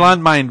the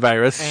Cylon mind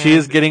virus, she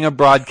is getting a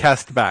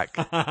broadcast back.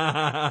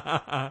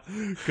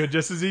 Could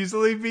just as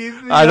easily be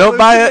the I don't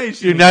buy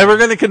it. You're never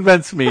going to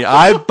convince me.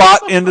 I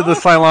bought into the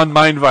Cylon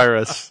mind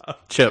virus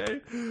chip.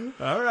 Okay.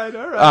 All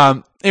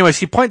right. Anyway,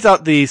 she points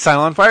out the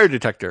Cylon fire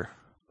detector.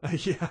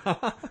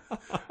 Yeah.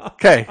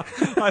 Okay.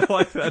 I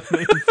like that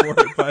name for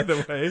it, by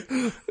the way.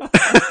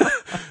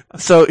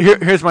 So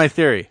here's my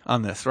theory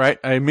on this, right?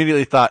 I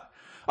immediately thought,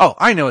 oh,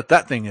 I know what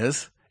that thing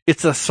is.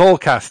 It's a soul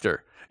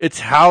caster. It's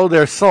how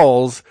their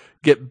souls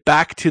get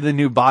back to the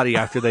new body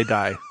after they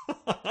die.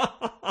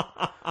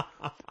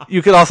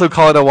 You could also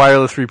call it a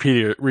wireless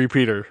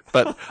repeater,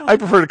 but I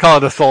prefer to call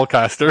it a soul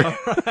caster.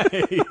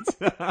 Right.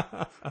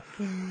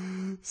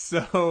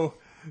 So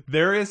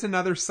there is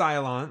another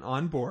Cylon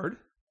on board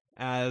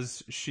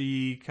as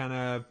she kind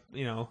of,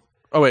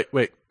 Oh,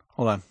 wait.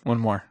 Hold on. One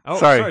more. Oh,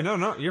 sorry.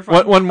 No, you're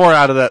fine. One more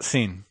out of that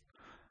scene.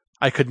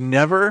 I could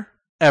never,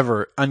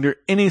 ever, under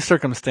any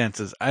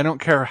circumstances, I don't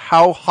care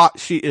how hot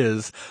she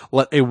is,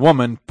 let a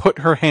woman put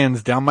her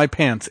hands down my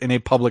pants in a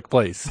public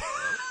place.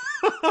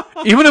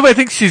 Even if I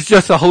think she's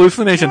just a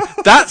hallucination,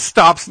 that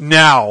stops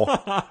now.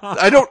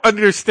 I don't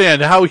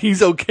understand how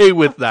he's okay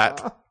with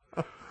that.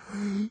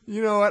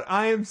 You know what?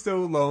 I am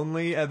so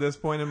lonely at this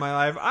point in my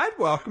life. I'd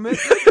welcome it.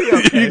 It'd be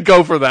okay. You'd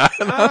go for that.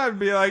 I'd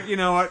be like, you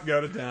know what?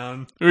 Go to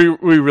town. We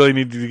really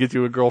need to get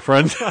you a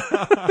girlfriend.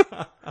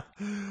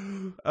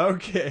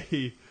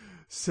 Okay.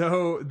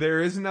 So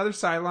there is another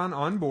Cylon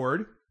on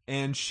board,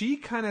 and she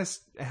kind of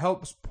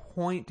helps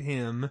point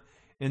him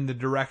in the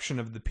direction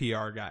of the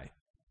PR guy.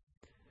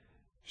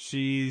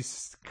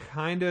 She's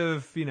kind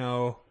of,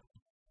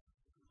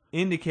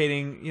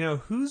 indicating,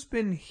 who's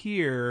been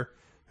here,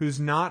 who's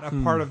not a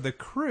part of the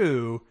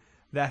crew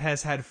that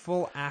has had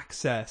full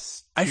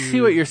access to I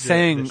see what you're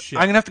saying. I'm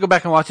going to have to go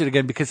back and watch it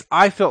again because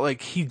I felt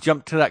like he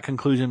jumped to that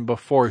conclusion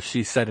before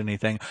she said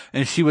anything,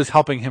 and she was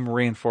helping him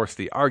reinforce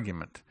the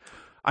argument.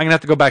 I'm going to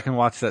have to go back and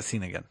watch that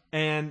scene again.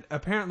 And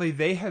apparently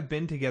they have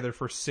been together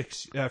for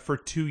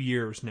 2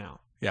 years now.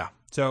 Yeah.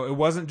 So it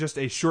wasn't just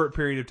a short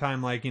period of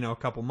time, like, a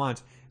couple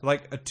months,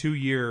 like a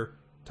 2-year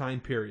time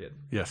period.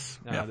 Yes.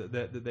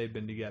 That they've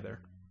been together.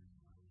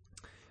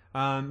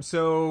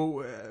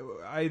 So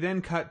I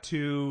then cut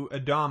to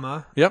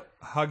Adama. Yep.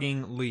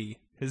 Hugging Lee,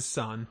 his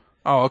son.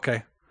 Oh,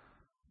 okay.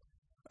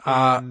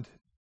 And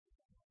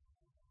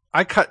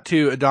I cut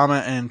to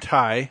Adama and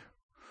Ty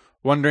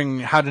wondering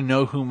how to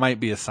know who might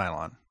be a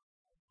Cylon.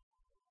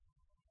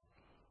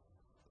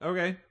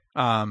 Okay.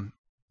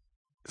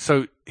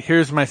 So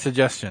here's my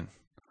suggestion.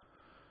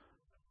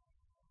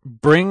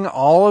 Bring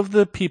all of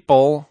the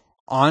people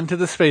onto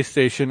the space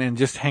station and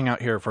just hang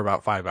out here for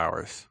about 5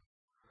 hours.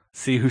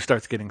 See who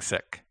starts getting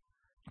sick.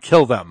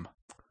 Kill them.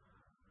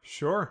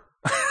 Sure.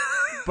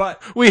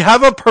 But we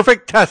have a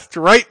perfect test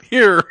right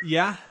here.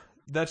 Yeah,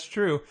 that's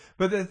true.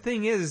 But the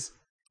thing is,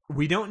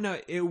 we don't know.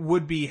 It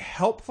would be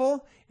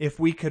helpful if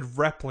we could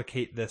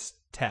replicate this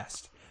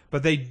test.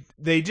 But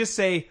they just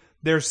say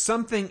there's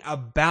something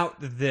about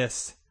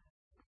this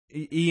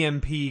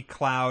EMP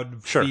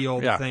cloud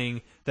field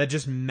thing that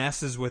just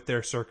messes with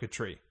their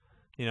circuitry.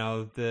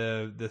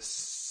 The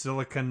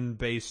silicon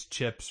based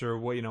chips or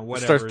whatever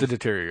starts to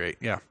deteriorate.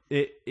 Yeah.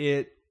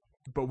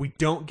 But we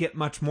don't get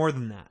much more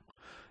than that.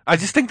 I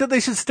just think that they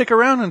should stick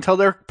around until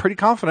they're pretty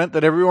confident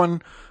that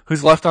everyone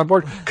who's left on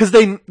board, because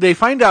they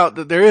find out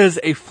that there is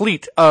a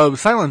fleet of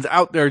Cylons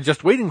out there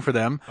just waiting for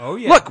them. Oh,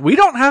 yeah. Look, we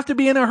don't have to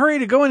be in a hurry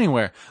to go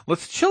anywhere.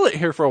 Let's chill it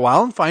here for a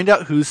while and find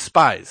out who's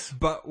spies.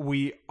 But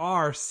we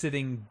are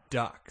sitting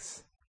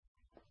ducks.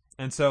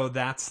 And so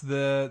that's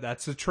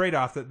the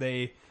trade-off that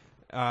they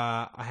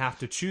have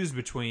to choose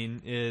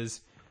between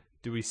is,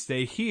 do we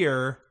stay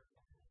here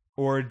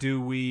or do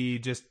we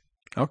just,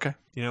 Okay.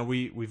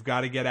 we've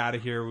got to get out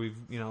of here.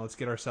 Let's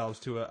get ourselves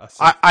to a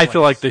safe I place.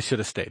 feel like they should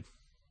have stayed.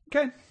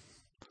 Okay.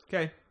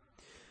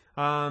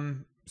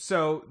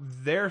 So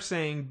they're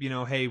saying,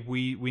 hey,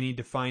 we need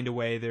to find a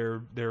way. They're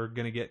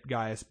going to get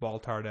Gaius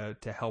Baltar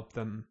to help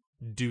them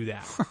do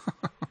that.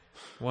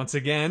 Once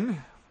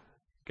again,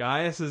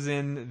 Gaius is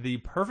in the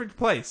perfect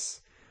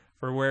place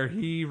for where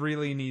he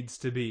really needs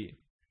to be.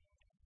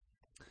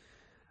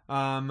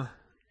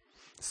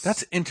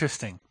 That's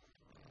interesting.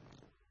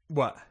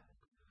 What?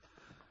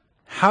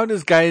 How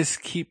does Gaius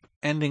keep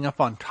ending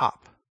up on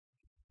top?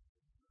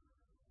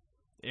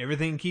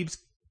 Everything keeps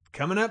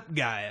coming up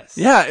Gaius.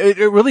 Yeah, it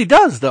really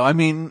does, though. I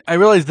mean, I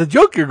realize the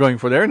joke you're going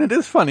for there, and it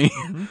is funny,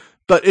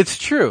 but it's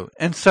true.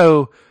 And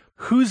so,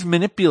 who's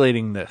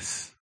manipulating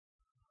this?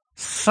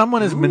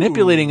 Someone is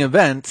manipulating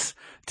events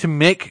to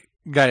make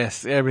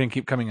Gaius, everything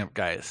keep coming up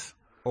Gaius.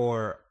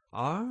 Or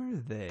are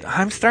they?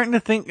 I'm starting to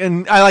think,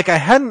 and I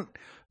hadn't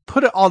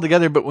put it all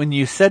together, but when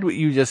you said what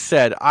you just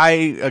said,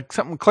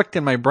 something clicked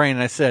in my brain,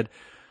 and I said,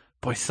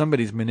 boy,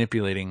 somebody's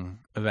manipulating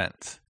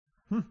events.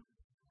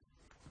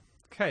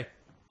 Okay.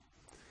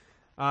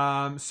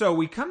 So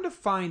we come to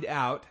find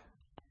out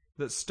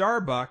that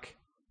Starbuck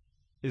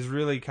is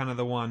really kind of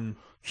the one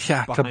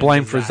to behind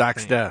blame the for Zack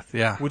Zach's thing, death,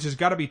 yeah. which has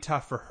got to be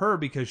tough for her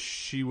because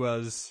she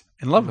was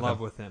in love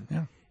with him.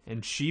 Yeah.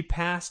 And she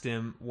passed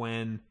him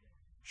when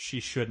she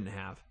shouldn't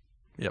have.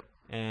 Yep.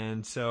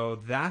 And so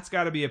that's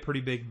got to be a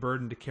pretty big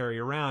burden to carry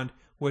around,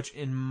 which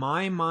in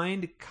my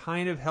mind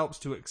kind of helps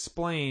to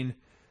explain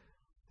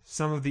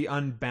some of the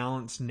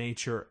unbalanced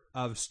nature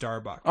of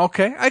Starbuck.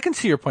 Okay, I can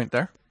see your point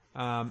there.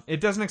 It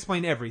doesn't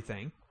explain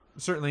everything.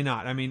 Certainly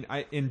not. I mean,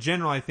 in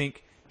general, I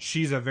think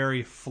she's a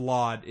very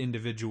flawed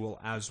individual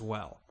as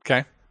well.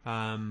 Okay.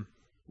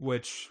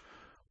 Which,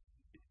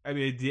 I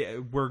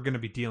mean, we're going to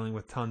be dealing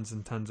with tons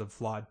and tons of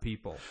flawed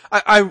people.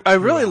 I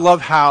really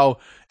love how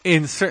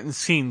in certain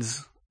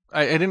scenes,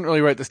 I didn't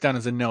really write this down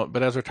as a note,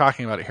 but as we're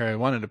talking about it here, I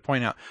wanted to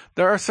point out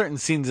there are certain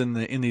scenes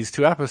in these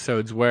two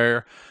episodes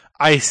where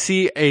I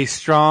see a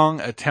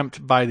strong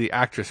attempt by the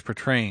actress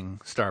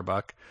portraying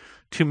Starbuck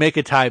to make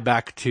a tie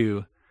back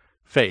to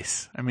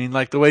Face. I mean,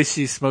 like the way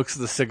she smokes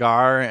the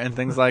cigar and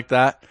things like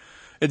that.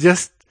 It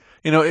just,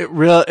 it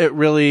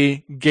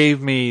really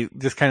gave me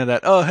just kind of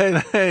that, oh,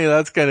 hey,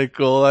 that's kind of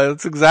cool.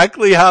 That's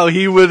exactly how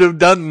he would have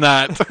done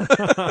that.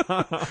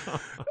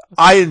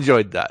 I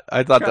enjoyed that.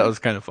 I thought that was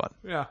kind of fun.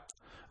 Yeah.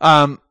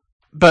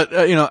 But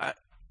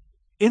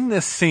in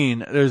this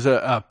scene, there's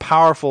a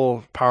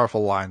powerful,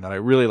 powerful line that I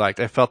really liked.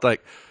 I felt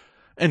like,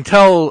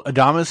 until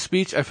Adama's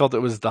speech, I felt it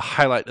was the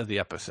highlight of the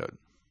episode.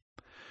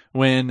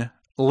 When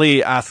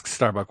Lee asks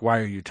Starbuck, why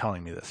are you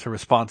telling me this? Her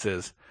response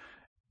is,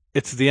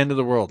 it's the end of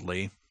the world,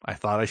 Lee. I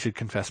thought I should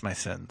confess my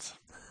sins.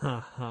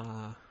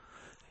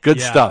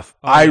 Good stuff.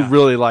 Oh, I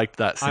really liked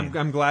that scene.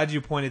 I'm glad you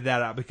pointed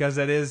that out because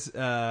that is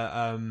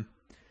that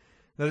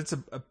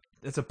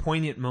it's a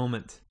poignant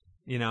moment.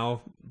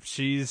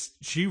 She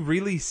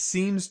really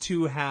seems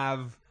to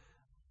have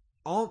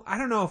I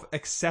don't know if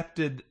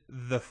accepted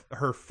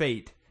her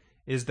fate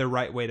is the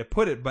right way to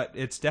put it, but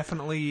it's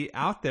definitely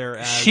out there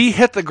as... She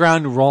hit the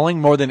ground rolling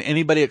more than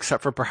anybody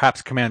except for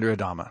perhaps Commander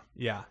Adama.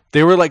 Yeah.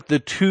 They were like the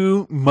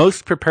two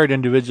most prepared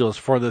individuals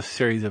for this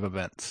series of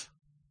events.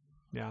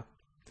 Yeah.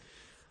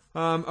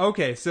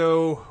 Okay,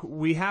 so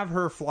we have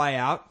her fly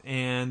out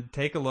and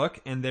take a look,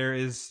 and there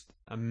is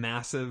a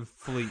massive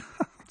fleet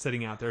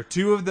sitting out there.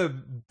 Two of the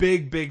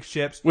big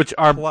ships. Which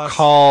are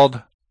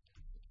called...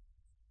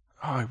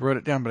 Oh, I wrote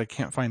it down, but I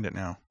can't find it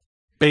now.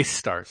 Base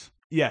Stars.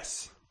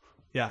 Yes.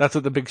 Yeah. That's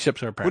what the big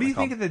ships are apparently What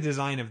do you think of the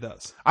design of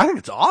those? I think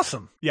it's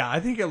awesome. Yeah,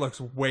 I think it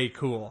looks way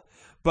cool.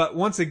 But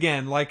once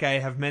again, like I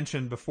have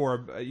mentioned before,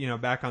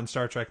 back on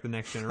Star Trek The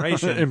Next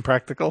Generation.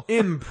 Impractical.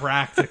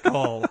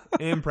 Impractical.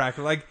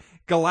 Like,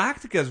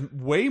 Galactica's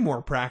way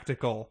more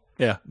practical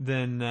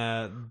than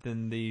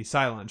the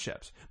Cylon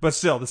ships. But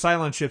still, the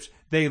Cylon ships,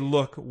 they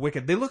look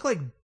wicked. They look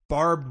like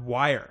barbed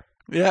wire.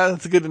 Yeah,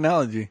 that's a good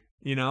analogy.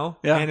 Yeah.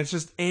 And it's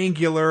just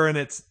angular, and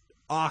it's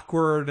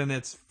awkward, and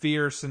it's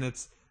fierce, and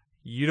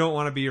you don't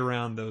want to be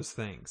around those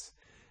things.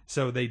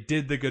 So they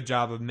did the good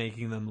job of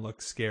making them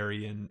look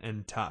scary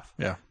and tough.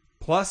 Yeah.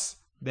 Plus,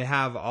 they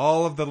have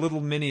all of the little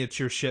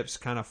miniature ships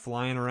kind of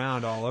flying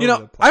around all over the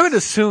place. I would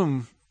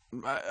assume,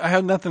 I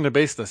have nothing to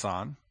base this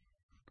on,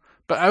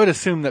 but I would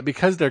assume that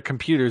because they're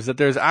computers, that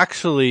there's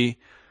actually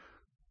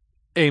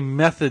a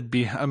methodology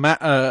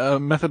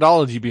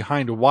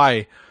behind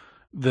why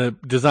the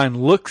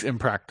design looks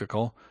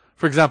impractical.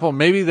 For example,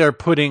 maybe they're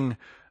putting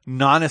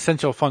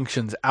non-essential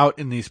functions out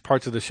in these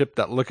parts of the ship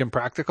that look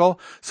impractical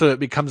so that it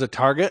becomes a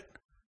target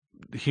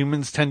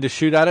humans tend to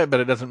shoot at it, but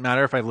it doesn't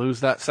matter if I lose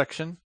that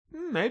section?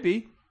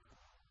 Maybe.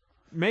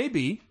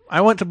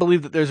 I want to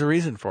believe that there's a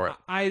reason for it.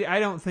 I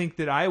don't think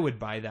that I would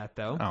buy that,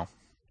 though. Oh.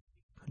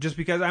 Just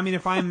because, I mean,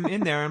 if I'm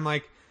in there, I'm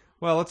like,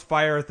 well, let's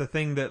fire at the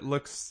thing that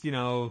looks,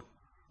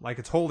 like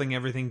it's holding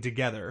everything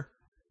together.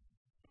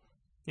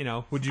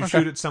 Would you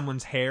shoot at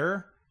someone's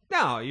hair?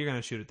 No, you're going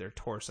to shoot at their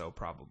torso,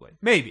 probably.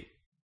 Maybe.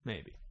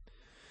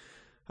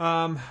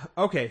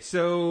 Okay,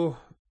 so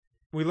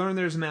we learn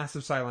there's a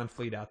massive Cylon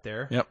fleet out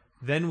there. Yep.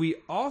 Then we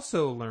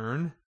also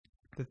learn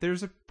that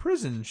there's a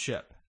prison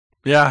ship.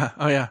 Yeah.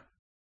 Oh, yeah.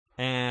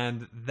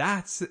 And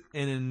that's an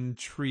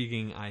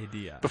intriguing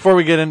idea. Before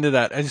we get into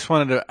that, I just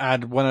wanted to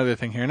add one other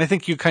thing here. And I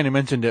think you kind of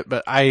mentioned it,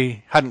 but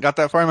I hadn't got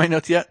that far in my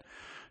notes yet.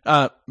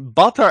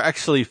 Baltar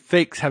actually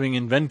fakes having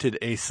invented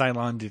a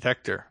Cylon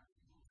detector.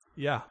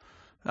 Yeah.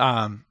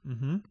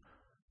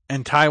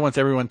 And Ty wants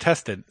everyone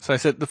tested. So I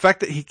said, the fact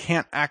that he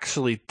can't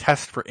actually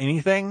test for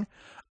anything,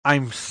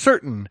 I'm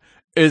certain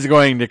is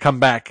going to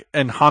come back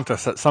and haunt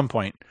us at some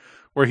point,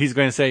 where he's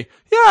going to say,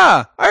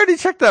 yeah, I already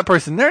checked that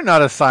person. They're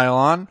not a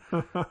Cylon.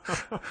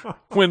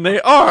 When they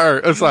are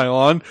a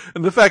Cylon.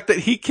 And the fact that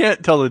he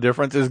can't tell the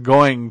difference is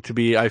going to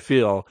be, I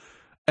feel,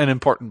 an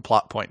important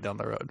plot point down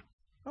the road.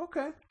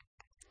 Okay.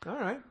 All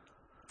right.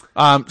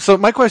 So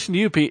my question to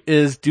you, Pete,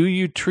 is do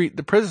you treat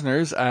the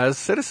prisoners as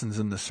citizens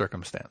in this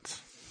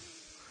circumstance?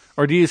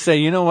 Or do you say,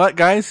 you know what,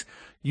 guys?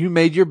 You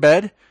made your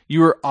bed.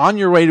 You were on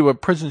your way to a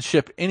prison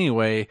ship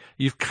anyway.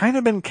 You've kind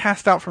of been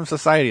cast out from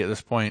society at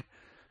this point.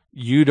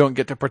 You don't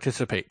get to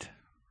participate.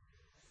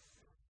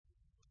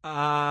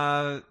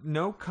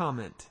 No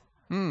comment.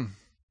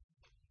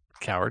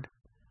 Coward.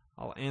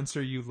 I'll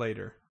answer you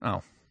later. Oh.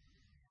 All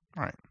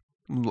right.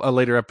 A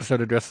later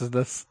episode addresses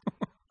this.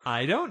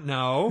 I don't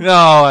know. No,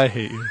 I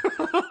hate you.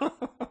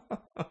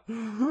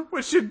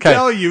 Which should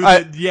tell you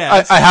that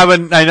yes.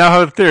 I now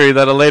have a theory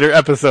that a later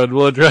episode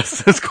will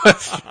address this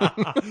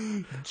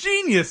question.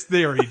 Genius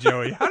theory,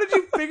 Joey. How did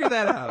you figure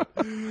that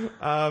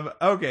out?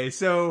 Okay,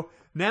 so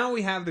now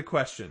we have the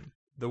question.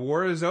 The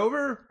war is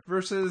over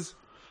versus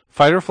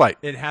fight or flight.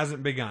 It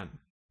hasn't begun.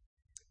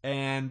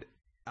 And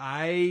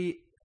I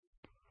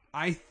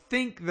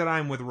think that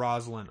I'm with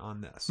Rosalind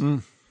on this.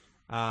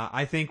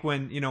 I think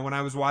when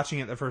I was watching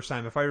it the first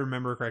time, if I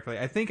remember correctly,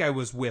 I think I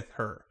was with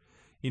her.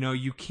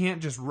 You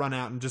can't just run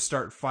out and just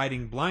start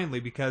fighting blindly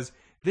because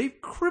they've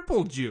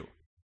crippled you.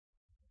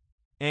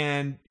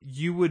 And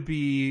you would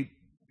be,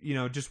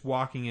 just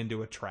walking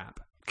into a trap.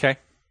 Okay.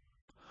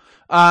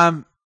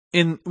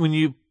 When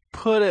you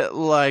put it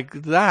like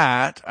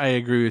that, I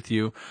agree with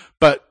you.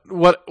 But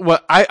what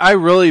I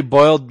really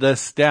boiled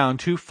this down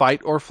to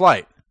fight or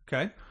flight.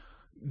 Okay.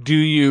 Do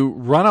you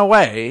run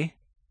away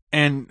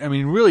and,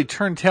 really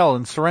turn tail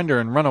and surrender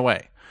and run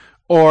away?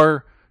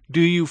 Or do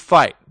you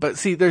fight? But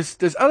see,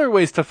 there's other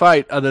ways to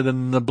fight other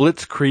than the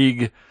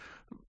blitzkrieg,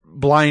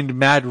 blind,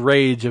 mad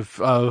rage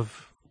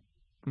of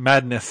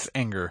madness,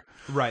 anger.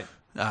 Right.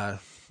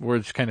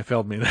 Words kind of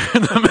failed me there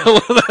in the middle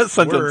of that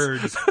sentence.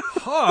 Words.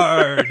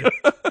 Hard.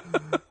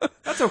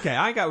 That's okay.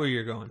 I got where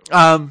you're going.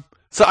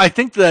 So I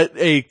think that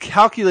a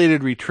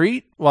calculated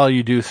retreat while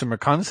you do some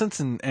reconnaissance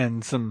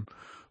and some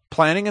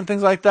planning and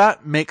things like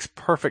that makes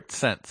perfect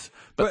sense.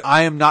 But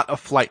I am not a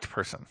flight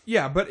person.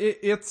 Yeah, but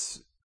it's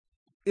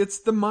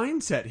the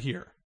mindset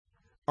here.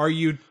 Are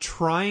you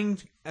trying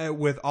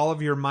with all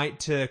of your might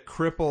to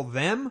cripple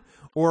them,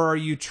 or are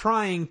you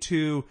trying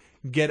to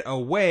get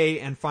away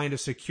and find a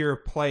secure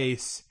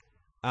place?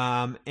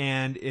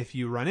 And if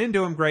you run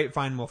into them, great,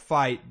 fine, we'll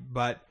fight.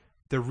 But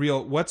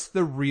what's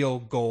the real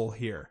goal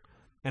here?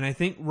 And I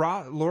think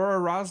Laura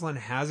Rosalind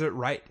has it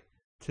right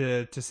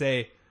to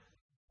say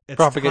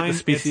propagate the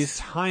species. It's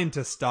time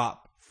to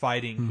stop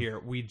fighting here.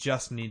 We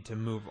just need to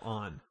move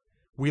on.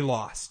 We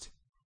lost.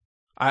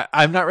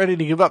 I'm not ready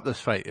to give up this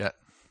fight yet.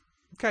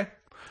 Okay.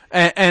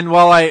 And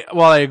while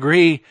I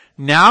agree,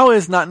 now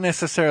is not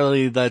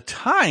necessarily the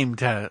time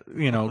to,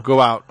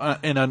 go out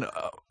in a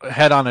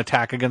head-on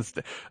attack against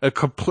a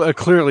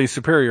clearly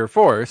superior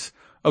force.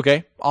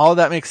 Okay. All of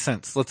that makes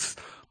sense. Let's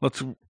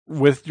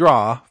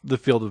withdraw the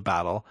field of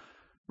battle,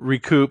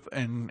 recoup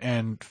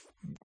and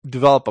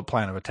develop a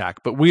plan of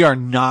attack. But we are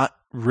not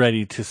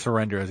ready to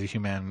surrender as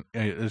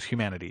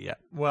humanity yet.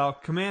 Well,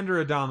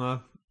 Commander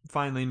Adama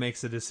finally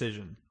makes a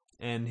decision.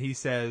 And he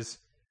says,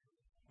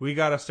 we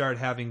got to start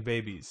having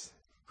babies.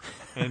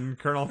 And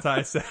Colonel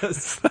Ty says,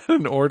 is that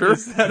an order?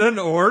 Is that an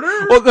order?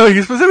 Well, no,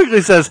 he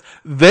specifically says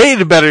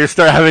they'd better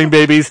start having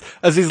babies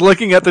as he's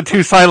looking at the two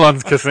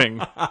Cylons kissing.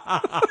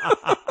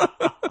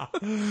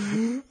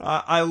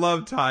 I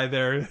love Ty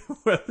there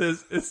with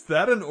his, is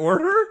that an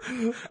order?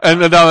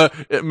 And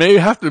it may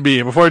have to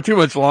be before too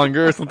much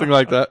longer or something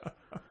like that.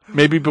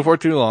 Maybe before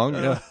too long,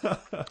 yeah.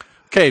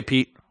 Okay,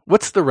 Pete,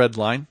 what's the red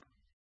line?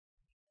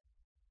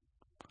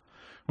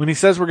 When he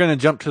says we're going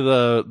to jump to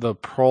the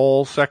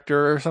Prol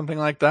sector or something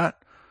like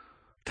that,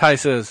 Ty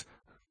says,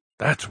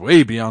 that's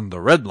way beyond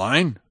the red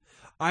line.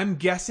 I'm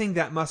guessing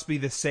that must be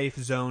the safe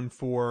zone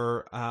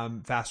for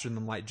faster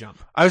than light jump.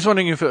 I was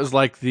wondering if it was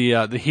like the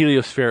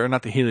heliosphere, or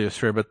not the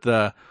heliosphere, but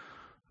the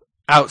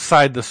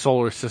outside the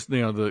solar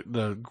system,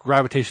 the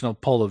gravitational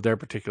pull of their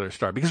particular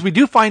star. Because we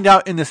do find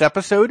out in this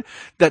episode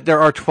that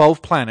there are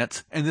 12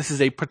 planets, and this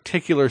is a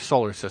particular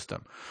solar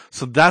system.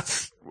 So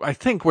that's, I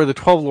think, where the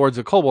 12 Lords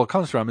of Kobol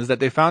comes from, is that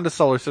they found a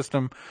solar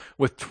system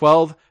with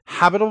 12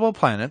 habitable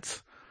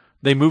planets.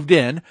 They moved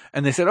in,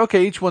 and they said,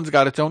 okay, each one's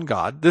got its own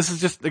god. This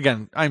is just,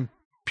 again, I'm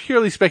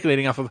purely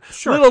speculating off of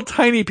little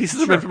tiny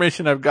pieces of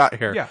information I've got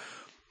here. Yeah.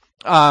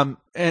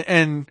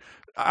 And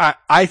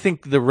I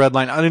think the red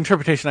line, an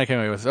interpretation I came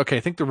away with, okay, I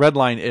think the red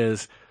line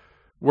is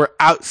we're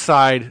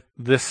outside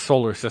this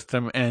solar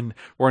system and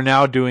we're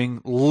now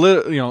doing,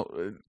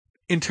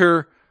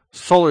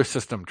 inter-solar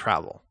system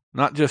travel.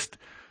 Not just,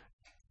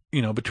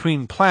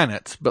 between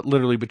planets, but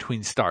literally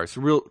between stars.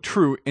 Real,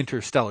 true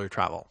interstellar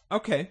travel.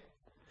 Okay.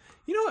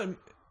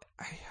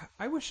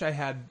 I wish I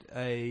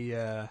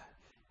had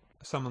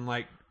someone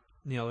like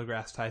Neil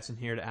deGrasse Tyson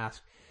here to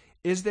ask,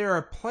 is there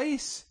a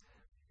place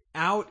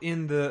out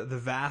in the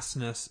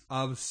vastness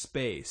of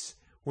space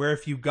where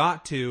if you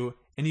got to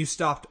and you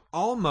stopped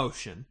all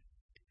motion,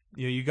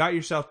 you got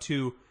yourself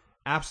to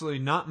absolutely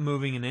not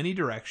moving in any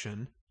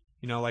direction,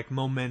 like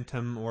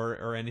momentum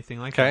or anything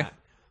like that,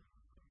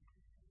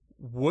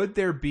 would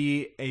there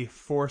be a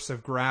force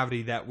of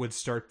gravity that would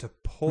start to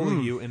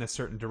pull you in a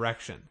certain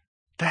direction?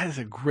 That is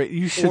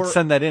you should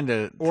send that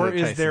into or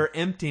is Tyson. there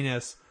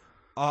emptiness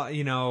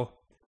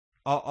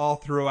all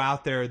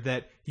throughout there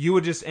that you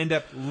would just end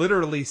up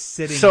literally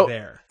sitting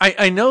there?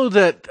 I know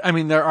that,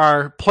 there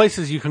are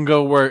places you can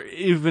go where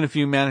even if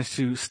you manage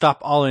to stop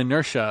all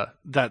inertia,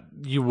 that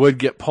you would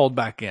get pulled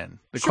back in.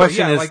 The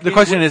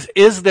question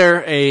is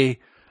there a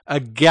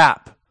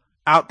gap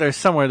out there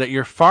somewhere that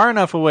you're far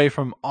enough away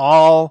from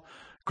all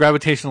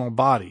gravitational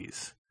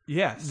bodies?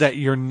 Yes. That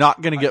you're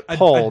not going to get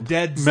pulled a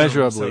dead zone,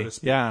 measurably. So to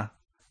speak. Yeah.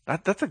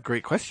 That's a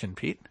great question,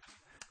 Pete.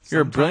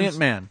 You're a brilliant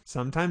man.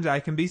 Sometimes I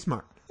can be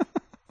smart.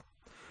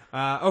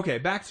 Okay,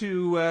 back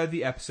to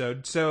the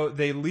episode. So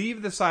they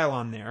leave the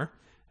Cylon there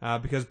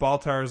because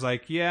Baltar's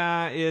like,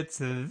 yeah, it's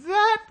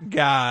that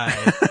guy.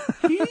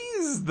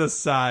 He's the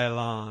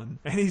Cylon.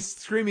 And he's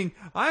screaming,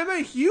 I'm a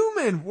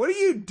human. What are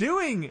you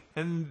doing?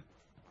 And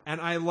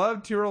I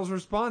love Tyrell's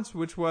response,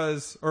 which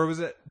was, or was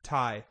it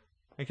Ty?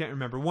 I can't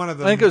remember. One of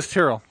them. I think it was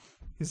Tyrell.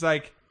 He's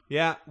like,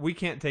 yeah, we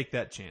can't take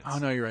that chance. Oh,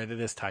 no, you're right. It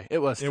is Ty. It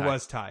was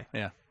Ty.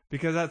 Yeah.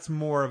 Because that's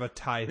more of a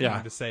Ty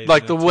thing to say.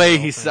 Like the way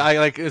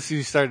as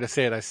you started to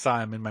say it, I saw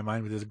him in my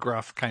mind with his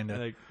gruff kind of.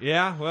 Like,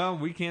 yeah, well,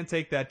 we can't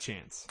take that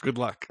chance. Good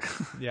luck.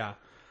 Yeah.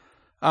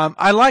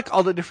 I like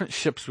all the different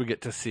ships we get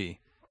to see.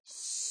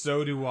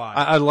 So do I.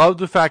 I love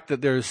the fact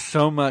that there's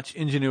so much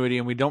ingenuity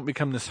and we don't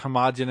become this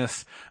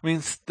homogenous.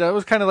 That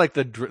was kind of like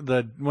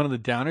the one of the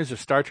downers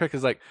of Star Trek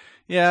is like,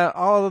 yeah,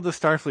 all of the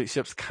Starfleet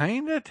ships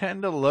kind of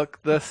tend to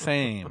look the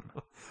same.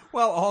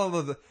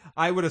 Well,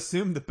 I would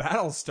assume the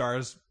battle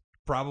stars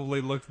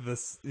probably looked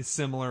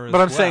similar as well.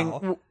 But I'm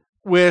saying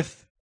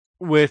with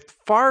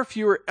far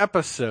fewer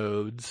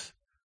episodes,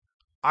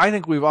 I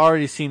think we've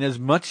already seen as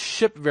much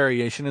ship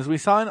variation as we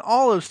saw in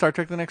all of Star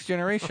Trek The Next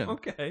Generation.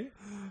 Okay.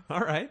 All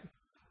right.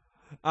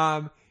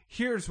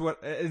 Here's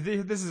what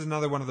this is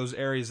another one of those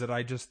areas that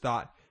I just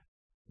thought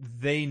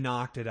they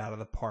knocked it out of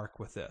the park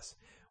with this,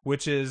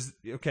 which is,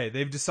 okay,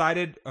 they've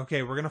decided,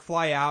 okay, we're going to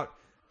fly out.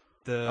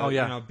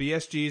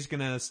 BSG is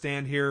going to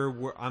stand here.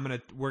 We're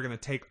going to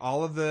take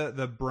all of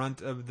the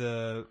brunt of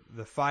the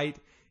fight.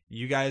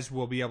 You guys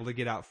will be able to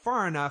get out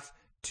far enough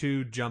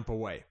to jump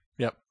away.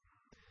 Yep.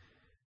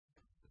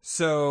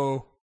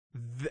 So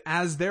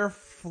as they're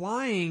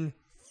flying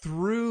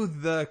through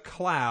the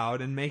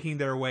cloud and making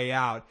their way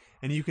out,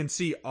 and you can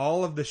see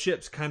all of the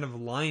ships kind of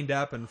lined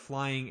up and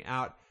flying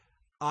out,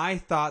 I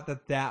thought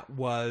that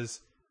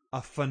was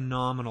a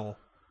phenomenal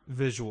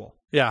visual.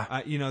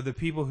 Yeah. The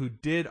people who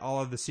did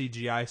all of the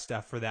CGI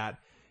stuff for that,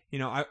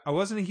 I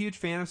wasn't a huge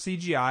fan of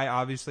CGI,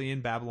 obviously,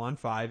 in Babylon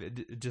 5.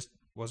 It just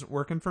wasn't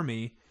working for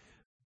me.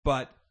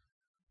 But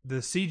the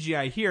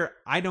CGI here,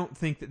 I don't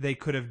think that they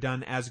could have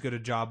done as good a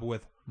job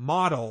with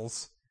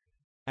models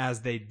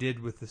as they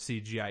did with the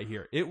CGI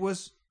here. It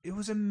was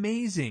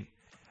amazing.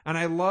 And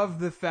I love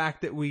the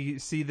fact that we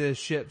see the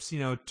ships,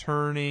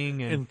 turning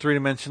in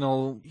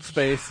three-dimensional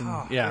space.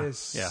 It is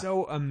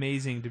so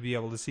amazing to be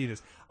able to see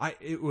this.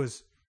 It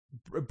was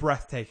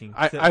breathtaking.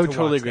 I would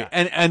totally agree.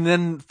 And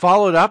then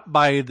followed up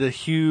by the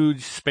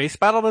huge space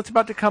battle that's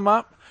about to come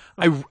up.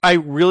 I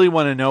really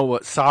want to know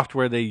what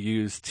software they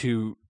use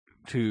to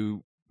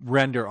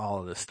render all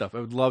of this stuff. I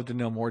would love to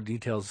know more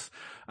details.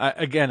 This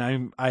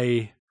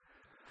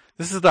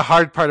is the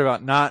hard part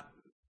about not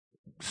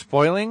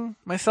spoiling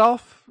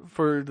myself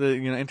for the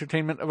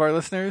entertainment of our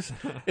listeners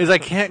is I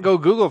can't go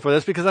Google for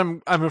this because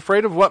I'm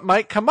afraid of what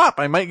might come up.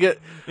 I might get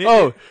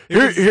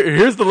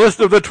here's the list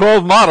of the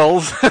 12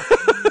 models.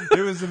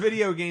 It was a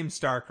video game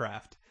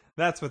StarCraft.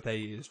 That's what they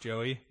used,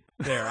 Joey.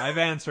 There, I've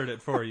answered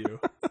it for you.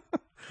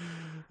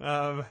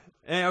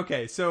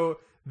 Okay, so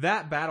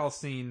that battle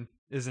scene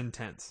is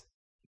intense,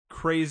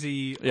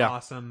 crazy,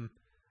 awesome,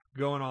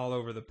 going all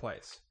over the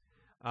place.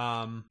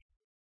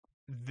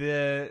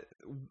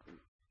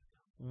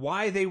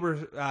 Why they were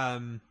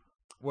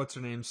what's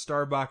her name,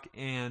 Starbuck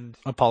and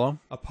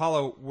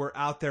Apollo were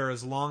out there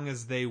as long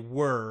as they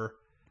were,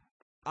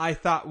 I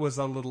thought was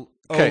a little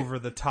Okay. over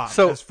the top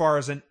So- as far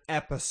as an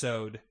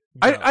episode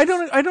goes. I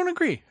don't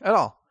agree at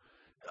all.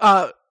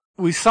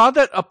 We saw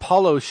that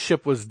Apollo's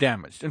ship was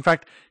damaged. In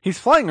fact, he's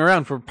flying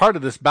around for part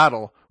of this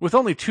battle with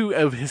only 2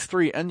 of his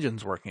 3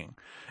 engines working.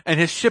 And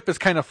his ship is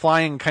kind of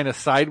flying kind of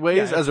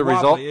sideways Yeah, as a it's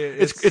result. wobbly.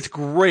 It's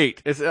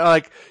great. It's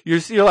like,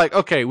 you're like,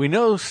 okay, we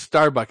know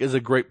Starbuck is a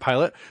great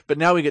pilot, but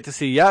now we get to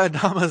see,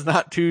 Adama's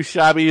not too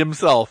shabby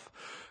himself.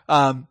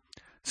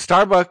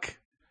 Starbuck,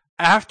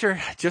 after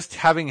just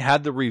having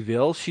had the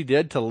reveal she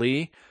did to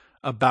Lee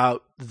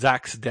about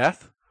Zach's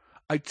death,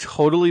 I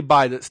totally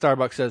buy that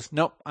Starbuck says,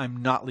 nope,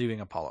 I'm not leaving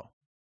Apollo.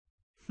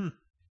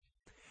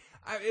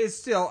 It's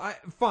still,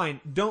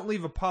 fine, don't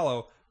leave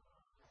Apollo,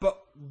 but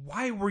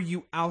why were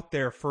you out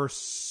there for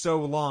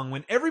so long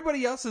when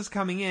everybody else is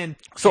coming in?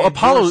 So and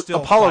you're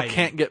still Apollo fighting?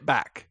 can't get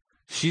back.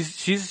 She's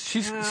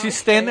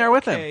staying there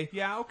with him Okay,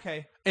 yeah,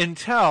 okay.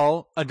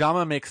 until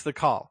Adama makes the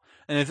call.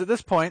 And it's at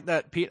this point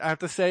that, Pete, I have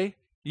to say,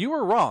 you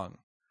were wrong.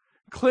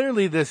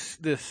 Clearly this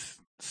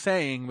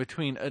saying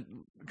between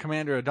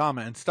Commander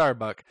Adama and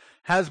Starbuck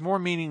has more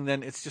meaning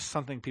than it's just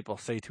something people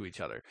say to each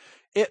other.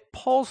 It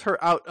pulls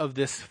her out of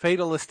this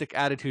fatalistic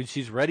attitude.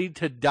 She's ready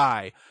to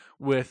die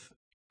with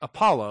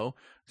Apollo.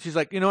 She's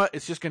like, you know what?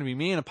 It's just going to be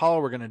me and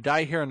Apollo. We're going to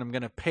die here, and I'm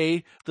going to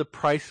pay the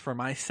price for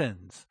my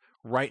sins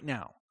right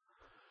now.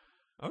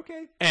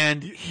 Okay.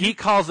 And he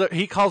calls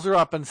her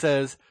up and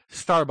says,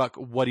 Starbuck,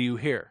 what do you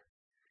hear?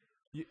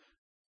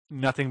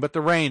 Nothing but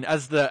the rain.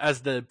 As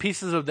the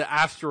pieces of the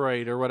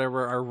asteroid or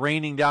whatever are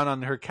raining down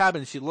on her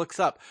cabin, she looks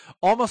up,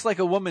 almost like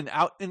a woman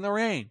out in the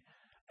rain,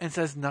 and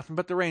says, nothing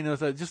but the rain. There's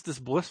just this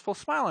blissful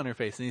smile on her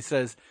face. And he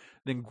says,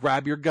 then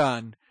grab your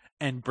gun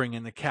and bring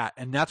in the cat.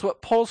 And that's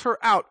what pulls her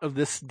out of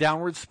this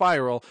downward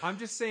spiral. I'm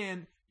just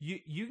saying,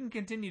 you can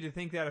continue to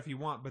think that if you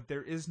want, but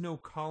there is no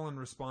call and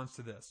response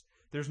to this.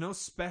 There's no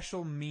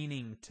special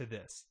meaning to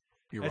this.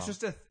 You're wrong.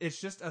 It's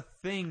just a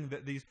thing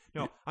that these.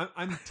 No,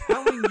 I'm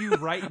telling you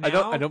right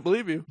now. I don't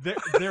believe you.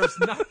 There's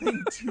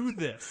nothing to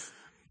this.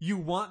 You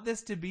want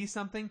this to be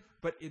something,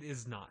 but it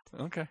is not.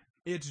 Okay.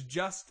 It's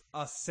just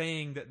a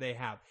saying that they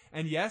have.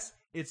 And yes,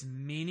 it's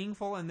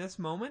meaningful in this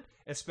moment,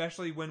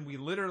 especially when we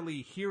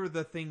literally hear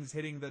the things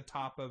hitting the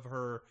top of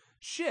her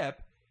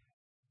ship,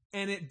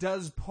 and it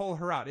does pull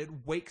her out. It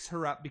wakes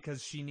her up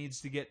because she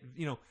needs to get,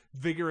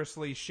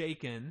 vigorously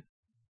shaken.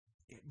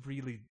 It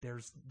really,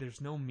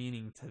 there's no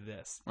meaning to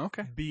this.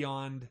 Okay.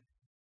 Beyond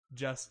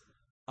just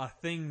a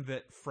thing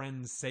that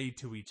friends say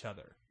to each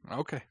other.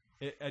 Okay.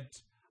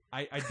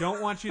 I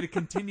don't want you to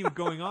continue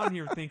going on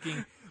here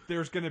thinking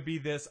there's going to be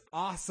this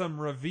awesome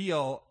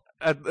reveal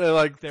At There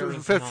the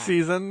is 5th not.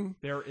 season.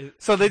 There is.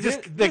 So they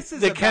just This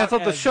is they about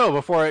canceled the as- show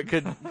before it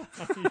could.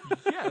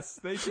 Yes,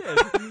 they did.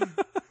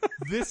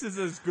 This is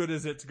as good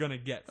as it's going to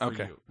get for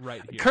Okay. you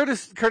right here.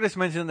 Curtis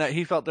mentioned that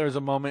he felt there was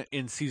a moment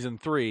in season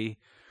 3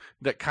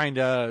 that kind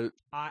of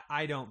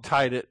I don't.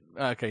 tied it.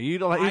 Okay, you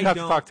don't. You I have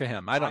to don't- talk to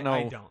him. I don't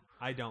know.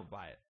 I don't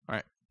buy it. All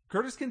right.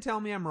 Curtis can tell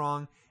me I'm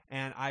wrong,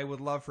 and I would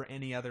love for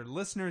any other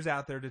listeners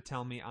out there to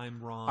tell me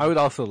I'm wrong. I would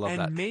also love and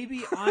that.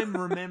 maybe I'm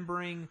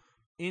remembering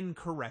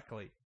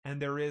incorrectly,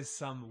 and there is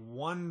some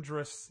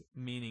wondrous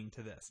meaning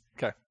to this.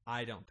 Okay.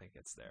 I don't think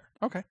it's there.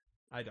 Okay.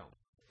 I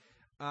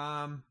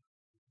don't.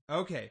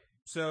 Okay,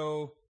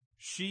 so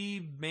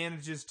she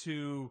manages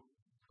to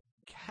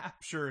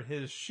capture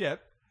his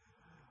ship.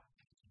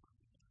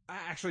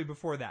 Actually,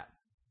 before that,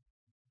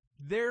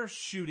 they're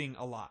shooting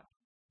a lot.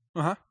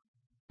 Uh-huh.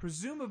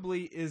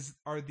 Presumably,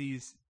 are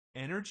these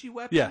energy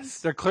weapons? Yes,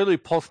 they're clearly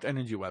pulsed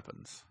energy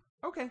weapons.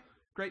 Okay,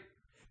 great.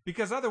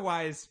 Because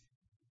otherwise,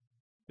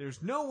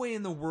 there's no way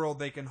in the world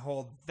they can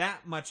hold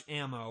that much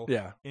ammo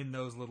Yeah. in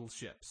those little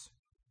ships.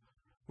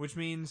 Which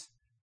means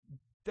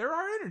there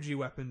are energy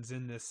weapons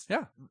in this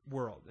Yeah.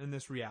 world, in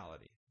this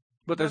reality.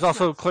 But there's That's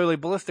also nuts. clearly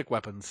ballistic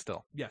weapons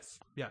still. Yes,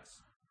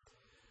 yes.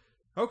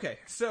 Okay,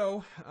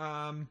 so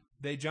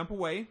they jump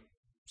away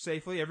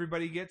safely.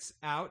 Everybody gets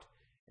out,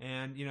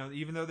 and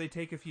even though they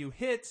take a few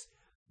hits,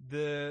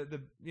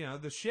 the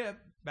ship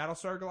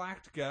Battlestar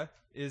Galactica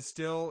is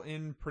still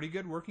in pretty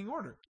good working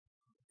order.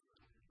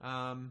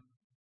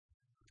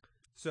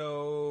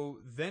 So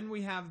then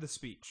we have the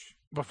speech.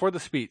 Before the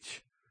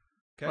speech.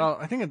 Okay. Well,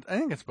 I think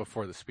it's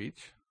before the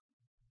speech.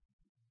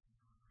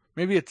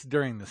 Maybe it's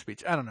during the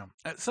speech. I don't know.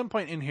 At some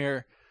point in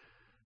here,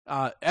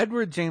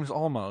 Edward James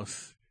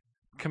Olmos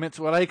commits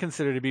what I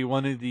consider to be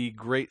one of the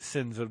great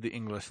sins of the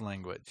English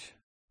language.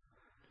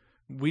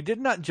 We did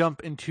not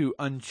jump into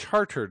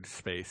uncharted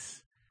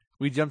space.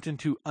 We jumped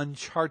into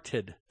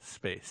uncharted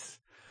space.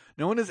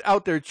 No one is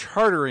out there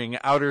chartering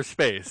outer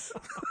space.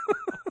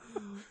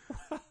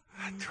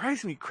 It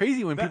drives me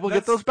crazy when people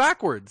get those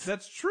backwards.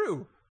 That's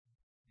true.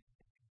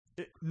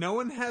 No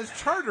one has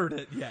chartered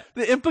it yet.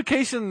 The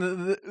implication,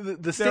 the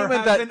There statement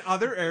have that been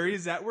other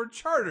areas that were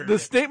chartered. the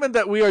statement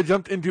that we are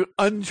jumped into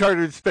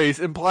uncharted space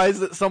implies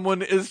that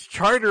someone is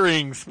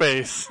chartering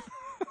space.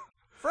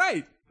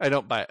 Right. I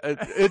don't buy it.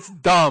 It's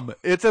dumb.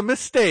 It's a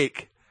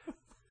mistake.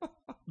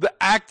 The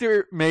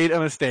actor made a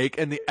mistake,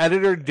 and the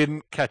editor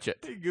didn't catch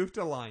it. He goofed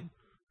a line.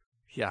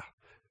 Yeah.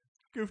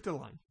 Goofed a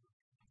line.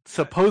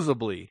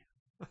 Supposedly,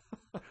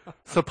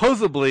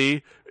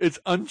 it's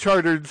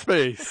uncharted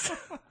space.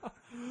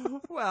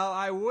 Well,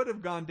 I would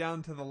have gone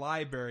down to the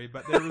library,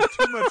 but there was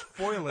too much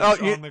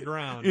foliage on the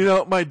ground. You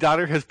know, my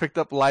daughter has picked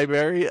up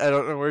library. I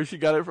don't know where she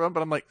got it from,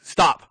 but I'm like,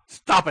 stop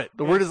it.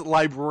 The word is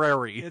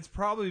library. It's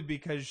probably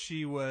because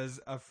she was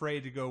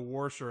afraid to go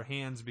wash her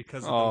hands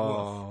because of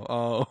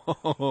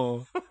the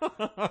wolf.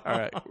 All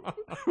right.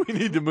 We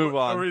need to move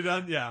on. Are we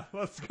done? Yeah,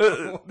 let's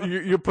go.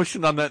 You're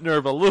pushing on that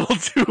nerve a little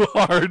too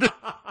hard.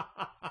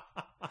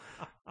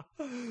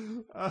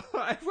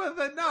 Well,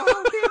 then, no,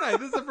 how can I?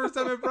 This is the first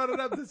time I brought it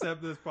up this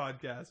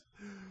podcast.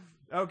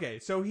 Okay,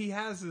 so he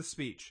has the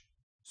speech.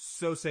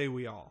 So say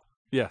we all.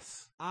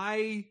 Yes.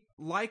 I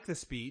like the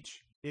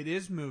speech. It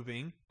is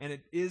moving, and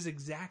it is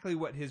exactly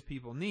what his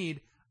people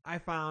need. I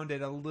found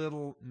it a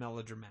little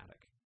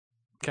melodramatic.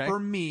 Okay. For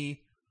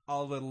me,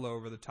 a little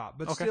over the top,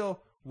 but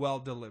still well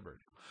delivered.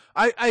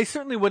 I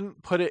certainly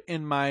wouldn't put it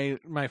in my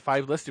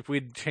 5 list if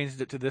we'd changed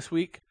it to this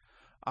week.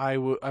 I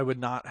would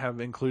not have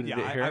included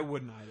it here. I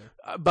wouldn't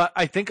either. But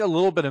I think a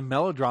little bit of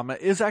melodrama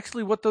is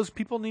actually what those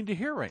people need to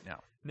hear right now.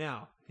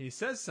 Now, he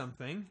says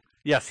something.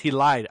 Yes, he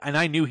lied, and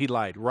I knew he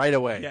lied right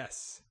away.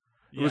 Yes.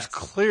 It was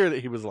clear that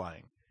he was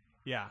lying.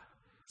 Yeah.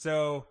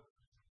 So,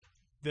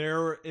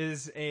 there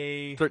is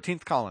a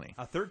 13th colony.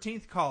 A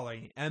 13th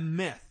colony, a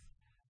myth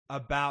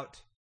about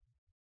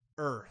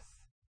Earth.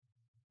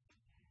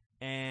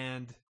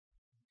 And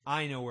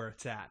I know where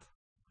it's at.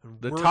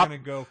 The We're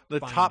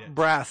top it.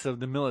 brass of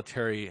the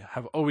military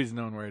have always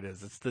known where it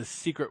is. It's the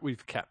secret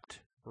we've kept.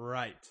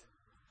 Right.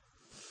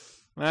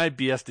 My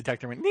BS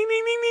detector went, nee,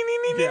 nee, nee, nee,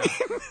 nee, nee. Yeah.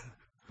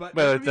 But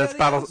everybody that's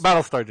else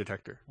Battlestar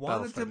detector.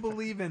 wanted to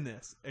believe in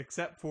this,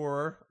 except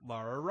for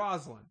Laura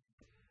Roslin.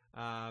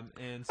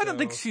 And so, I don't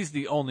think she's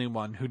the only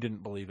one who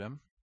didn't believe him.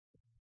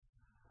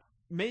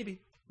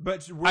 Maybe.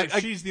 But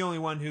she's the only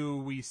one who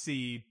we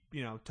see,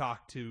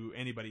 talk to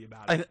anybody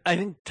about it. I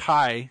think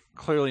Ty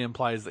clearly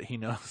implies that he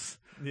knows.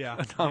 Yeah.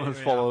 Thomas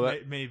full of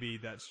it. Maybe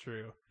that's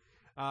true.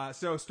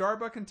 So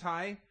Starbuck and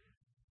Ty,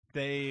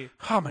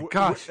 oh my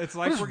gosh. It's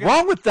like what is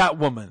wrong with that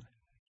woman?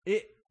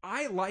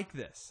 I like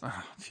this.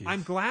 Oh,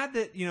 I'm glad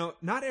that,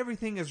 not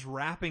everything is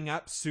wrapping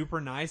up super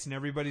nice and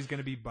everybody's going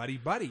to be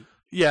buddy-buddy.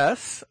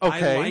 Yes.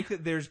 Okay. I like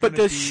that there's but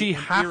does she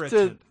have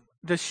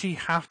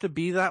to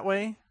be that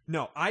way?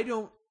 No, I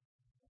don't.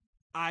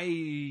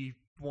 I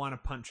want to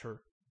punch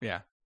her.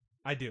 Yeah.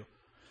 I do.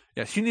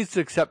 Yeah, she needs to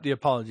accept the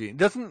apology.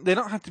 They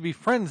don't have to be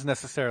friends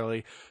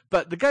necessarily,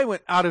 but the guy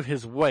went out of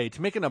his way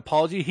to make an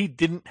apology he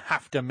didn't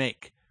have to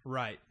make.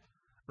 Right.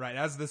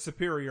 As the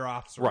superior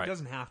officer, he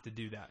doesn't have to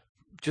do that.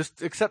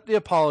 Just accept the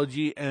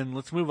apology and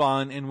let's move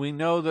on. And we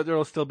know that there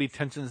will still be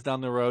tensions down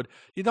the road.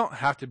 You don't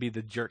have to be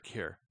the jerk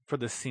here for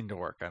this scene to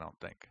work, I don't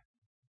think.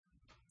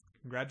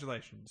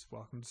 Congratulations.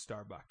 Welcome to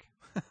Starbuck.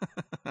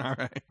 All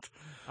right.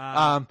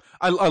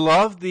 I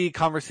love the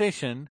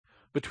conversation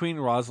between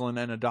Rosalind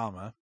and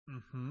Adama.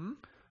 Mm-hmm.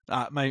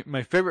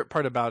 My favorite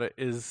part about it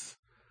is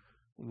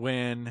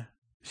when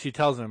she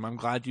tells him, I'm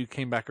glad you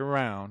came back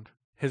around.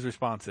 His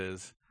response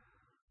is,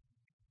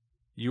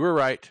 you were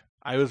right.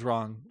 I was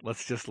wrong.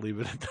 Let's just leave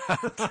it at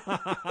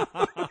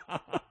that.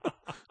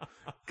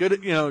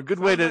 Good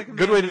way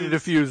to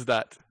diffuse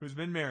that. Who's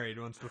been married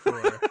once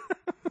before.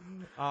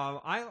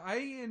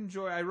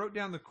 I wrote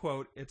down the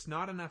quote, it's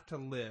not enough to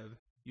live.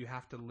 You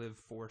have to live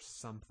for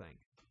something.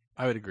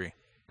 I would agree.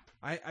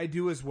 I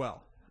do as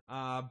well.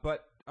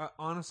 But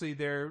honestly,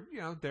 there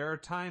are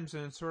times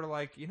and it's sort of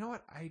like, you know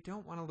what? I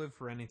don't want to live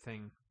for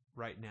anything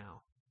right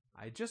now.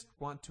 I just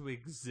want to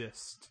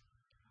exist.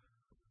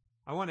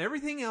 I want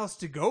everything else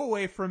to go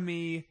away from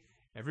me.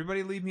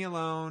 Everybody leave me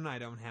alone. I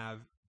don't have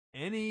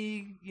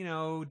any,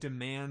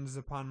 demands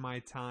upon my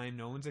time.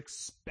 No one's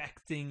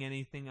expecting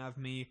anything of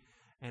me.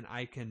 And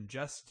I can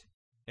just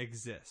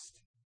exist.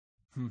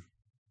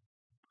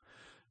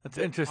 That's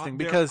interesting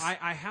because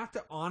I have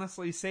to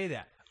honestly say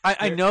that.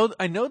 I know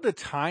the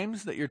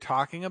times that you're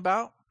talking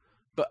about,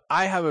 but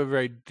I have a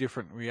very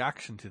different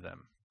reaction to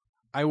them.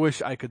 I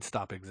wish I could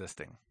stop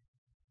existing.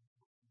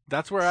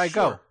 That's where I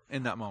go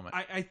in that moment.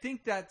 I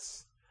think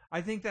that's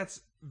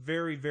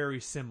very, very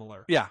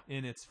similar. Yeah.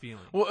 In its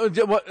feeling. Well,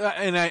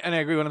 and I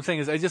agree. What I'm saying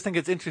is, I just think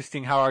it's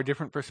interesting how our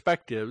different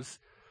perspectives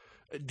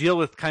deal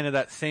with kind of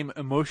that same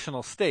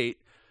emotional state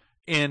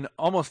in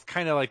almost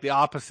kind of like the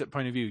opposite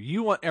point of view.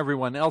 You want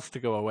everyone else to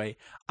go away.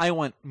 I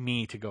want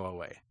me to go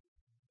away.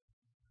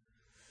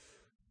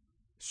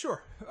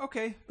 Sure.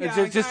 Okay. Yeah,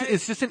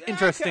 it's just an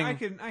interesting. I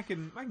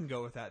can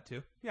go with that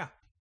too. Yeah,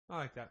 I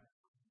like that.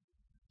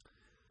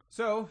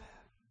 So,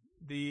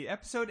 the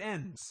episode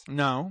ends.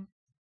 No.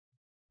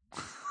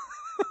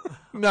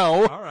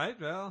 No. All right.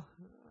 Well,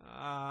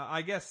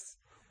 I guess.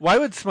 Why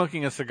would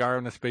smoking a cigar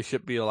in a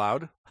spaceship be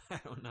allowed? I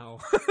don't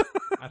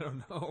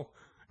know.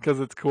 Because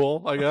it's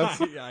cool, I guess.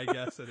 Yeah, I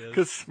guess it is.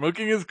 Because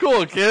smoking is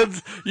cool,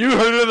 kids. You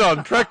heard it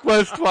on Trek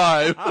West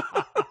 5.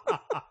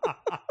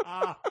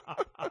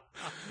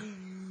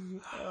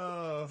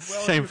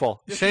 well,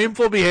 Shameful.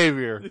 Shameful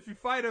behavior. If you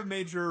fight a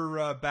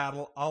major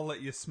battle, I'll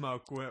let you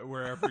smoke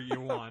wherever you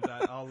want.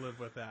 I'll live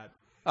with that.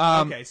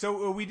 Okay,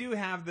 so we do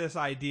have this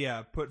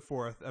idea put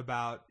forth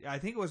about, I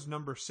think it was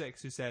number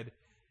 6 who said,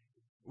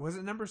 was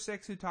it number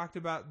 6 who talked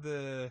about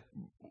the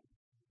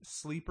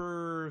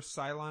sleeper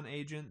Cylon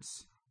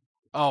agents?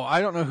 Oh,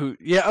 I don't know who.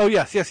 Yeah. Oh,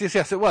 yes,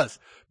 it was.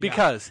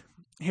 Because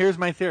here's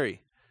my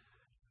theory.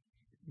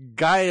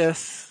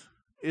 Gaius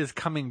is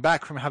coming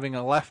back from having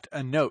left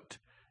a note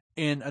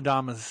in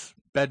Adama's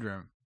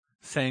bedroom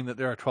saying that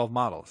there are 12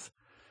 models.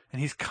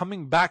 And he's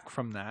coming back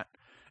from that.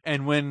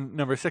 And when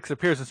number 6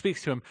 appears and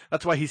speaks to him,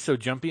 that's why he's so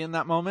jumpy in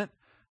that moment.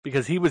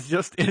 Because he was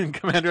just in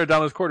Commander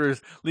Adama's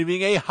quarters,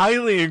 leaving a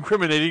highly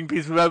incriminating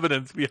piece of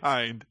evidence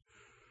behind.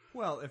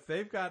 Well, if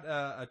they've got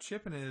a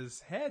chip in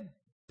his head,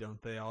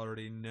 don't they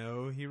already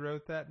know he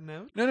wrote that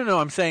note? No.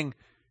 I'm saying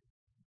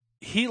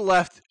he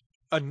left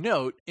a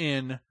note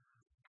in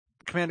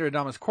Commander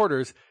Adama's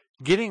quarters.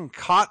 Getting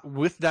caught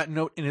with that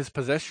note in his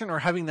possession or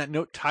having that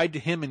note tied to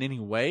him in any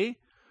way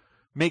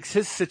makes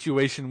his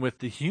situation with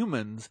the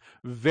humans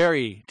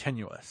very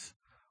tenuous.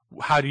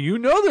 How do you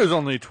know there's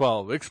only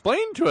 12?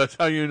 Explain to us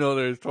how you know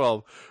there's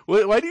 12.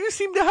 Why do you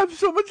seem to have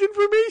so much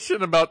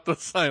information about the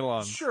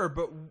Cylons? Sure,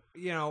 but,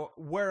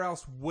 where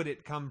else would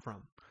it come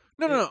from?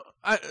 No.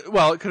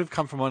 Well, it could have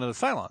come from one of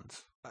the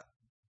Cylons.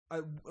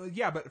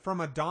 Yeah, but from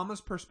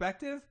Adama's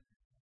perspective,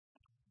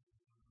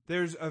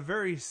 there's a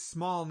very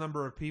small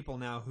number of people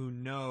now who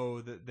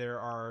know that there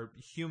are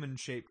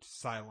human-shaped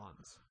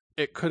Cylons.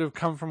 It could have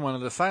come from one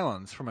of the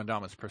Cylons from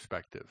Adama's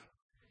perspective.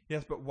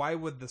 Yes, but why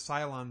would the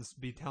Cylons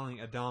be telling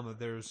Adama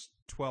there's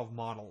 12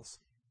 models?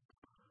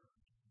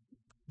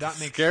 That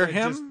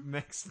just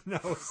makes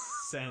no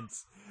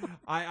sense.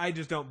 I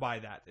just don't buy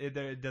that.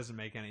 It doesn't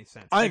make any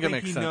sense. I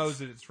think he knows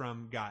that it's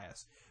from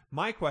Gaius.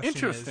 My question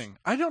Interesting.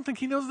 I don't think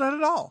he knows that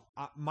at all.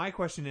 My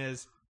question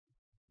is,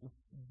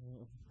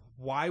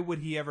 why would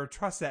he ever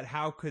trust that?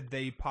 How could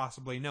they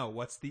possibly know?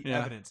 What's the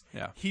evidence?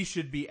 Yeah. He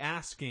should be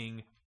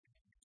asking,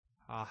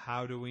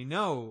 how do we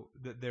know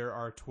that there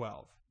are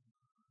 12?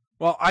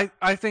 Well,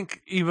 I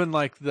think even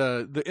like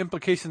the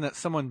implication that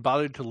someone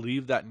bothered to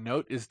leave that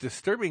note is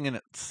disturbing in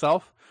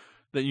itself,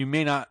 that you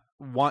may not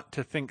want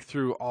to think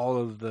through all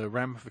of the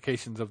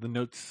ramifications of the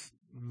note's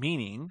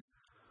meaning.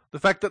 The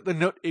fact that the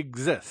note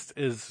exists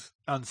is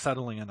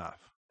unsettling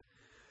enough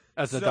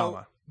as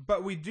Adama.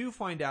 But we do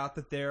find out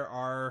that there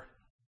are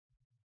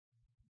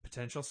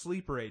potential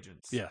sleeper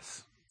agents.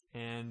 Yes.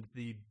 And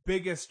the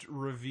biggest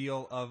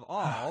reveal of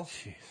all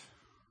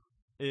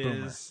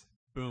is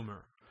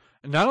Boomer.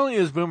 And not only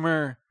is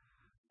Boomer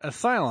a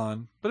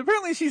Cylon, but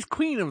apparently she's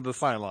queen of the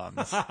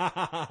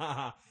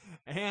Cylons.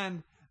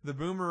 And the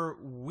Boomer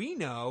we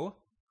know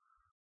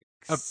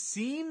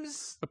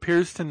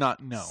appears to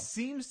not know.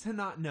 Seems to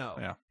not know.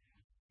 Yeah.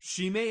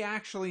 She may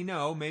actually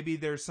know. Maybe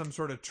there's some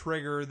sort of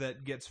trigger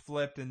that gets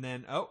flipped and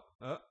then,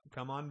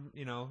 come on,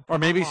 or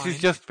maybe she's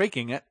just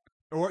faking it.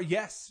 Or,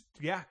 yes.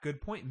 Yeah,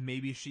 good point.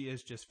 Maybe she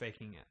is just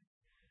faking it.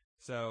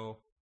 So...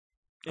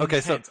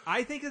 Okay, so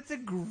I think it's a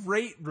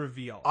great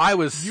reveal. I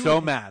was so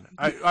mad.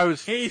 I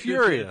was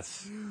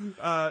furious.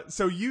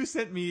 So you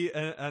sent me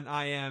an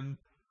IM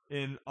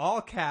in all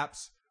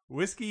caps,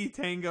 Whiskey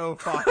Tango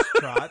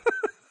Foxtrot,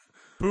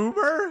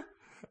 Boomer,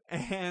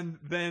 and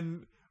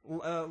then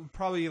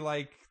probably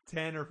like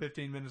 10 or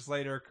 15 minutes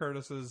later,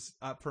 Curtis was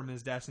up from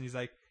his desk and he's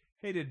like,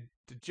 "Hey, did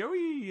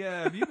Joey,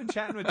 have you been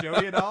chatting with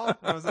Joey at all?" And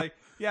I was like,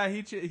 "Yeah,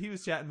 he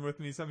was chatting with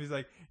me." Somebody's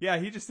like, "Yeah,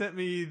 he just sent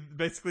me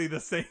basically the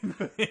same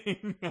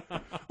thing."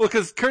 Well,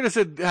 because Curtis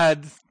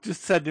had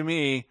just said to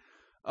me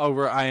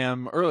over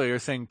IM earlier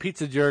saying,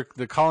 "Pizza Jerk,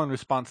 the call and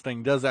response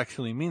thing does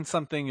actually mean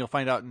something. You'll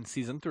find out in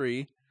season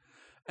 3.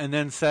 And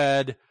then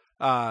said,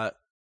 by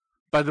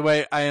the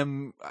way,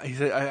 he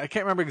said, I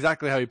can't remember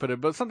exactly how he put it,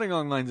 but something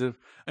along the lines of,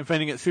 "I'm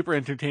finding it super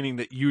entertaining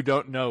that you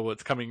don't know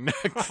what's coming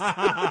next."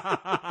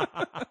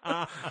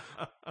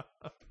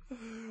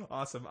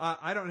 Awesome.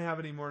 I don't have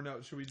any more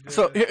notes. Should we do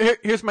So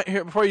here's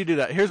before you do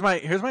that, here's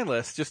my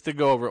list just to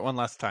go over it one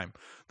last time.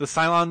 The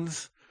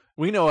Cylons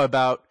we know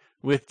about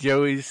with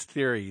Joey's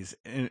theories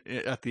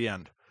at the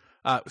end.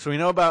 So we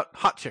know about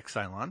Hot Chick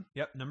Cylon.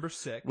 Yep. Number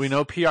 6. We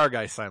know PR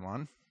Guy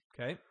Cylon.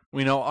 Okay.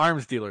 We know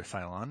Arms Dealer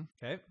Cylon.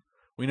 Okay.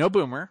 We know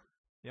Boomer.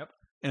 Yep.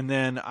 And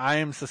then I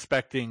am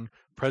suspecting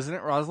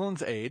President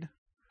Rosalind's aide.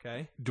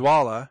 Okay.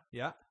 Dwala.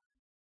 Yeah.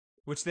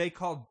 Which they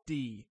call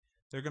D.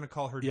 They're going to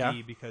call her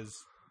D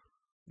because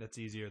that's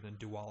easier than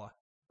Dwala.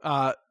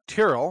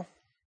 Tyrell.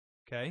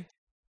 Okay.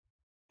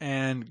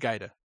 And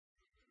Gaeta.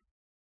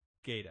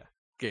 Gaeta.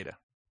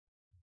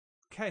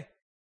 Okay.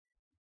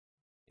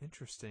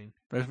 Interesting.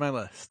 There's my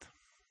list.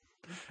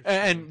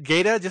 And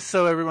Gaeta, just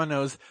so everyone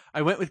knows,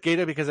 I went with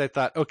Gaeta because I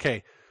thought,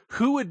 okay,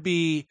 who would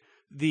be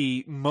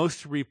the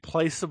most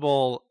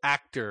replaceable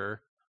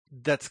actor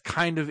that's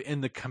kind of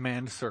in the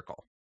command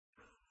circle?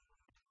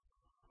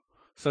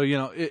 So,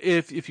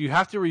 if you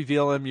have to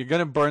reveal him, you're going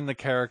to burn the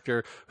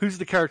character. Who's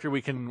the character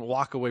we can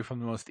walk away from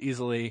the most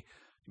easily?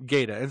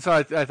 Gaeta. And so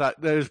I thought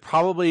there's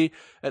probably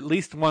at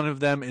least one of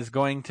them is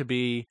going to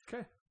be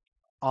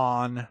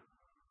on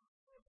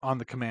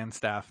the command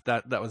staff.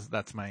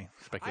 That's my I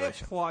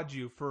speculation. applaud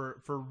you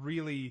for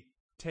really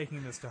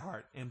taking this to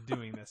heart and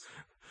doing this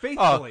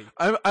faithfully.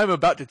 I'm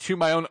about to chew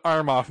my own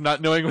arm off,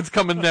 not knowing what's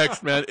coming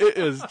next, man. It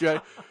is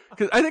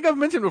because I think I've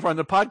mentioned before on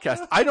the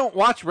podcast, I don't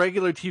watch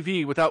regular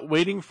TV without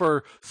waiting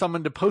for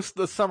someone to post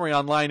the summary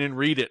online and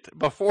read it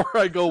before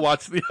I go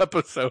watch the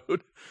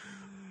episode.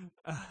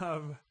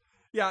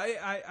 Yeah,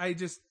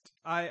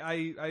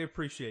 I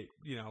appreciate,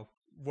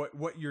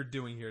 what you're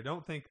doing here.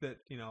 Don't think that,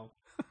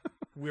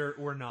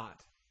 we're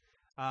not.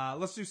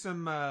 Let's do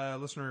some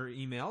listener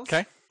emails.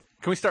 Okay.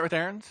 Can we start with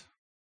Aaron's?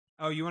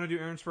 Oh, you want to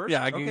do Aaron's first?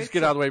 Yeah, I can just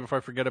get out of the way before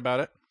I forget about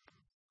it.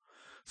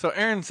 So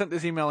Aaron sent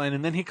this email in,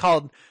 and then he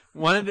called,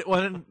 wanted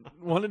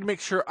to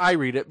make sure I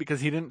read it because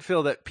he didn't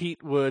feel that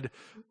Pete would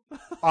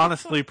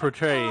honestly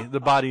portray the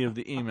body of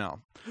the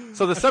email.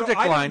 So the subject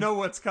line... I don't know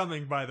what's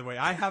coming, by the way.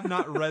 I have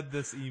not read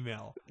this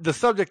email. The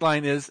subject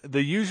line is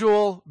the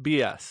usual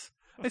BS.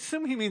 I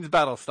assume he means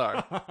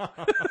Battlestar.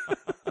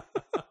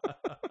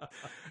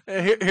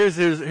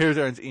 Here's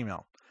Aaron's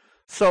email.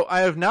 So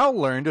I have now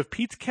learned of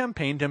Pete's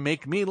campaign to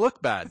make me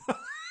look bad.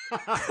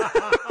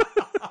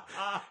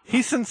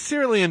 He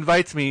sincerely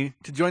invites me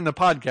to join the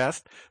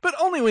podcast, but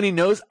only when he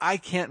knows I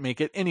can't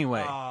make it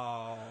anyway.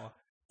 Oh.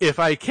 If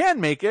I can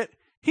make it,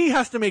 he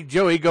has to make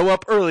Joey go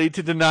up early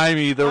to deny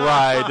me the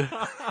ride.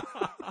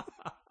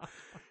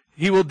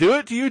 He will do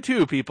it to you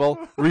too, people.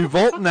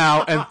 Revolt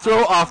now and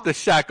throw off the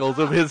shackles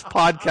of his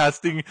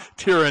podcasting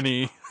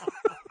tyranny.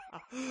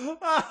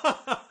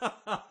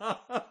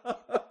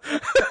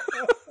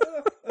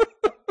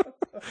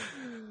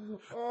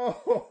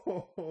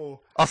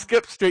 I'll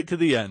skip straight to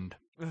the end.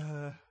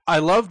 I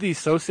love the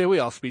 "so say we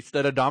all" speech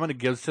that Adomina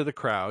gives to the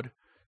crowd.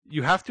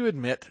 You have to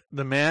admit,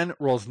 the man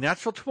rolls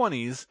natural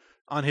 20s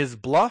on his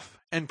bluff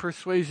and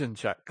persuasion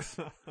checks.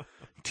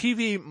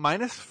 TV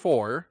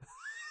 -4.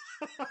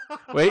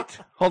 Wait,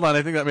 hold on.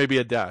 I think that may be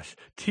a dash.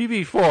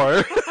 TV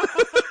 4.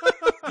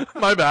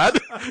 My bad.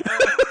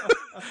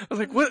 I was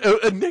like, what?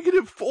 A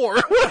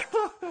 -4? What?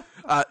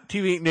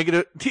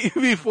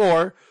 TV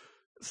 4.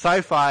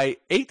 Sci-fi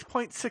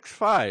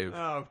 8.65.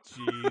 Oh,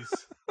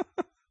 jeez.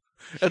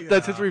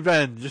 That's his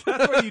revenge.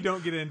 That's why you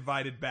don't get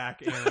invited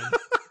back, Aaron.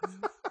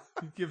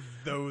 You give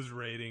those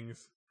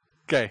ratings.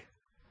 Okay.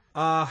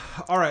 All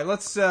right.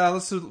 Let's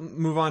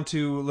move on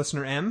to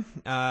listener M.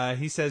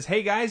 He says,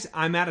 "Hey guys,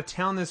 I'm out of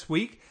town this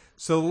week,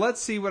 so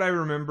let's see what I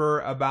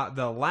remember about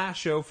the last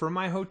show from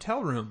my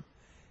hotel room.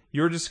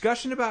 Your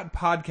discussion about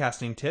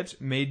podcasting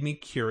tips made me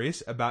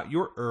curious about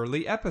your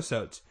early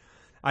episodes.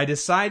 I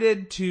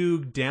decided to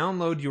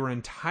download your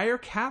entire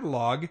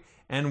catalog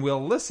and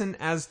will listen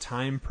as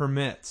time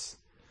permits.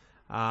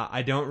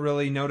 I don't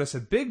really notice a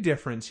big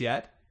difference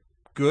yet.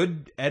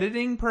 Good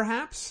editing,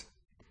 perhaps?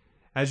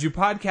 As you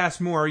podcast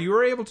more, you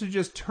are able to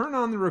just turn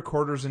on the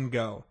recorders and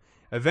go.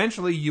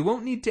 Eventually, you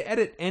won't need to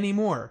edit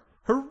anymore.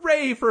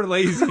 Hooray for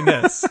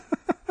laziness!"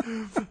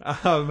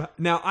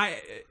 Now,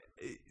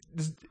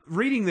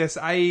 reading this,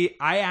 I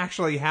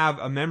actually have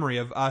a memory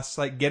of us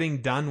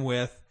getting done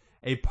with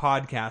a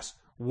podcast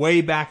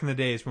way back in the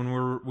days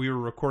when we were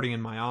recording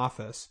in my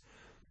office,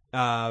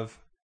 of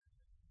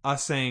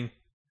us saying,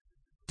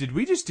 "Did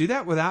we just do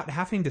that without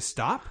having to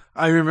stop?"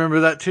 I remember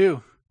that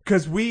too.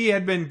 Because we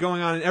had been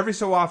going on, and every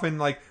so often,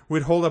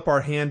 we'd hold up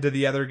our hand to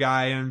the other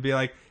guy and be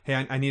like,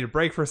 "Hey, I need a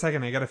break for a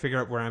second. I got to figure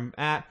out where I'm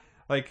at."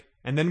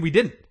 And then we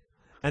didn't.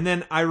 And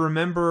then I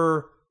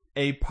remember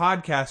a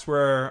podcast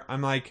where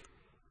I'm like,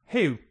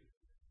 "Hey,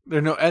 there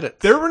are no edits.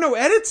 There were no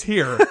edits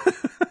here."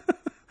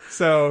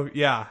 So,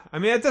 yeah. I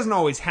mean, it doesn't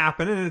always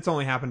happen, and it's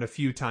only happened a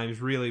few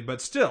times, really,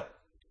 but still.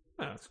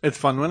 It's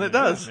fun when it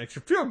does. It makes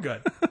you feel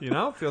good.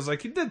 Feels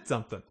like you did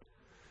something.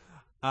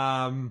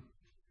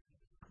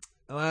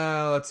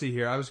 Let's see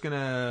here. I was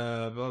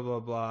gonna blah blah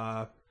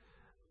blah.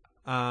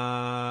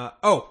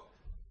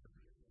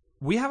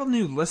 We have a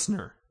new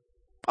listener.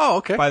 Oh,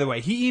 okay. By the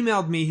way, he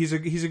emailed me. He's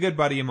a good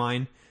buddy of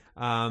mine,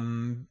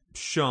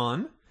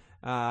 Sean.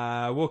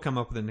 We'll come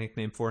up with a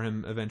nickname for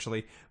him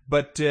eventually.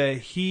 But Sean.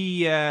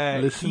 He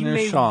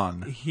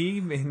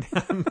may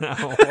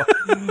no.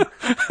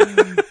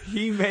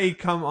 He may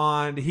come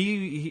on.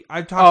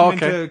 I've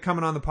talked him into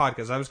coming on the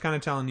podcast. I was kind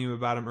of telling you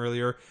about him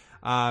earlier.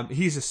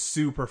 He's a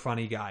super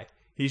funny guy.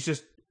 He's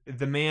just,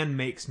 the man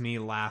makes me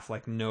laugh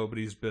like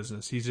nobody's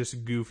business. He's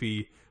just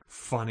goofy,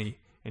 funny,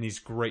 and he's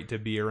great to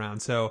be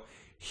around. So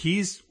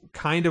he's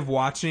kind of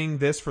watching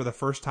this for the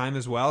first time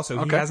as well.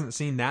 So he hasn't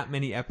seen that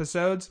many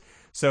episodes.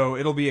 So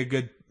it'll be a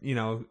good,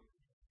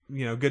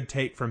 good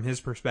take from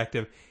his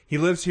perspective. He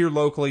lives here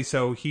locally,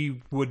 so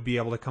he would be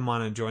able to come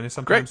on and join us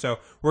sometime. Great. So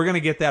we're going to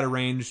get that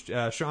arranged.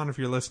 Sean, if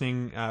you're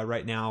listening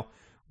right now,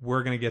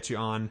 we're going to get you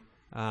on.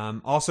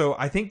 Also,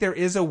 I think there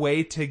is a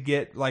way to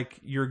get,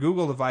 your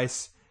Google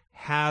device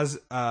has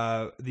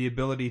the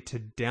ability to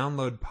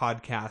download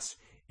podcasts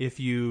if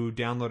you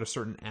download a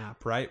certain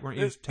app, right? Weren't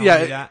you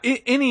telling me that?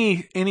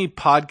 Any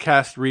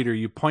podcast reader,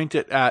 you point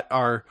it at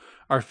our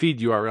feed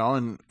URL,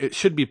 and it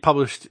should be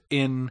published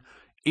in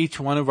each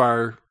one of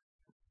our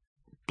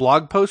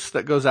blog post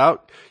that goes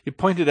out, you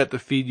point it at the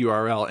feed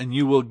URL, and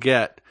you will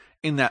get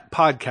in that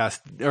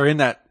podcast or in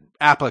that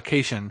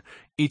application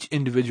each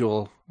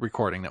individual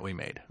recording that we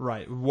made.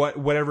 Right.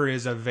 Whatever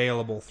is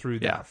available through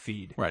that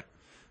feed. Right.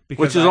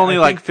 Because which is only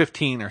like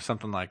 15 or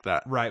something like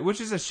that. Right, which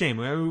is a shame.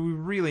 We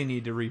really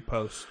need to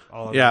repost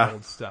all of the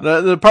old stuff.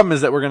 The problem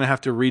is that we're going to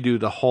have to redo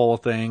the whole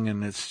thing,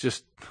 and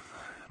it's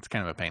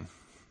kind of a pain.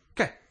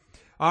 Okay.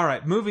 All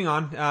right, moving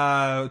on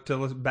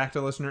back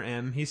to listener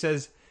M. He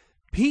says,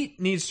 Pete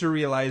needs to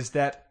realize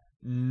that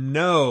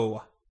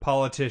no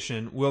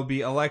politician will be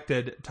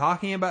elected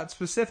talking about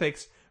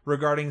specifics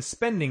regarding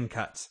spending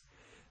cuts.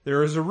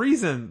 There is a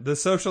reason the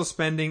social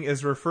spending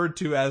is referred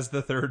to as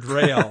the third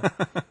rail.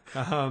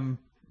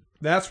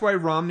 That's why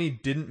Romney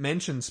didn't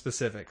mention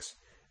specifics,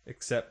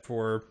 except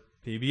for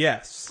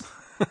PBS.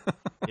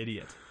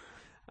 Idiot.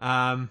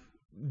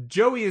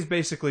 Joey is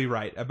basically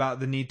right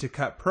about the need to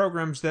cut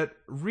programs that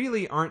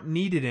really aren't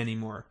needed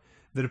anymore.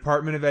 The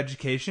Department of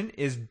Education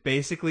is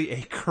basically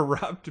a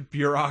corrupt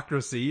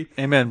bureaucracy.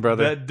 Amen,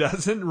 brother. That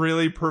doesn't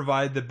really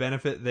provide the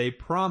benefit they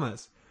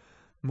promise.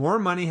 More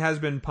money has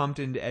been pumped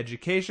into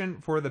education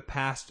for the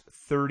past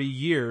 30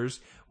 years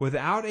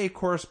without a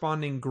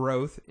corresponding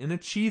growth in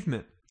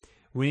achievement.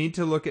 We need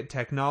to look at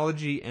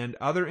technology and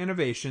other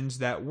innovations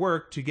that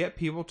work to get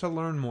people to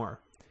learn more.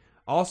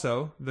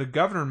 Also, the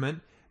government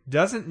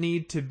doesn't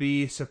need to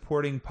be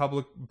supporting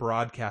public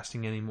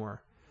broadcasting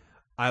anymore.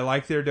 I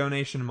like their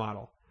donation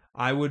model.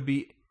 It would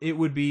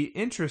be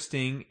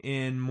interesting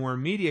in more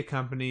media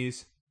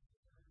companies.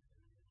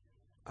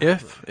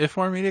 If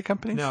more media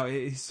companies? No,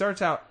 it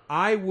starts out,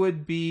 I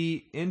would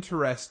be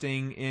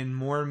interesting in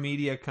more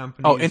media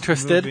companies.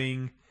 Interested?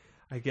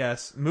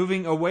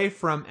 Moving away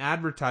from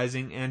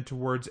advertising and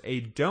towards a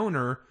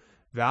donor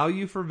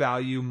value for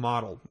value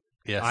model.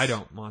 Yes. I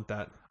don't want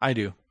that. I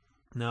do.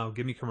 No,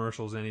 give me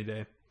commercials any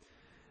day.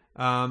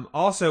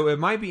 Also, it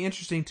might be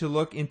interesting to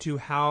look into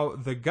how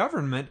the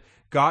government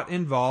got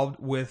involved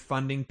with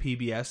funding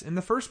PBS in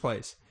the first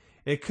place.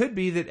 It could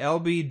be that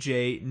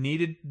LBJ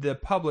needed the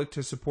public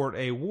to support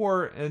a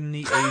war in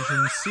the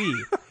Asian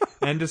Sea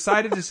and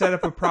decided to set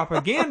up a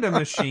propaganda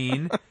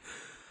machine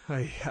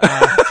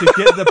to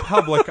get the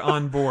public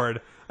on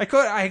board. I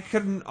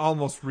couldn't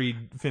almost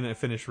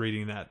finish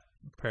reading that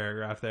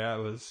paragraph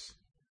there.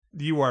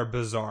 You are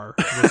bizarre,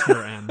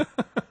 listener M.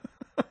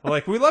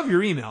 Like, we love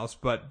your emails,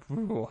 but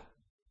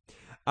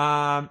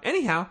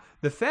anyhow,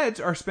 the feds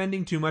are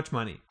spending too much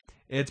money.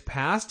 It's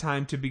past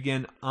time to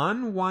begin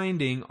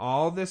unwinding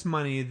all this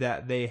money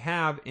that they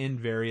have in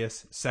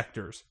various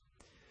sectors.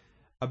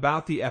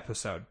 About the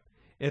episode.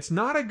 It's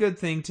not a good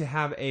thing to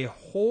have a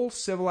whole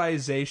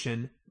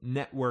civilization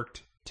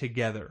networked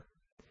together.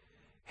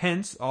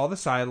 Hence, all the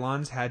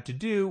Cylons had to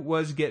do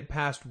was get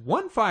past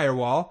one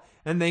firewall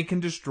and they can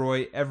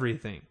destroy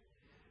everything.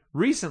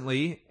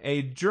 Recently,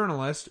 a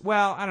journalist,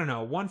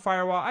 one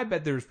firewall, I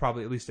bet there's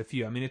probably at least a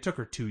few. I mean, it took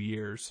her 2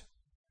 years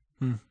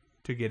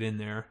to get in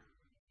there.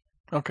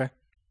 Okay.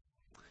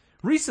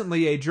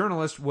 Recently, a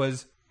journalist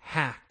was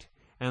hacked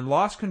and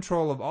lost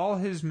control of all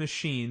his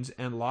machines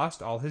and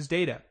lost all his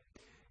data.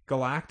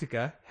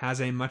 Galactica has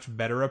a much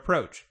better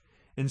approach.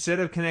 Instead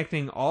of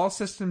connecting all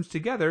systems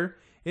together,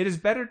 it is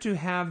better to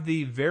have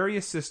the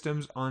various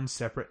systems on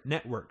separate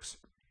networks.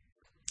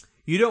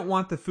 You don't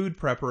want the food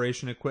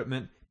preparation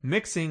equipment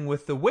mixing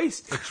with the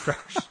waste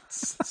extraction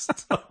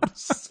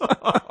systems.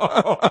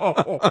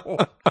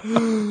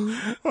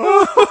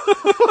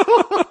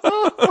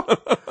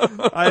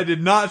 I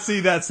did not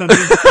see that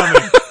sentence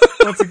coming.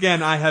 Once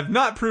again, I have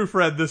not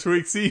proofread this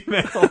week's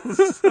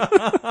emails.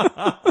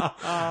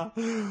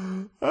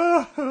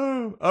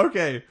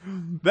 Okay,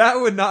 that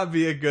would not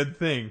be a good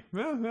thing.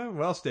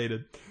 Well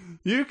stated.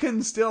 You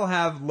can still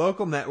have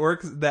local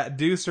networks that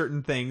do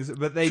certain things,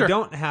 but they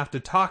don't have to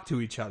talk to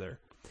each other.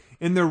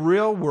 In the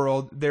real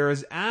world, there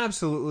is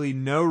absolutely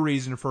no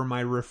reason for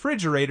my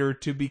refrigerator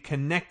to be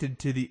connected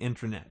to the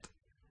internet.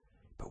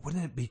 But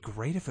wouldn't it be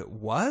great if it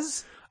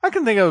was? I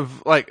can think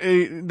of,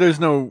 there's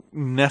no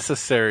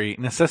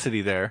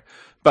necessity there,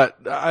 but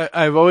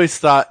I've always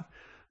thought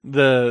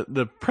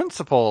the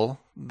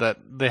principle that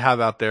they have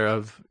out there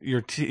of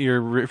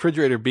your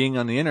refrigerator being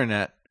on the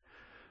internet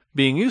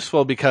being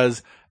useful,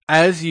 because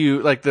as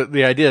you,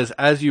 the idea is,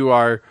 as you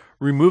are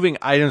removing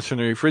items from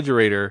the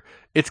refrigerator,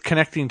 it's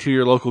connecting to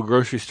your local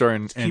grocery store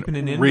and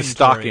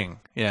restocking.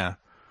 Yeah.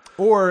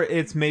 Or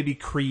it's maybe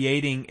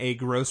creating a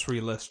grocery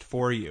list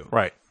for you.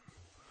 Right.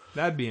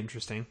 That'd be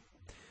interesting.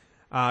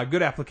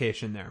 Good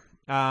application there.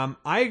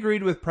 I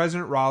agreed with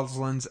President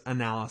Roslin's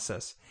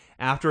analysis.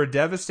 After a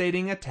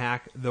devastating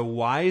attack, the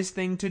wise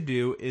thing to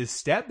do is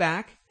step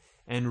back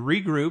and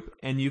regroup,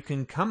 and you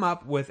can come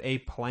up with a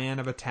plan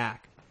of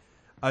attack.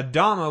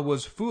 Adama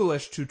was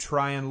foolish to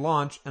try and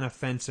launch an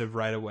offensive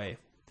right away.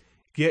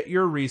 Get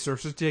your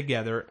resources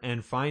together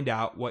and find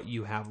out what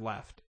you have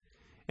left.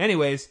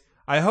 Anyways,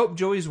 I hope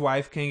Joey's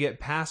wife can get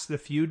past the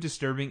few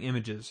disturbing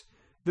images.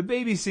 The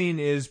baby scene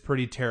is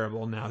pretty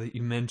terrible now that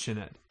you mention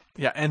it.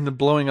 Yeah, and the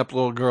blowing up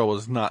little girl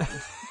was not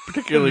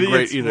particularly The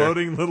great either.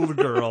 exploding little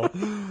girl.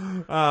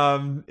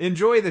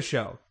 Enjoy the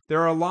show.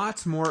 There are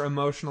lots more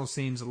emotional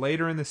scenes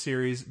later in the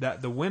series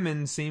that the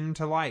women seem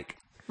to like.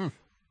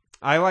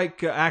 I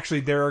like,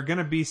 actually, there are going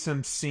to be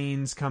some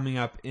scenes coming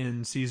up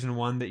in season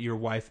 1 that your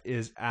wife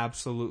is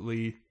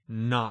absolutely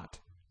not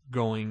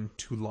going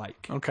to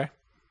like. Okay.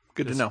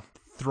 Good Just to know.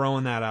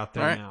 Throwing that out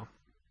there All right.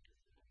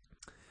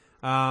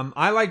 now.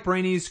 I like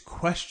Brainy's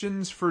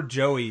Questions for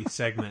Joey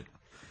segment.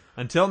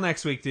 Until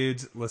next week,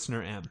 dudes,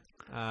 listener M.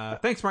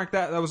 Thanks, Mark.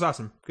 That was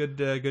awesome. Good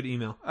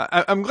email.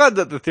 I'm glad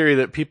that the theory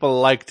that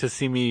people like to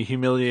see me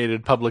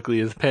humiliated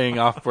publicly is paying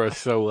off for us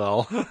so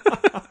well.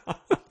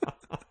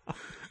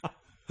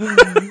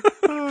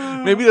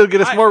 Maybe they'll get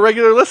us more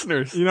regular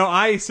listeners. You know,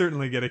 I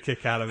certainly get a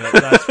kick out of it,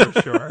 that's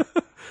for sure.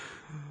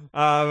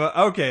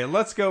 Okay,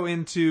 let's go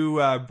into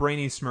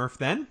Brainy Smurf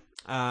then.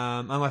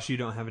 Unless you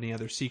don't have any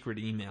other secret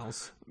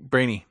emails.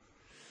 Brainy.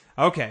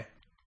 Okay.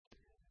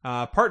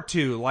 Part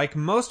 2. Like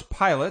most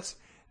pilots,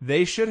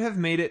 they should have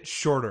made it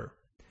shorter.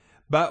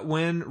 But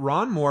when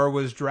Ron Moore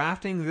was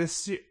drafting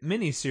this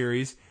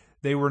miniseries,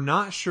 they were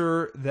not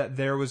sure that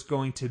there was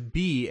going to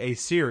be a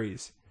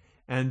series.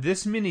 And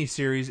this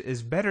miniseries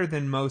is better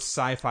than most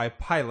sci-fi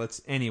pilots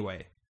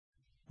anyway.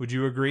 Would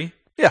you agree?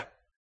 Yeah.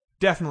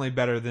 Definitely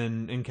better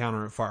than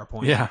Encounter at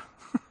Farpoint. Yeah.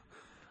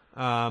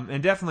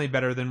 And definitely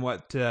better than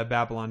what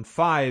Babylon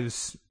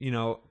 5's,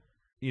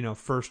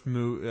 first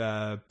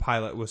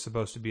pilot was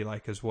supposed to be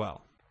like as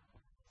well.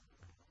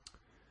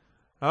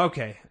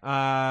 Okay.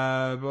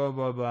 Blah,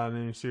 blah, blah.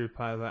 Miniseries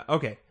pilot.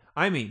 Okay.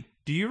 I mean,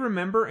 do you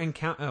remember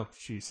Encounter... Oh,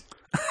 jeez.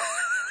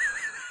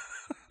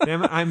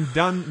 Damn it, I'm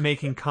done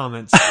making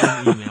comments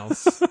in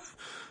emails.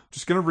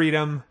 Just gonna read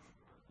them.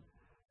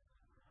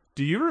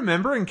 Do you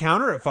remember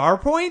Encounter at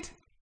Farpoint?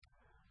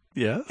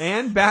 Yes.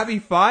 And Babby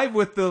 5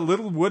 with the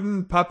little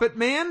wooden puppet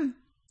man?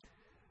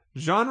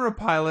 Genre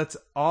pilots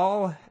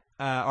are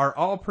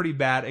all pretty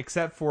bad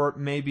except for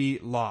maybe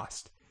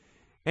Lost.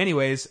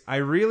 Anyways, I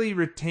really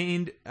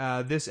retained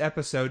this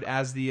episode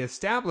as the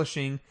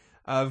establishing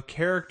of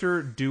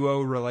character duo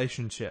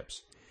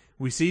relationships.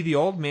 We see the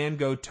old man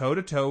go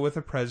toe-to-toe with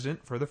the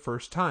president for the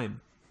first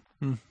time.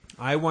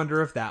 I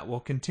wonder if that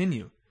will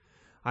continue.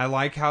 I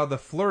like how the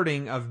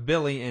flirting of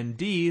Billy and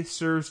Dee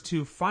serves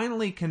to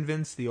finally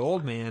convince the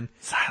old man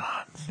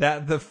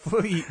that the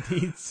fleet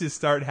needs to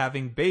start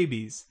having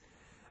babies.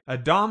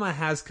 Adama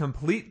has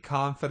complete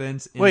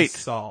confidence in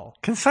Saul.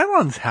 Can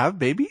Cylons have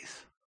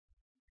babies?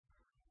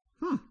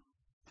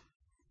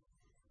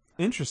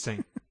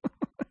 Interesting.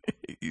 I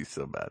hate you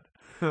so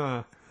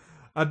bad.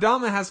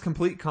 Adama has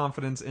complete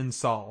confidence in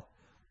Saul.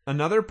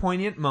 Another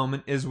poignant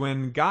moment is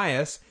when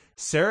Gaius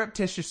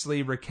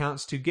surreptitiously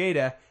recounts to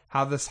Gaeta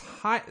how the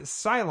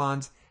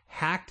Cylons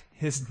hacked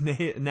his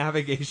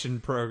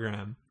navigation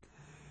program.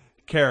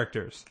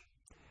 Characters.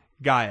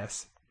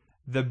 Gaius.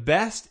 The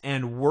best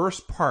and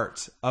worst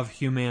parts of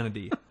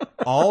humanity.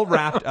 All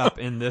wrapped up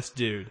in this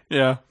dude.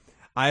 Yeah.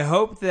 I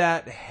hope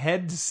that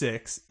Head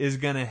 6 is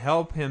going to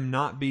help him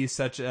not be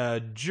such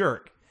a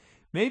jerk.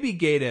 Maybe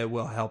Gaeta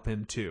will help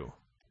him too.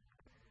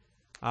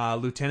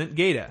 Lieutenant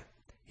Gaeta.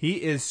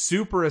 He is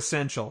super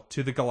essential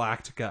to the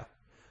Galactica.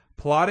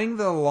 Plotting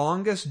the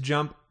longest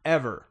jump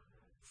ever.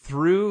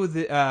 Through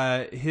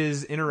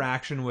his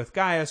interaction with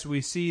Gaius,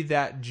 we see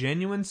that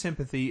genuine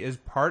sympathy is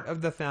part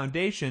of the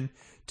foundation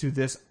to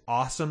this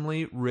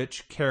awesomely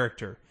rich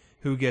character,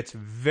 who gets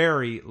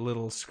very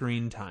little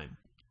screen time.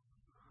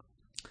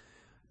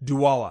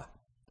 Duala.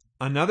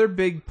 Another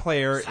big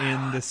player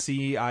in the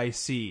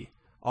CIC.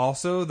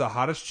 Also the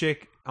hottest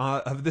chick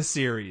of the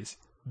series.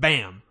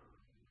 Bam!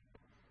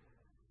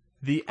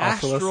 The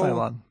Also Astral... a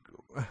Cylon.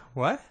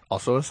 What?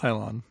 Also a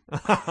Cylon.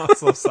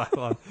 Also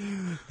Cylon.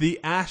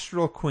 The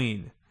Astral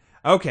Queen.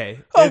 Okay.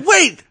 Oh,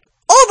 wait!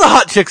 All the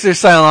hot chicks are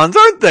Cylons,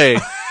 aren't they?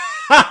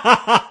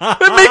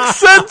 It makes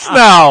sense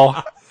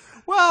now.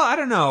 Well, I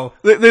don't know.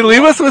 They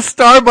leave us with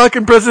Starbuck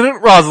and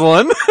President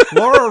Rosalind.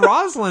 Laura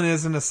Roslin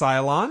isn't a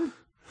Cylon.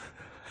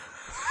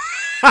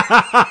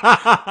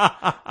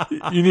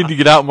 You need to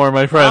get out more,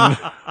 my friend.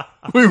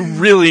 We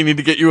really need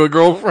to get you a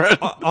girlfriend.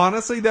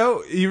 Honestly,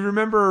 though, you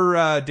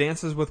remember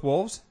Dances with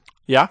Wolves?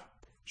 Yeah?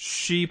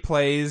 She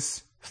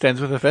plays... Stands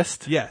with a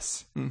fist?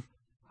 Yes.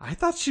 I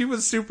thought she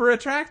was super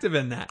attractive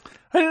in that.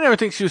 I didn't ever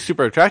think she was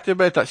super attractive,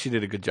 but I thought she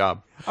did a good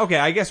job. Okay,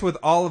 I guess with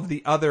all of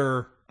the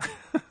other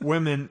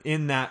women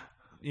in that,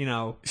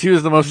 She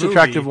was the most movie,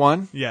 attractive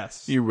one?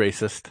 Yes. You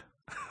racist.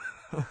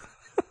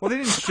 Well, they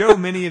didn't show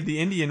many of the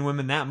Indian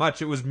women that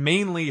much. It was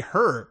mainly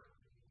her.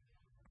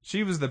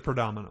 She was the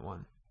predominant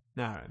one.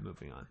 All right,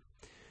 moving on.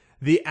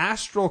 The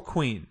Astral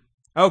Queen.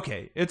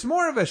 Okay, it's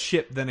more of a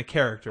ship than a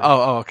character.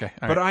 Oh, okay.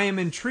 All but right. I am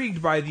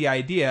intrigued by the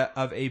idea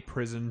of a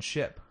prison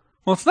ship.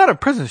 Well, it's not a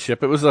prison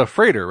ship. It was a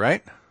freighter,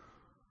 right?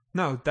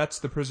 No, that's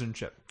the prison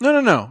ship.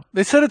 No.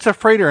 They said it's a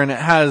freighter and it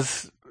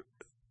has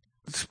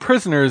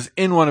prisoners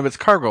in one of its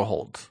cargo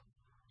holds.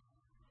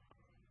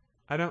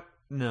 I don't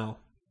know.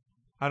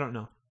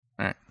 All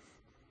right.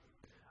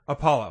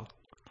 Apollo.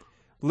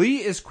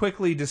 Lee is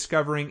quickly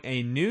discovering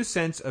a new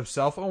sense of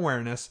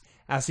self-awareness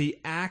as he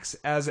acts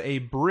as a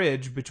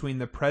bridge between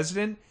the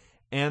president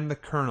and the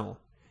colonel.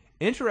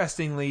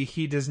 Interestingly,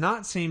 he does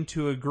not seem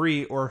to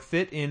agree or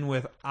fit in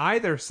with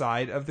either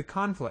side of the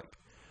conflict.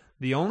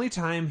 The only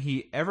time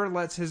he ever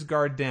lets his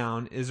guard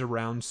down is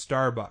around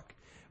Starbuck,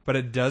 but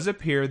it does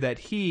appear that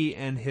he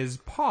and his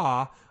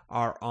pa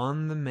are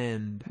on the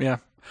mend. Yeah.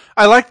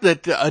 I like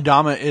that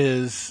Adama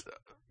is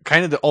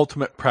kind of the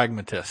ultimate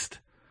pragmatist.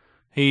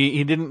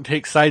 He didn't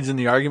take sides in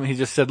the argument. He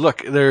just said,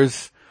 look,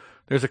 there's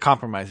a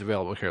compromise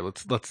available here.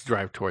 Let's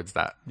drive towards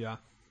that. Yeah.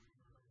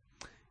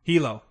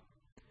 Hilo.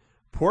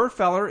 Poor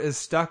feller is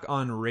stuck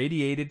on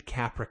radiated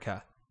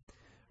Caprica.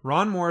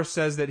 Ron Moore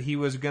says that he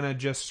was going to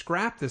just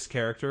scrap this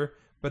character,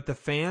 but the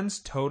fans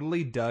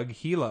totally dug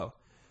Hilo.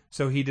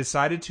 So he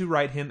decided to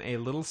write him a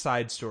little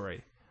side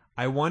story.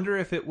 I wonder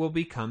if it will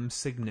become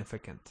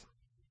significant.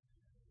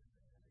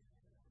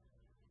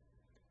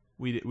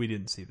 We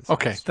didn't see this.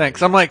 Okay,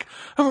 thanks. I'm like,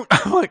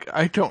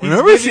 I don't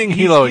remember seeing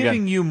Hilo again. He's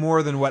giving you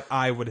more than what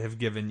I would have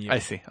given you. I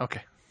see.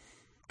 Okay.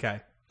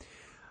 Okay.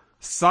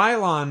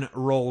 Cylon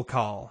roll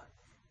call.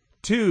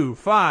 2,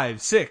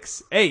 5,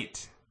 6,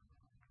 8.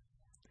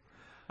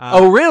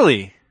 Oh,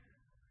 really?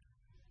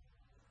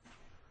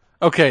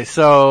 Okay,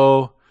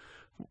 so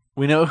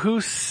we know who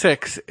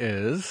 6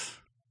 is.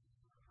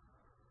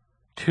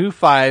 2,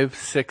 5,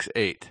 6,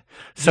 8.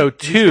 So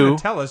He's 2. gonna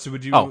tell us.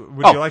 Would you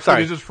like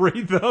sorry. me to just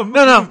read them?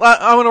 No,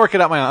 I want to work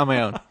it out on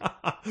my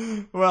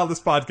own. Well, this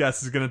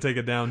podcast is going to take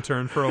a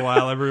downturn for a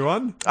while,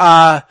 everyone.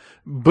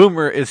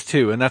 Boomer is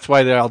 2, and that's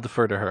why they all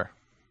defer to her.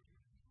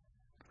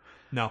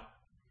 No.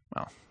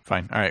 Oh,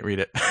 fine. All right, read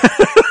it.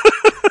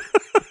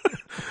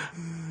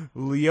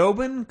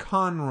 Leoben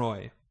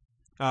Conroy.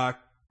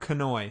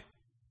 Connoy.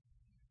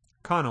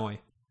 I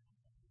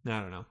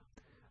don't know.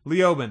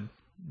 Leoben,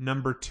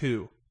 number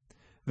 2.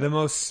 The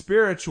most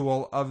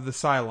spiritual of the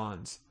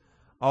Cylons.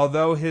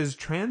 Although his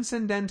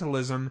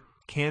transcendentalism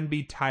can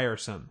be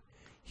tiresome,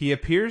 he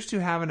appears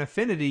to have an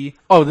affinity...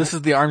 Oh, this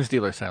is the arms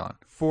dealer Cylon.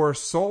 ...for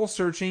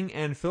soul-searching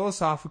and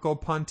philosophical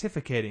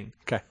pontificating.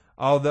 Okay.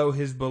 Although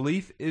his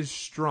belief is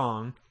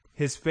strong,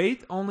 his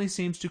faith only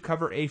seems to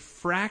cover a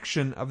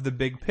fraction of the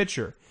big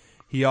picture.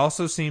 He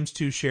also seems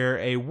to share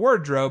a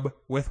wardrobe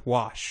with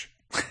Wash.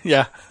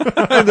 Yeah,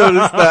 I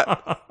noticed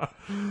that.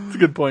 It's a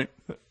good point.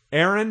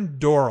 Aaron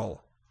Dorrell,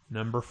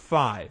 number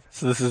 5.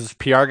 So this is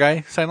PR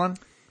guy, Cylon?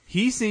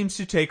 He seems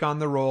to take on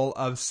the role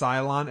of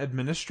Cylon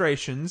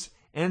administrations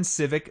and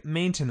civic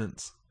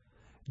maintenance.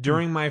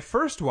 During my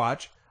first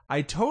watch,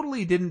 I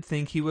totally didn't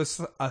think he was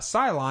a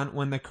Cylon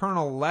when the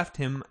Colonel left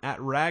him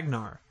at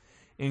Ragnar,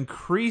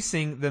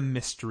 increasing the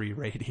mystery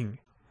rating.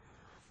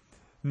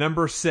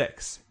 Number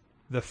 6,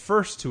 the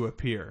first to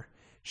appear.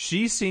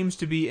 She seems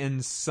to be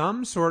in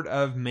some sort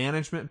of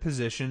management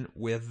position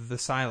with the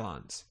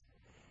Cylons.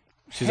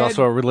 She's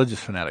also a religious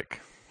fanatic.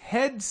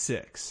 Head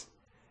 6.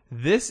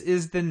 This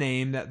is the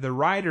name that the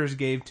writers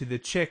gave to the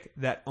chick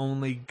that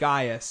only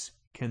Gaius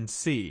can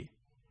see.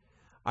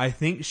 I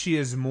think she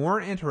is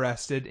more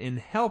interested in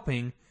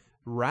helping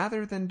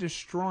rather than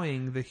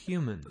destroying the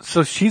humans.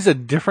 So she's a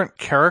different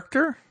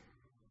character?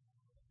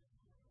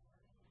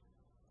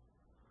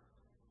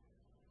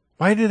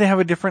 Why do they have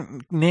a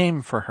different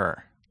name for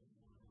her?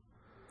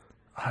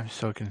 I'm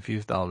so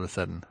confused all of a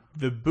sudden.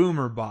 The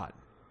Boomer Bot,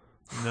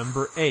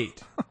 number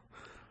 8.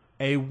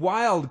 A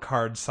wild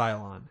card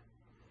Cylon.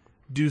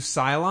 Do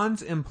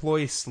Cylons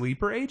employ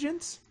sleeper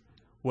agents?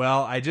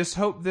 Well, I just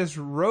hope this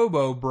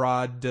Robo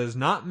broad does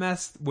not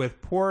mess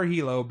with poor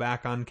Hilo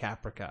back on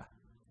Caprica.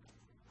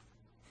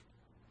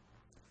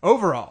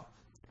 Overall,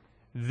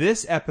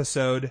 this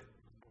episode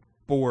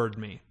bored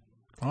me.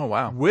 Oh,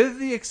 wow. With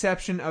the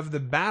exception of the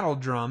battle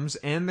drums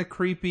and the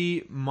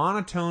creepy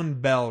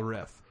monotone bell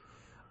riff.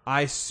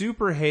 I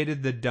super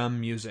hated the dumb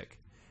music.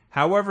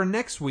 However,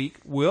 next week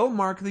will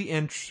mark the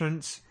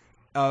entrance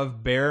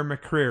of Bear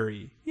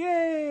McCreary.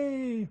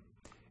 Yay!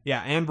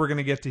 Yeah, and we're going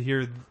to get to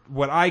hear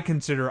what I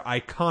consider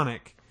iconic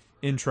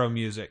intro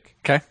music.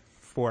 Okay.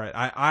 For it.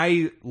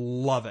 I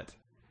love it.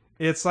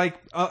 It's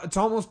like, it's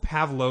almost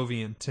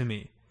Pavlovian to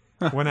me.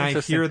 When I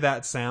hear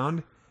that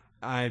sound,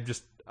 I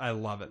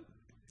love it.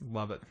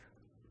 Love it.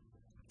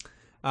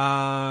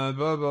 Blah,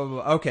 blah,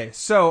 blah. Okay,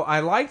 so I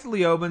liked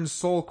Leoben's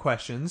soul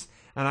questions,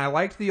 and I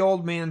liked the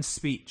old man's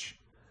speech.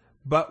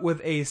 But with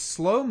a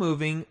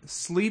slow-moving,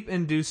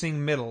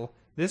 sleep-inducing middle,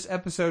 this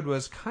episode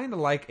was kind of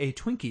like a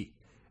Twinkie.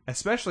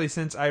 Especially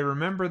since I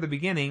remember the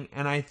beginning,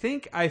 and I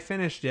think I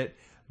finished it,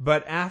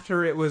 but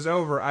after it was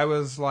over, I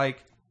was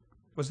like,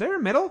 was there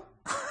a middle?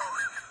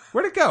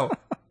 Where'd it go?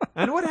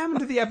 And what happened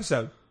to the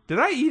episode? Did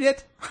I eat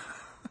it?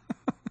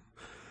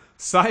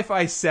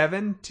 Sci-Fi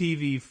 7,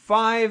 TV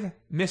 5,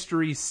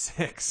 Mystery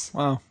 6.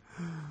 Wow.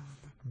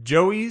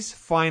 Joey's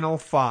Final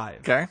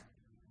 5. Okay.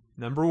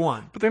 Number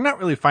 1. But they're not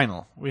really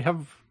final. We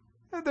have...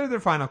 They're their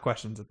final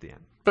questions at the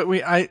end. But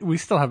we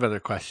still have other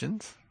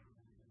questions.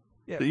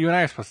 Yeah. That you and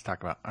I are supposed to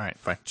talk about. All right,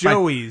 fine.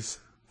 Joey's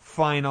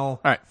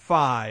Final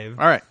 5.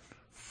 All right.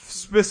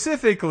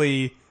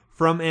 Specifically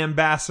from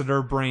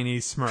Ambassador Brainy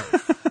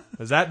Smurf.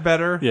 Is that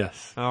better?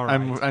 Yes. All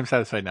right. I'm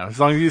satisfied now. As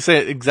long as you say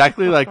it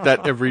exactly like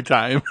that every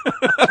time.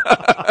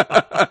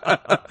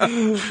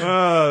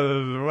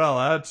 Well,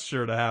 that's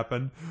sure to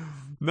happen.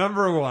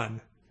 Number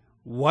 1.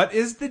 What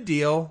is the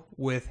deal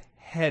with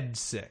Head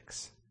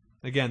 6?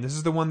 Again, this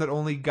is the one that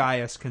only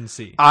Gaius can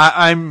see.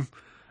 I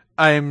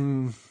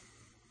don't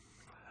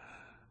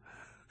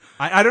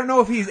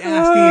know if he's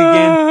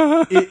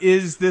asking again,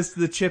 is this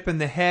the chip in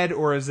the head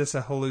or is this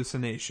a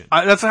hallucination?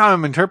 That's how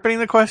I'm interpreting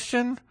the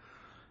question.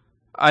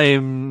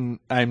 I'm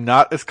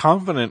not as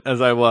confident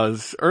as I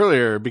was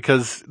earlier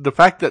because the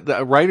fact that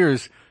the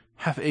writers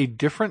have a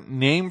different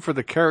name for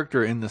the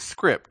character in the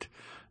script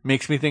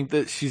makes me think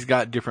that she's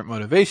got different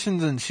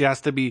motivations and she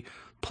has to be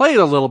played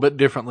a little bit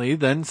differently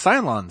than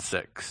Cylon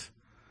 6.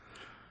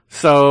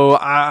 So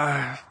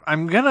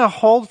I'm going to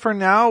hold for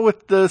now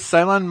with the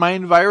Cylon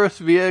mind virus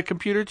via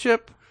computer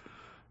chip,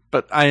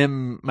 but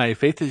my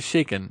faith is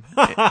shaken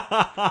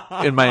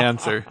in my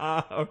answer.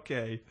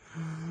 Okay.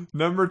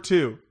 Number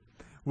 2.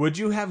 Would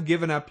you have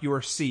given up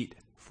your seat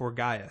for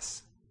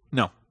Gaius?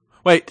 No.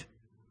 Wait.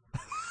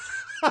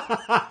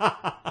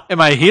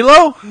 Am I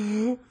Hilo?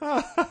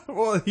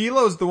 Well,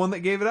 Hilo's the one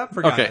that gave it up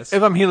for Okay, Gaius.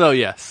 if I'm Hilo,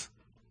 yes.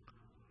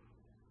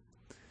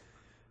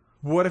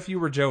 What if you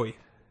were Joey?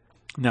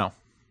 No.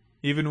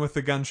 Even with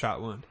the gunshot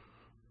wound?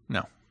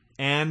 No.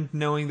 And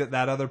knowing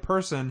that other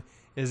person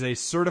is a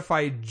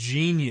certified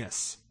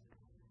genius.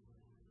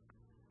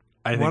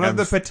 I think one of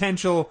the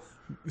potential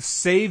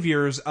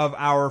saviors of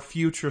our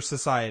future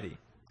society.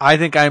 I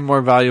think I'm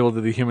more valuable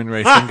to the human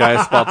race than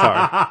Gaius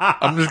Baltar.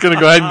 I'm just going to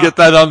go ahead and get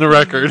that on the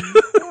record.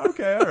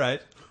 Okay, all right.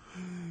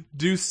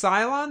 Do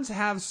Cylons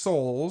have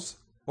souls,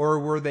 or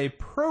were they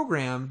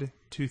programmed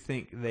to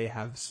think they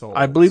have souls?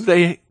 I believe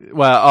were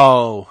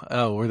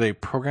they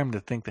programmed to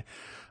think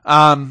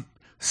that?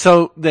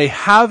 So they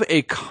have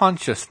a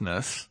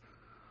consciousness,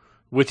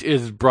 which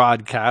is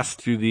broadcast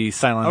through the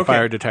Cylon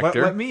fire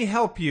detector. Let me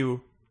help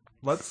you.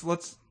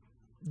 Let's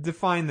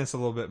define this a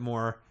little bit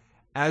more.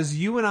 As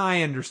you and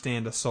I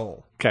understand a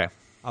soul. Okay.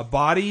 A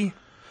body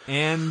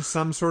and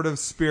some sort of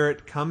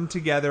spirit come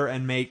together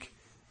and make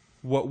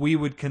what we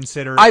would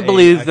consider I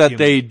believe that human.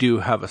 they do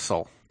have a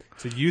soul.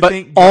 So you but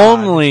think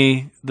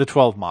only the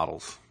 12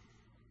 models.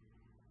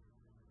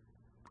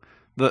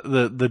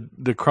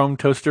 The chrome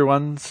toaster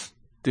ones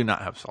do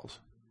not have souls.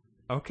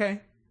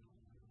 Okay.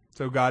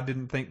 So God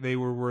didn't think they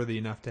were worthy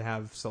enough to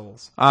have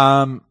souls.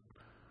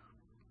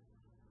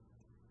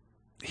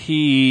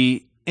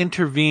 He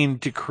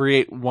intervened to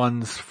create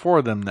ones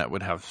for them that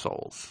would have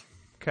souls.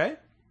 Okay.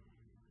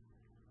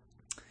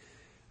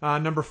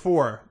 Number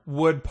 4.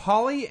 Would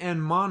Poly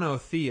and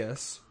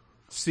Monotheus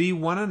see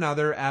one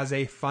another as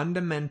a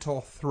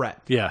fundamental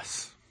threat?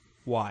 Yes.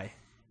 Why?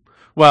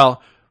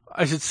 Well,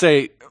 I should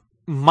say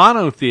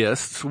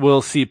monotheists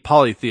will see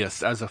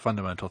polytheists as a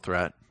fundamental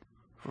threat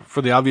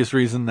for the obvious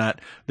reason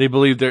that they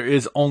believe there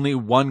is only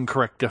one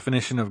correct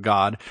definition of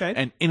God,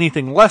 and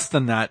anything less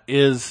than that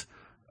is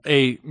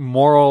a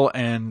moral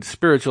and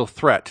spiritual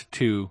threat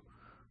to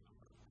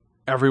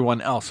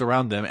everyone else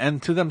around them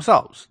and to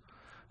themselves.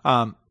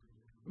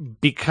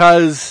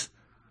 Because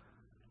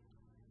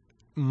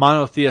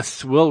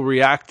monotheists will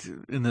react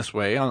in this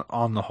way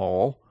on the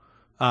whole.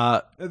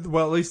 Well,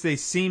 at least they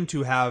seem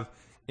to have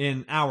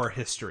in our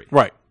history.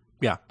 Right.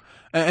 Yeah.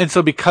 And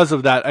so because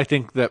of that, I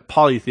think that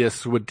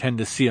polytheists would tend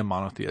to see a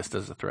monotheist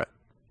as a threat.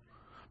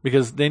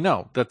 Because they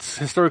know that's,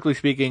 historically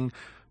speaking,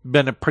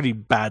 been a pretty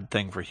bad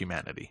thing for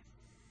humanity.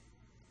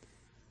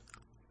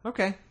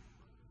 Okay.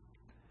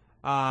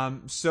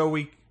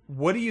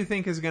 What do you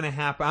think is going to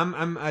happen?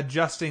 I'm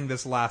adjusting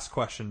this last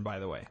question, by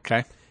the way.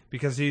 Okay.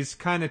 Because he's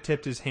kind of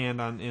tipped his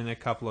hand in a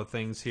couple of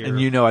things here.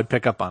 And I'd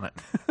pick up on it.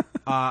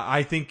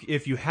 I think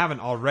if you haven't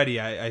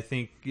already, I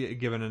think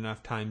given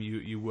enough time,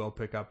 you will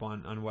pick up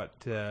on what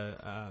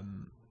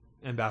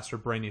Ambassador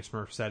Brainy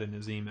Smurf said in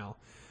his email.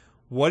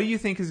 What do you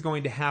think is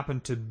going to happen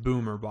to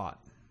Boomerbot?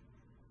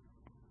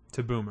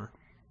 To Boomer.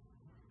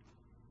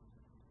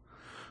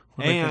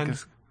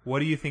 What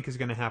do you think is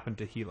going to happen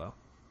to Hilo?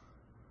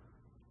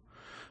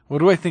 What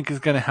do I think is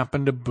going to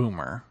happen to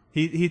Boomer?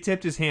 He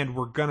tipped his hand.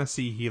 We're going to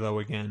see Hilo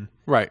again.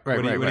 Right.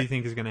 What do you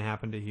think is going to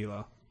happen to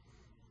Hilo?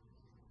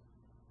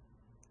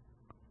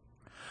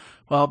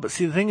 Well, but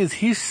see, the thing is,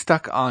 he's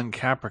stuck on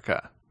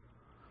Caprica.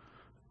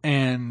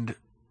 And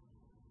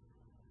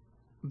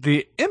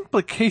the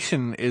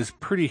implication is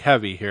pretty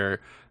heavy here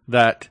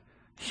that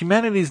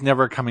humanity's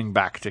never coming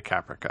back to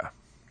Caprica.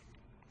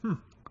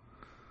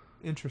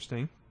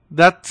 Interesting.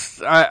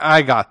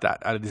 I got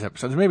that out of these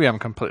episodes. Maybe I'm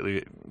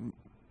completely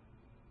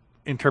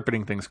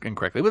interpreting things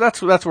incorrectly, but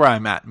that's where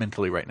I'm at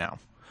mentally right now.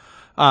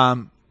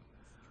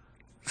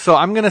 So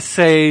I'm going to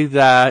say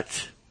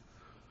that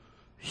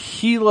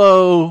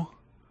Hilo.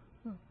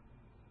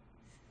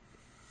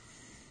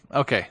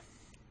 Okay,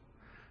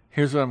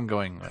 here's what I'm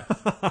going with.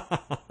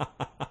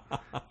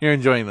 You're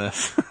enjoying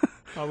this.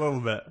 A little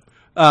bit.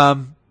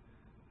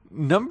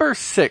 Number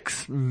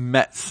 6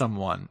 met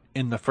someone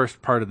in the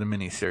first part of the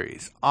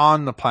miniseries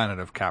on the planet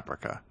of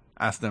Caprica.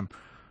 Asked them,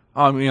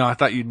 I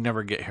thought you'd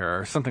never get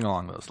here, or something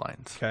along those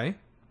lines. Okay.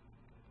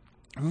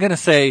 I'm going to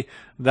say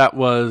that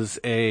was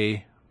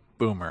a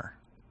Boomer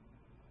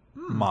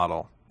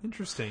model.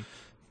 Interesting.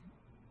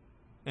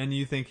 And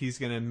you think he's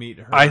going to meet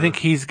her? I think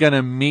he's going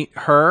to meet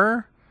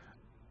her,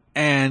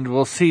 and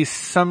we'll see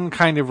some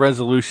kind of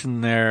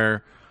resolution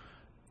there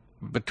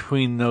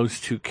between those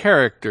two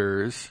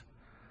characters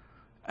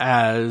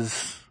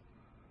as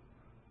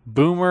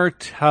Boomer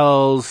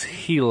tells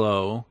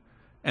Hilo,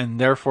 and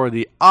therefore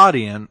the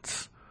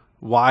audience,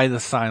 why the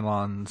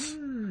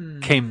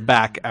Cylons came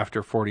back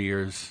after 40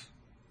 years.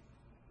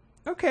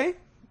 Okay.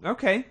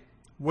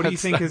 What do you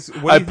think is...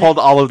 I pulled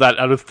all of that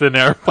out of thin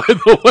air, by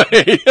the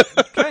way.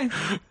 Okay.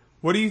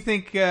 What do you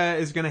think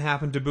is going to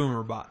happen to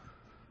Boomerbot?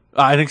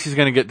 I think she's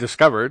going to get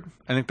discovered.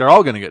 I think they're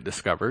all going to get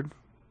discovered.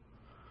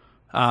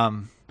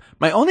 My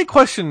only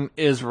question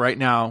is right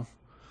now,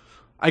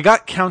 I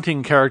got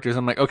counting characters.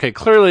 I'm like, okay,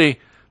 clearly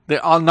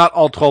not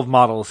all 12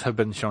 models have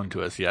been shown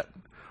to us yet.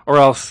 Or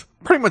else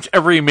pretty much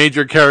every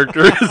major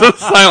character is a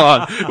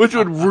Cylon, which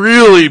would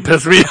really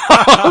piss me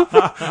off.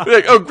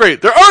 Like, oh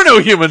great, there are no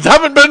humans,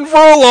 haven't been for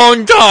a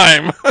long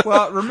time.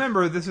 Well,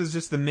 remember, this is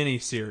just the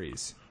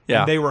mini-series.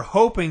 Yeah. And they were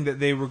hoping that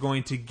they were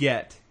going to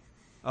get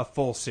a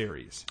full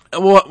series.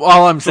 Well,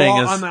 all I'm saying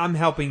is... I'm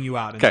helping you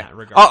out in okay. that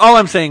regard. All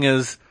I'm saying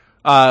is,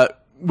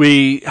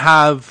 we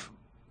have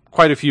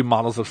quite a few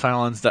models of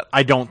Cylons that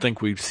I don't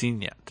think we've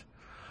seen yet.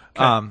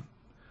 Okay.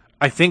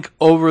 I think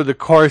over the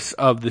course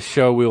of the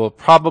show, we will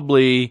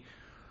probably...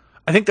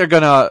 I think they're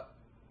gonna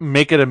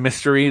make it a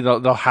mystery.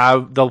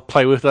 They'll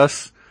play with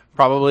us,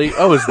 probably.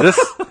 Oh,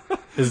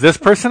 is this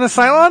person a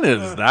Cylon?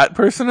 Is that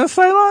person a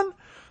Cylon?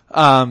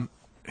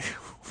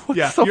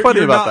 What's so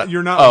funny about that?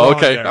 You're not wrong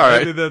okay, there. All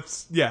right.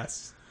 That's,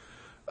 yes.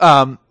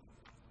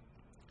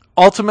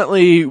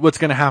 Ultimately, what's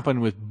going to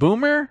happen with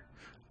Boomer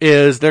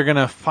is they're going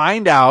to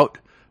find out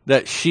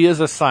that she is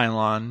a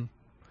Cylon,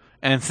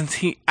 and since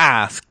he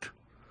asked,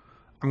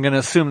 I'm going to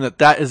assume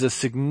that is a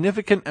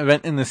significant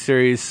event in the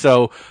series,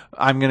 so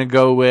I'm going to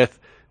go with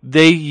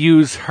they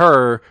use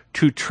her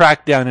to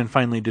track down and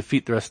finally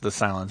defeat the rest of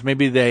the Cylons.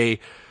 Maybe they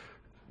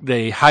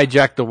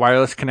hijack the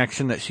wireless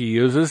connection that she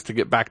uses to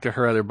get back to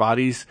her other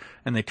bodies,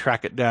 and they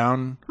track it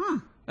down,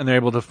 and they're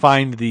able to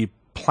find the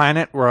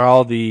planet where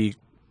all the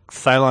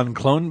Cylon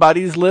clone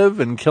bodies live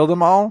and kill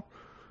them all.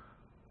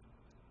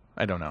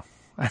 I don't know.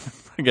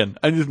 Again,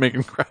 I'm just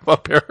making crap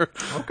up here.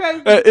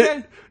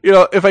 Okay.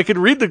 If I could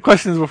read the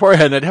questions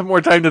beforehand, I'd have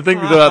more time to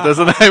think about this,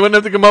 and I wouldn't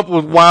have to come up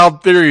with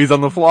wild theories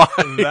on the fly.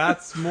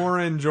 That's more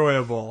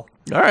enjoyable.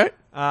 All right.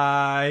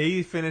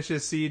 He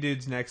finishes See You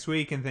Dudes next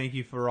week, and thank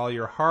you for all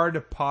your hard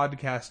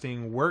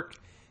podcasting work,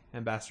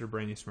 Ambassador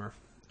Brainy Smurf.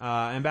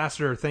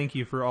 Ambassador, thank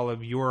you for all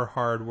of your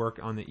hard work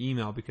on the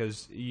email,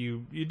 because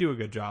you do a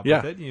good job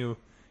with it. You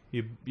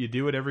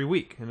do it every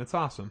week, and it's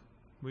awesome.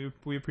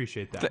 We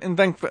appreciate that. And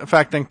thank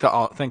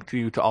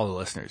you to all the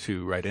listeners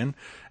who write in,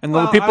 and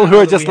the people who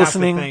are just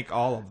listening. Thank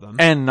all of them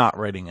and not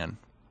writing in.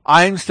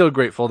 I'm still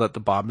grateful that the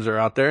Bobs are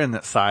out there and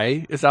that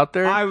Sai is out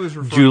there. I was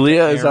referring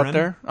Julia to is out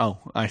there. Oh,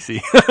 I see.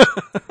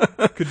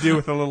 Could do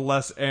with a little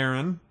less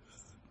Aaron.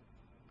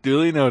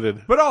 Duly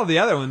noted. But all the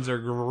other ones are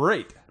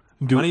great.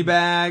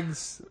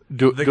 Moneybags,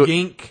 the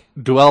Gink.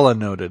 Duella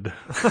noted.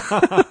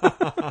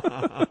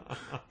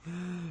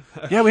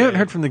 Yeah, we haven't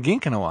heard from the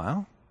Gink in a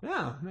while.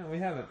 No, we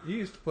haven't. You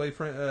used to play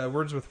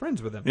Words with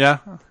Friends with him. Yeah,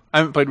 I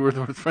haven't played Words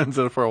with Friends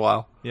for a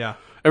while. Yeah.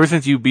 Ever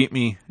since you beat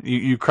me,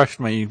 you crushed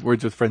my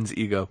Words with Friends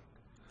ego.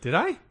 Did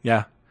I?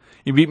 Yeah.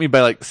 You beat me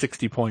by like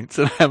 60 points,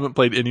 and I haven't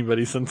played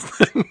anybody since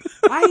then.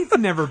 I've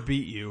never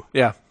beat you.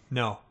 Yeah.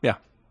 No. Yeah.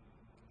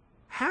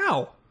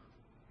 How?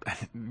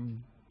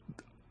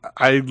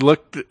 I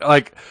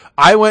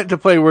went to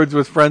play Words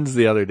with Friends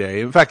the other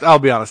day. In fact, I'll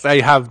be honest, I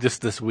have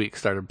just this week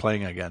started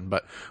playing again.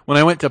 But when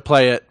I went to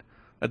play it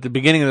at the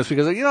beginning of this week,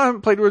 I was like, I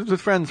haven't played Words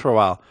with Friends for a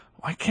while.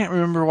 I can't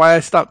remember why I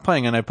stopped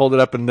playing, and I pulled it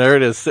up, and there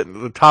it is, sitting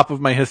at the top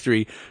of my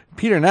history.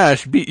 Peter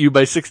Nash beat you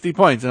by 60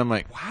 points, and I'm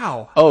like,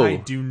 wow, I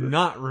do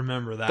not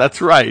remember that. That's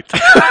right.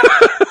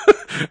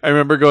 I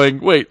remember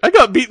going, wait, I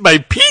got beat by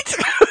Pete?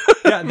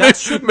 Yeah,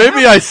 that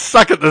maybe I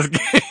suck at this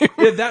game.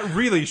 Yeah, that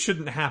really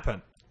shouldn't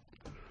happen.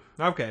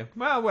 Okay,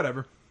 well,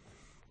 whatever.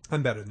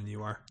 I'm better than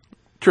you are.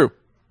 True.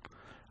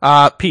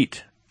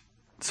 Pete,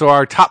 so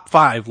our top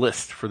 5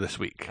 list for this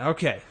week.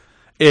 Okay.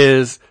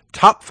 Is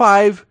top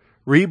 5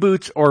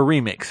 reboots or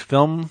remakes,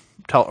 film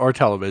or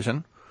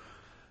television.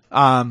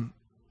 I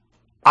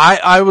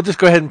will just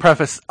go ahead and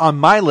preface on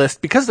my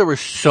list, because there were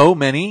so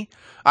many,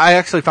 I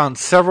actually found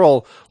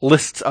several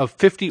lists of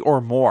 50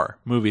 or more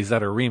movies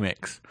that are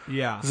remakes.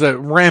 Yeah. It's a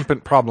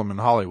rampant problem in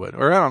Hollywood.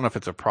 Or I don't know if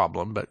it's a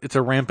problem, but it's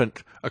a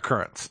rampant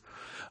occurrence.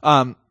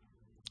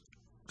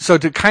 So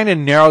to kind of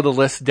narrow the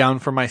list down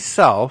for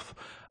myself,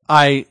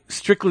 I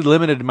strictly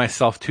limited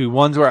myself to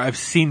ones where I've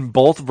seen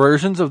both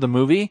versions of the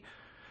movie,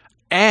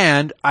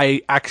 and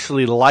I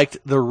actually liked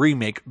the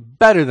remake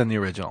better than the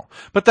original.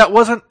 But that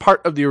wasn't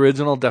part of the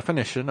original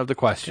definition of the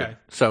question. Okay.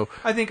 So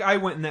I think I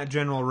went in that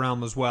general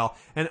realm as well,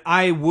 and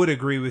I would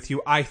agree with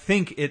you. I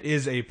think it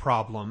is a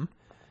problem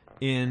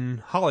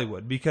in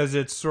Hollywood, because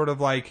it's sort of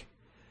like,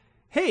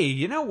 hey,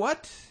 you know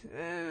what?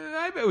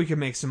 I bet we could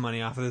make some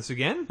money off of this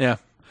again. Yeah.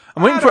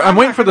 I'm waiting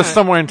for the gonna-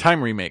 Somewhere in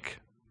Time remake.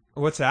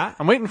 What's that?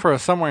 I'm waiting for a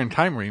Somewhere in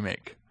Time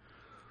remake.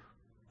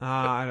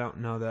 I don't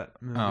know that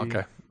movie okay.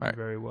 All right.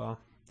 very well.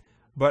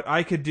 But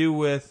I could do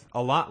with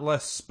a lot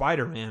less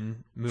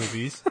Spider-Man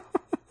movies.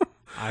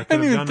 I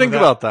didn't even think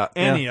about that.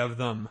 Any of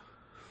them,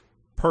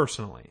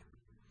 personally.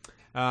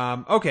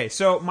 Okay,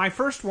 so my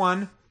first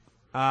one,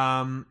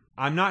 I'm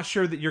not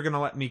sure that you're going to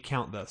let me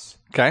count this.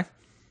 Okay.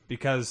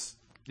 Because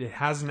it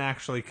hasn't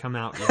actually come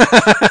out yet. Do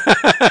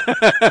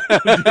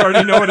you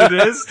already know what it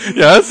is?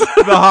 Yes.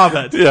 The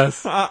Hobbit.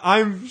 Yes.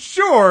 I'm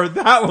sure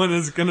that one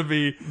is going to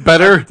be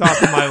better at the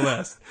top of my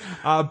list.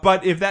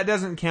 But if that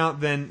doesn't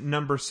count, then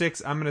number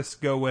 6, I'm going to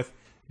go with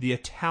The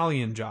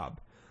Italian Job.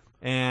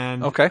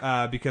 And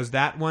okay. Because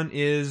that one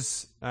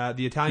is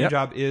The Italian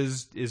Job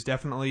is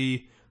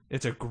definitely,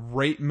 it's a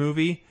great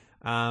movie.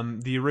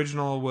 The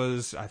original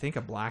was, I think,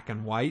 a black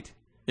and white.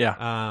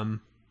 Yeah.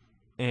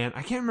 And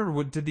I can't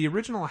remember, did the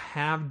original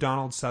have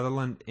Donald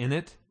Sutherland in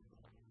it?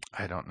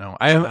 I don't know.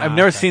 I've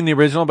never seen the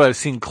original, but I've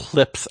seen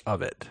clips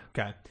of it.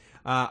 Okay.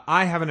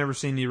 I haven't ever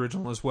seen the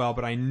original as well,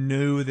 but I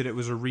knew that it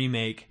was a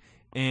remake,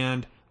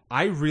 and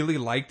I really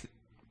liked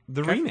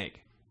the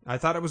remake. I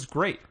thought it was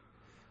great.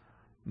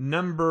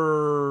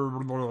 Number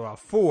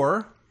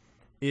 4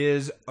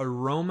 is A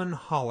Roman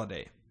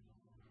Holiday.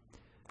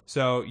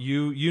 So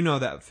you know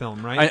that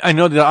film, right? I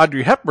know the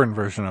Audrey Hepburn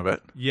version of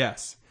it.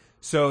 Yes.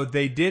 So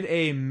they did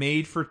a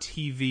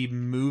made-for-TV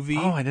movie.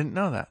 Oh, I didn't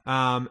know that.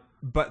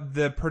 But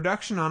the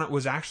production on it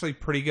was actually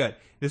pretty good.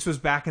 This was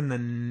back in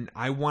the,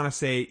 I want to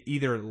say,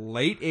 either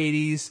late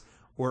 80s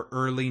or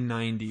early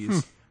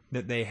 90s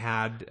that they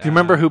had. Do you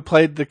remember who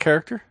played the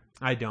character?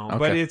 I don't, okay.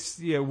 but it's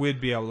we'd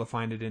be able to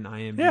find it in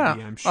IMDb, yeah,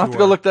 I'm sure. I'll have to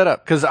go look that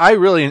up, because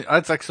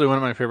that's actually one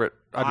of my favorite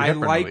Audrey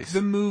Hepburn like movies.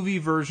 the movie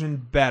version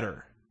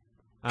better.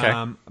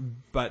 Okay.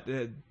 But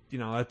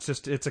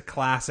it's a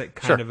classic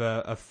kind of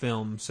a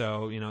film,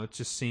 so it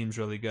just seems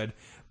really good.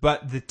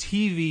 But the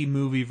TV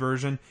movie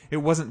version, it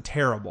wasn't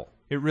terrible.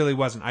 It really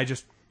wasn't.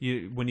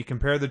 When you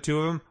compare the two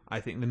of them, I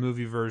think the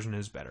movie version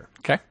is better.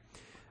 Okay.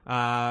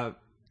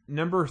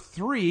 Number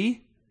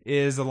 3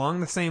 is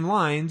along the same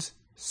lines,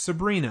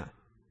 Sabrina.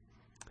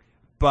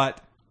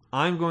 But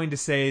I'm going to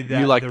say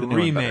that the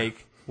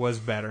remake was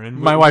better. And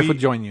my wife would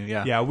join you,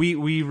 yeah. Yeah,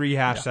 we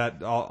rehashed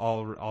that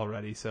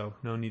already, so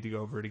no need to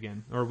go over it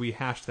again. Or we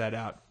hashed that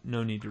out,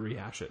 no need to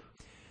rehash it.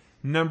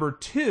 Number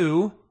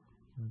 2,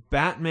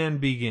 Batman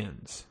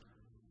Begins.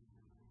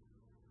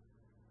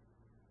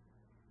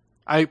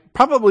 I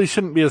probably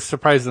shouldn't be as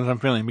surprised as I'm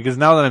feeling, because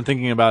now that I'm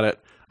thinking about it,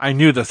 I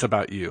knew this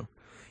about you.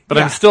 But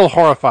I'm still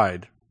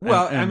horrified.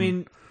 Well,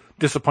 and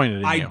disappointed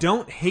in you. I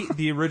don't hate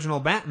the original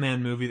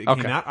Batman movie that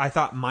came out. I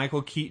thought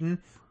Michael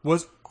Keaton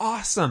was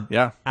awesome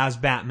as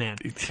Batman.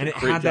 And it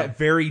had that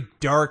very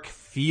dark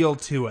feel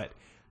to it.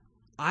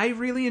 I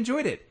really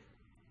enjoyed it.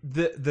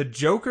 The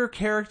Joker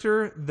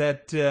character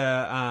that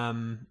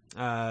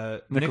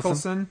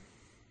Nicholson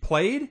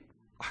played,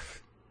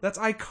 that's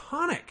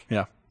iconic.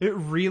 Yeah. It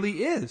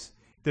really is.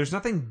 There's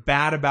nothing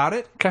bad about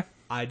it. Okay.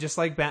 I just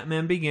like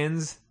Batman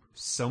Begins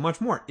so much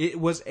more. It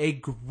was a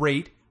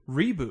great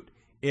reboot.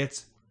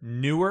 It's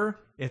newer.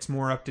 It's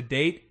more up to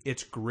date.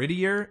 It's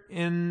grittier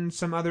in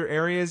some other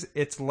areas.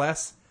 It's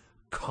less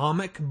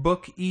comic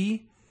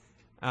book-y.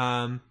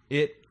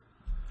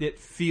 It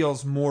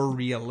feels more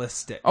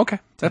realistic. Okay.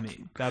 To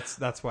me.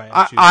 That's why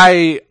I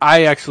choose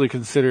I actually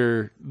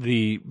consider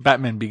the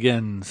Batman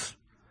Begins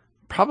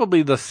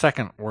probably the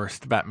second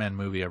worst Batman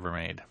movie ever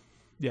made.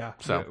 Yeah.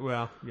 So.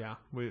 Well, yeah.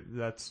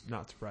 That's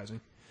not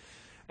surprising.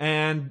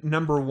 And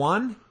number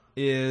 1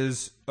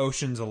 is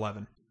Ocean's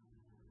 11.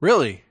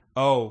 Really?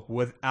 Oh,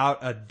 without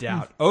a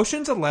doubt.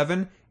 Ocean's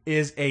 11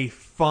 is a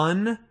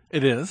fun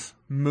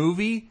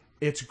movie.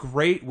 It's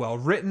great, well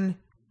written,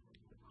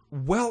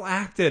 well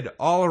acted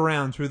all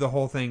around through the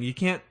whole thing. You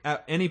can't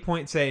at any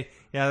point say,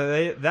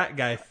 that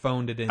guy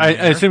phoned it in. I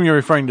assume you're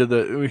referring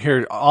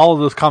to all of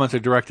those comments are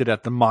directed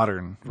at the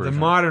modern version. The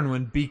modern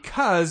one,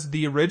 because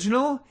the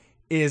original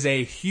is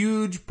a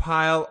huge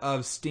pile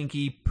of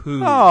stinky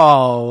poo.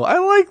 Oh, I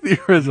like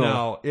the original.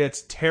 No,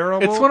 it's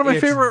terrible. It's one of my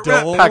favorite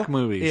dull, Rat Pack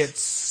movies.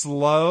 It's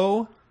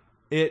slow.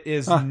 It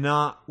is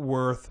not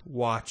worth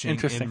watching,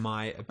 in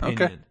my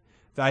opinion. Okay.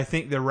 I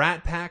think the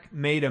Rat Pack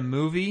made a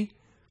movie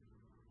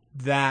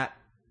that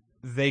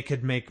they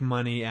could make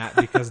money at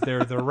because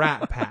they're the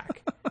Rat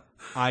Pack.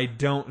 I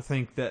don't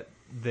think that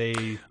they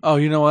did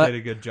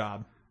a good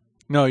job.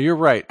 No, you're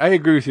right. I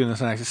agree with you on this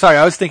one, actually. Sorry,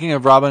 I was thinking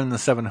of Robin and the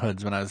Seven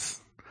Hoods when I was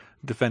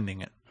defending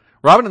it.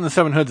 Robin and the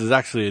Seven Hoods is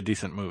actually a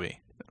decent movie.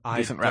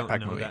 Decent Rat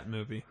Pack movie. That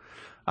movie.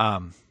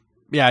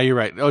 Yeah, you're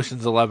right.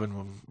 Ocean's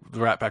 11, the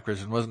Rat Pack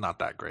version, was not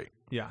that great.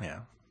 Yeah.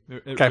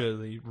 It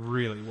really,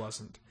 really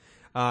wasn't.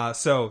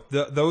 So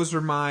those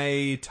are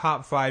my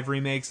top 5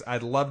 remakes.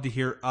 I'd love to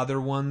hear other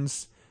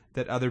ones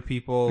that other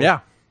people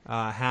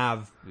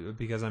have,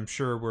 because I'm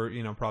sure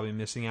we're probably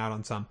missing out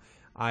on some.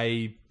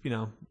 I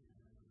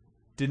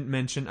didn't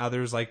mention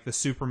others like the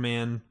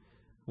Superman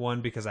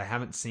one because I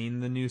haven't seen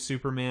the new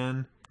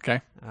Superman.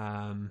 Okay.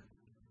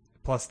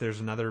 Plus, there's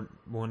another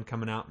one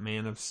coming out,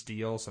 Man of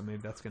Steel, so maybe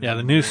that's going to Yeah, be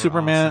the new more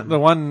Superman,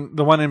 awesome.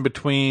 the one in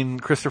between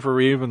Christopher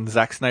Reeve and the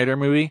Zack Snyder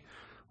movie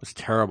was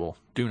terrible.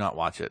 Do not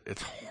watch it.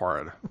 It's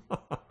horrid.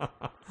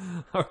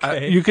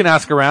 Okay. You can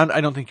ask around.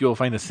 I don't think you'll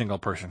find a single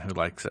person who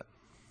likes it.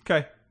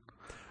 Okay.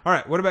 All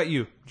right. What about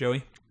you,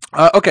 Joey?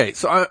 Okay,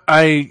 so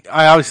I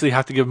obviously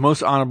have to give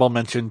most honorable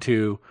mention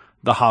to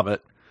The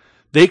Hobbit.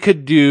 They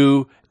could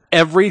do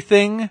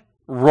everything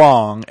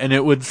wrong and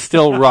it would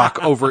still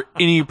rock over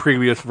any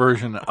previous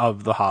version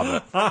of The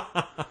Hobbit.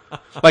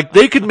 Like,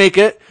 they could make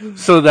it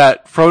so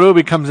that Frodo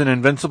becomes an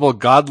invincible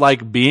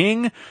godlike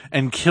being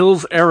and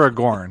kills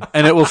Aragorn,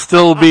 and it will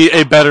still be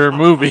a better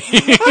movie.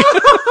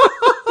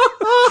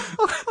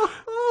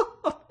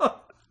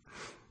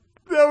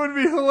 That would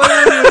be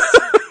hilarious.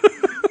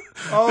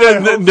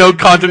 No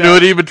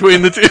continuity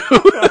between the two.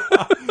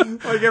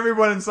 Like,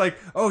 everyone's like,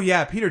 oh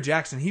yeah, Peter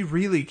Jackson, he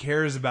really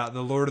cares about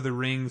the Lord of the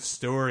Rings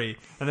story.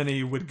 And then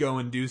he would go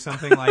and do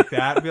something like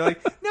that and be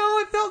like, no,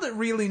 I felt it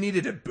really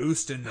needed a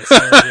boost in this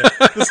area.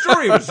 The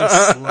story was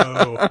just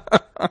slow.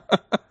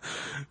 That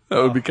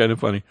would be kind of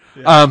funny.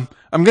 Yeah.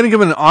 I'm going to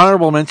give an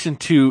honorable mention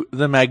to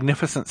The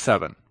Magnificent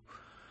Seven.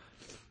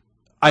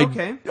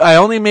 Okay. I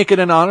only make it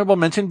an honorable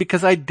mention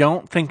because I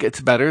don't think it's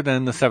better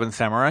than The Seven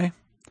Samurai.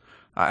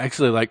 I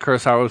actually like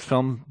Kurosawa's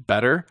film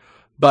better,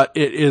 but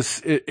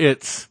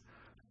it's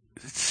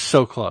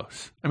so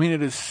close. I mean,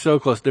 it is so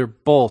close. They're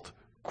both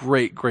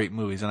great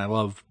movies, and I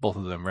love both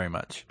of them very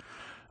much.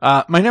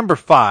 My number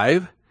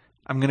 5,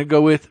 I'm going to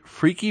go with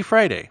Freaky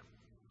Friday.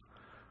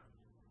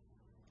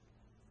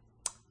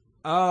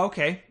 Oh,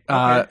 okay.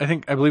 I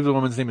believe the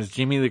woman's name is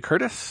Jamie Lee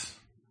Curtis.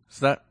 Is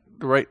that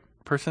the right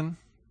person?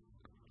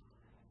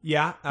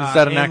 Yeah. Is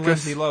that an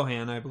actress? Lindsay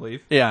Lohan, I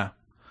believe. Yeah.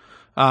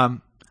 I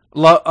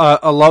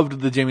loved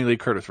the Jamie Lee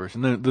Curtis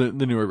version,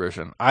 the newer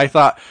version. I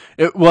thought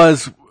it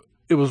was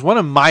one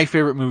of my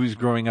favorite movies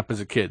growing up as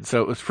a kid.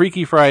 So it was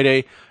Freaky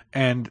Friday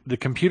and The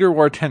Computer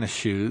Wore Tennis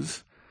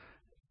Shoes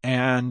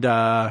and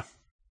The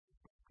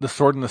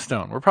Sword and the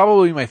Stone were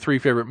probably my 3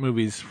 favorite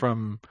movies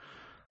from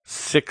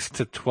 6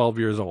 to 12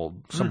 years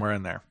old, somewhere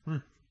in there.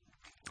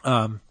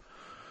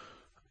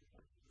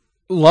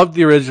 Loved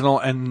the original,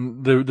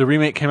 and the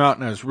remake came out,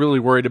 and I was really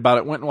worried about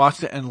it. Went and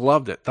watched it and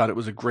loved it. Thought it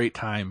was a great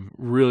time.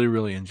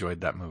 Really enjoyed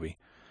that movie.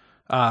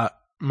 My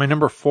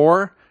number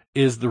 4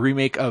 is the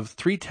remake of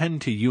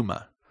 3:10 to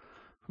Yuma.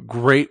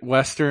 Great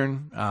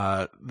Western.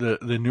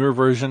 The newer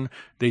version,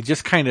 they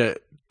just kind of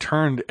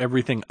turned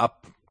everything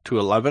up to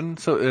 11,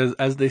 so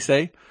as they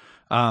say.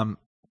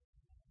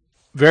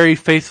 Very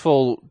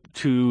faithful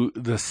to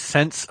the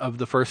sense of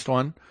the first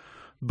one,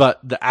 but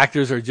the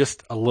actors are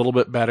just a little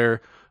bit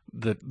better.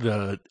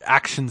 The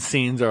action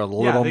scenes are a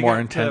little more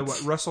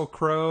intense. Russell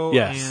Crowe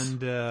yes.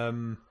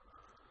 and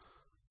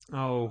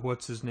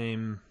what's his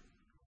name?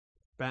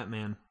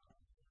 Batman.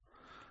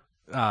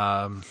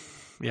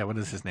 What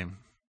is his name?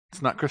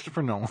 It's not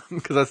Christopher Nolan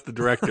because that's the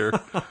director.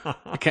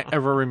 I can't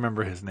ever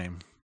remember his name.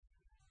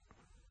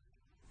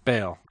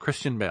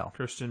 Christian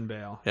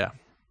Bale. Yeah.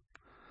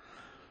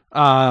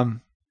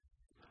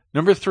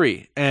 Number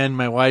 3, and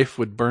my wife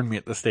would burn me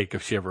at the stake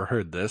if she ever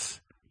heard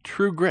this.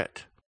 True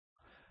Grit.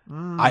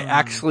 I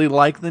actually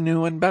like the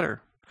new one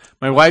better.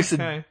 My wife's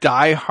a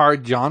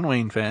die-hard John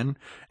Wayne fan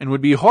and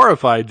would be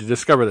horrified to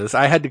discover this.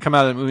 I had to come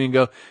out of the movie and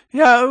go,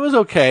 yeah, it was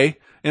okay.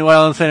 And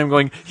while I'm saying, I'm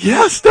going,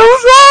 yes, that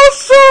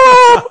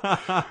was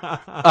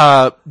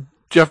awesome!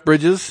 Jeff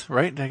Bridges,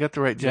 right? Did I get the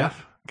right Jeff?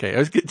 Yeah. Okay, I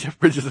always get Jeff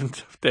Bridges and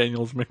Jeff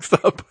Daniels mixed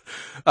up.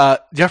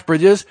 Jeff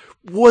Bridges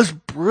was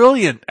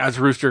brilliant as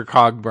Rooster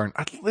Cogburn.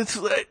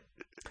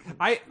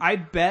 I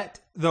bet,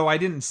 though I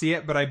didn't see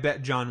it, but I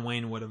bet John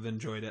Wayne would have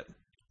enjoyed it.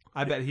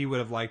 I bet he would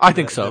have liked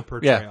the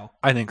portrayal. Yeah,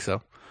 I think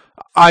so.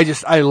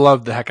 I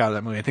loved the heck out of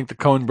that movie. I think the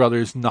Coen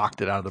brothers knocked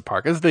it out of the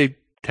park, as they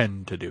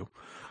tend to do.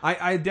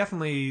 I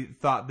definitely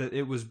thought that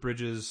it was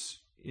Bridges.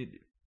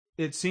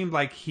 It seemed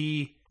like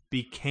he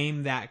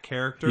became that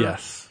character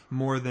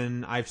more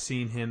than I've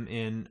seen him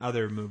in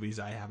other movies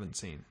I haven't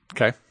seen.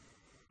 Okay.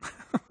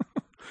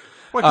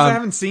 Well, because I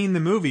haven't seen the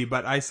movie,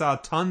 but I saw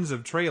tons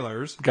of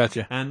trailers.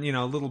 Gotcha. And,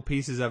 little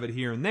pieces of it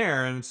here and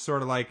there, and it's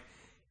sort of like,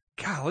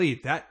 golly,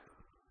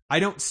 I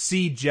don't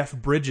see Jeff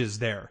Bridges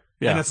there.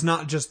 Yeah. And it's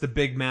not just the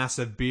big,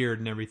 massive beard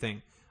and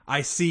everything.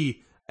 I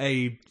see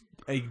a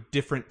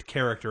different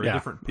character, a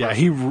different person. Yeah,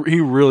 he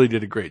really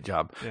did a great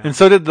job. Yeah. And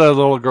so did the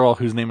little girl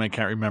whose name I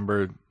can't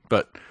remember,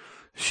 but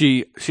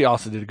she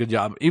also did a good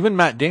job. Even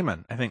Matt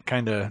Damon, I think,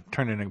 kind of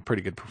turned in a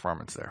pretty good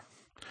performance there.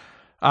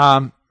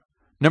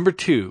 Number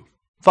 2,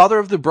 Father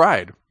of the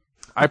Bride.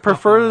 I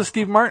prefer the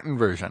Steve Martin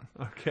version.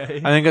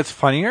 Okay. I think it's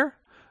funnier.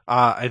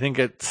 I think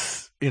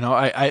it's,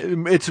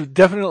 it's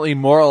definitely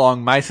more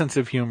along my sense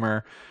of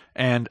humor,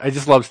 and I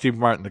just love Steve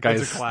Martin. The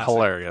guy's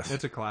hilarious.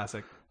 It's a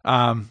classic.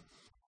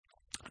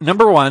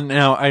 Number 1,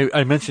 now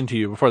I mentioned to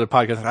you before the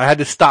podcast, I had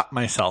to stop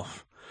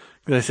myself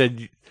because I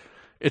said,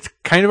 it's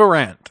kind of a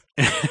rant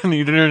and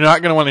you're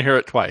not going to want to hear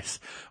it twice.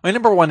 My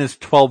number 1 is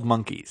 12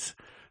 Monkeys.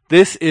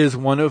 This is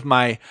one of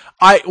when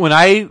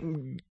I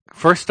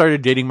first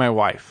started dating my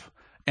wife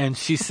and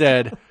she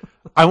said,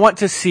 I want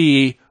to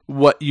see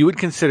what you would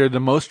consider the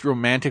most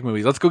romantic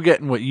movies. Let's go get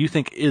in what you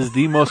think is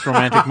the most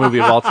romantic movie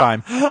of all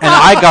time. And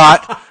I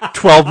got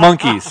 12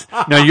 Monkeys.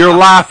 Now you're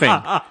laughing.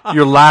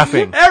 You're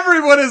laughing.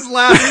 Everyone is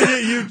laughing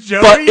at you,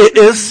 Joey. But it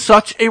is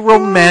such a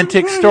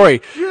romantic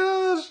story.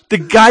 Gosh. The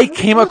guy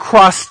came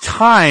across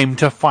time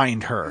to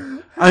find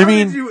her. How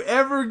did you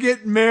ever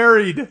get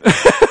married?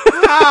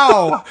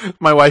 How?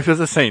 My wife is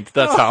a saint.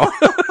 That's how.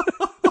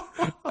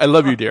 I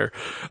love you, dear.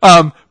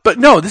 But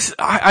no,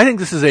 I think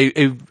this is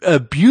a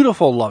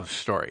beautiful love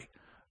story.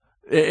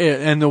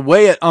 And the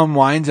way it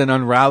unwinds and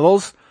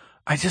unravels,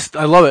 I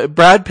love it.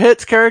 Brad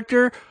Pitt's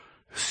character,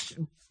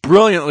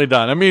 brilliantly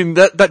done. I mean,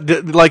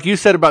 that like you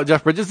said about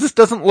Jeff Bridges, this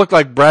doesn't look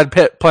like Brad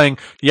Pitt playing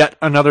yet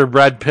another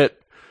Brad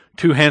Pitt,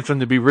 too handsome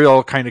to be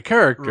real kind of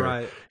character.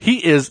 Right.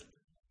 He is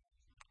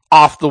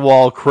off the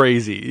wall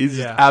crazy. He's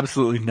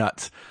absolutely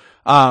nuts.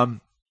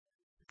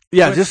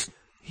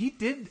 He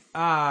did,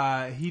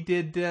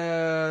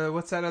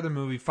 what's that other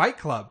movie? Fight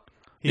Club.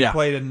 He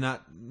played a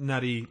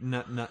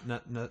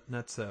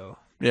nutso.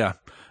 Yeah.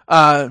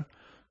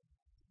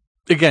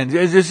 Again,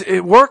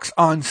 it works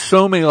on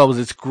so many levels.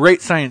 It's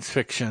great science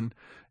fiction.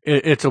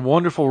 It's a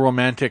wonderful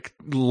romantic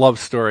love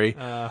story.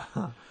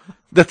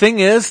 The thing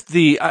is,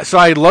 so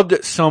I loved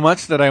it so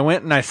much that I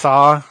went and I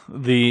saw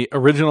the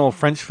original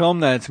French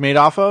film that it's made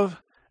off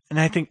of. And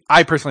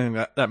I personally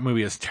think that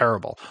movie is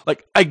terrible.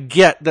 Like, I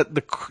get that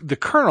the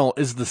kernel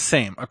is the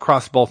same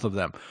across both of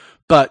them.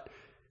 But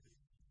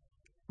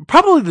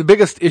probably the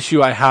biggest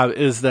issue I have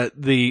is that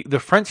the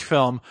French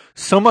film,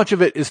 so much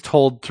of it is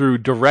told through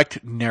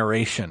direct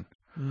narration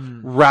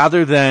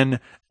rather than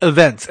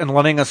events and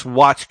letting us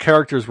watch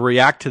characters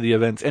react to the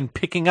events and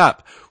picking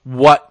up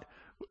what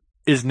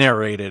is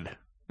narrated.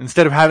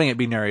 Instead of having it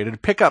be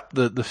narrated, pick up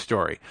the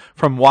story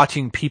from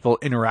watching people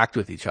interact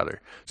with each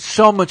other.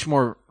 So much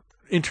more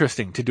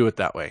interesting to do it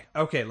that way.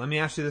 Okay, let me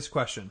ask you this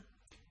question.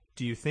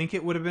 Do you think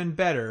it would have been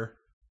better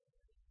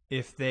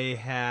if they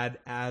had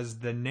as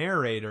the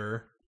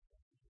narrator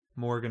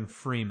Morgan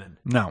Freeman?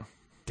 No.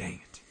 Dang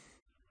it.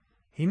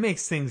 He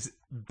makes things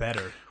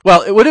better.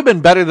 Well, it would have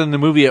been better than the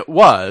movie it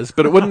was,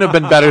 but it wouldn't have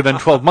been better than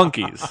 12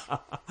 Monkeys.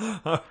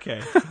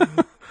 Okay.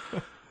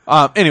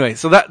 Anyway,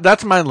 so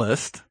that's my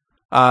list.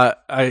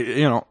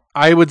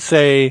 I would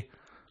say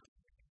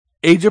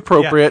age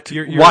appropriate.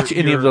 Watch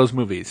any of those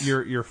movies.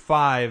 Your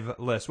 5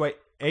 list. Wait,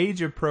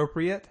 age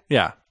appropriate?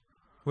 Yeah.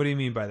 What do you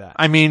mean by that?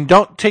 I mean,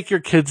 don't take your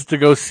kids to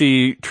go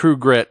see True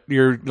Grit.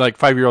 Your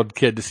 5-year-old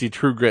kid to see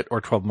True Grit or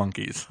 12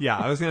 Monkeys. Yeah,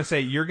 I was gonna say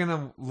you're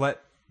gonna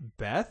let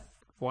Beth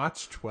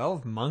watch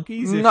 12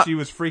 Monkeys if she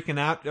was freaking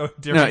out. No.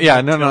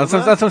 That's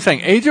what I'm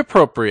saying. Age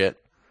appropriate.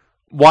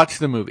 Watch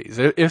the movies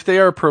if they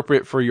are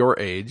appropriate for your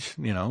age.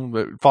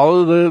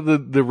 Follow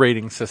the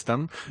rating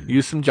system.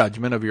 Use some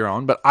judgment of your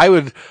own. But I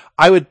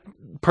would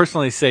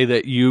personally say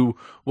that you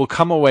will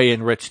come away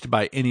enriched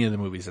by any of the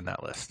movies in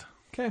that list.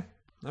 Okay.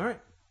 All right.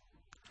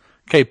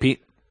 Okay,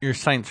 Pete, your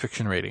science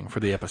fiction rating for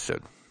the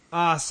episode.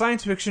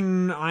 Science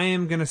fiction, I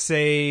am going to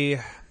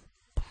say...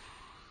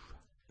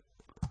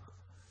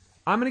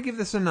 I'm going to give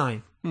this a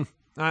 9.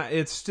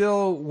 It's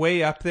still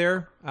way up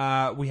there.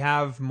 We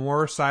have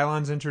more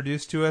Cylons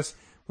introduced to us.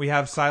 We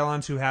have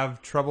Cylons who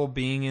have trouble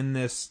being in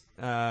this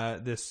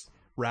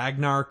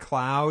Ragnar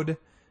cloud.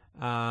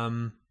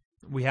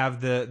 We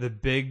have the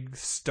big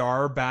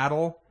star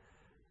battle,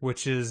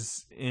 which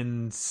is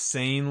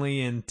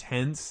insanely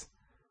intense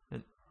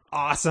and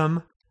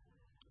awesome.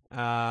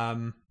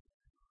 I'm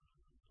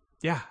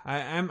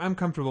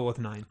comfortable with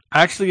 9.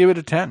 I actually give it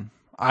a 10.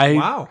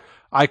 Wow.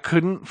 I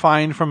couldn't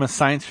find from a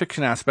science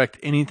fiction aspect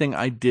anything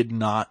I did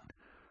not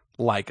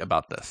like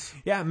about this.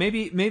 Yeah,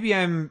 maybe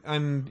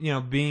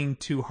I'm being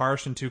too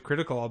harsh and too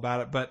critical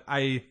about it, but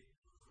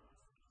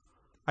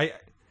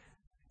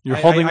you're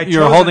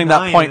holding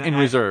that point in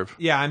reserve.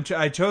 Yeah,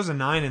 I chose a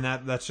 9, and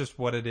that's just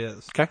what it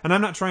is. Okay, and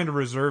I'm not trying to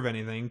reserve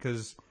anything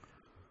because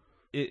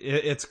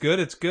it's good.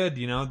 It's good.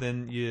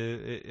 Then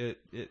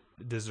it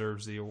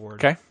deserves the award.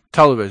 Okay,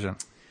 television.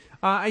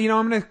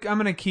 I'm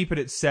gonna keep it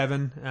at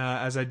 7,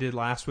 as I did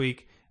last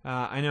week.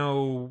 I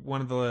know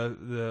one of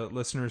the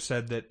listeners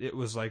said that it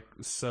was like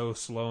so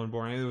slow and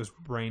boring. It was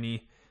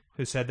Brainy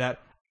who said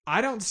that.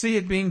 I don't see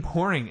it being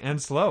boring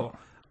and slow.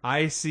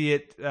 I see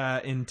it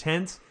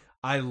intense.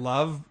 I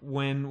love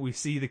when we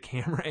see the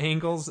camera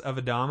angles of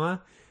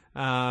Adama,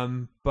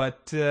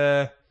 but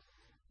I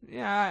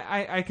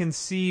can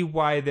see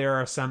why there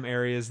are some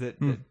areas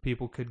that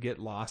people could get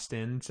lost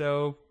in.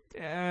 So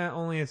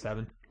only a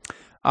 7.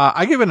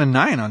 I give it a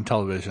 9 on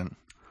television.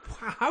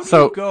 How do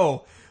you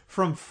go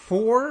from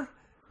 4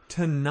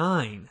 to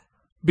 9?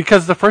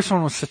 Because the first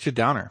one was such a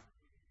downer.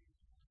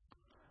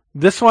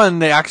 This one,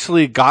 they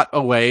actually got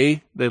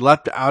away. They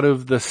leapt out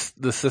of the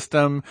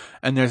system,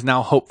 and there's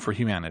now hope for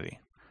humanity.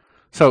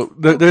 So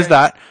there's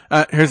that.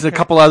 Here's a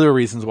couple other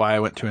reasons why I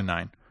went to a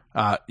 9.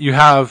 You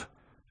have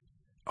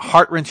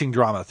heart-wrenching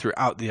drama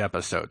throughout the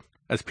episode.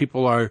 as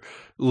people are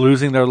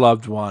losing their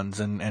loved ones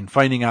and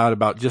finding out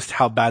about just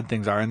how bad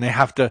things are. And they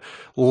have to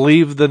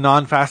leave the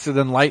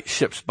non-faster-than-light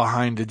ships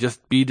behind to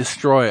just be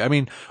destroyed. I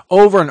mean,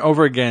 over and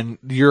over again,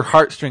 your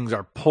heartstrings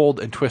are pulled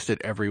and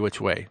twisted every which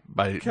way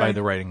by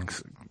the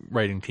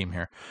writing team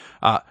here.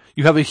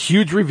 You have a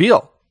huge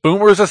reveal.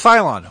 Boomer's a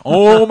Cylon.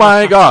 Oh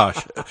my gosh.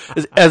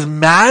 As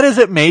mad as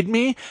it made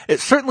me, it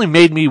certainly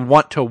made me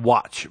want to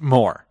watch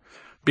more.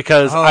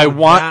 Because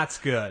that's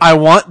good. I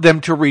want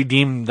them to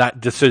redeem that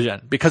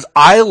decision. Because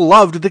I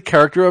loved the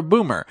character of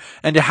Boomer.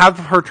 And to have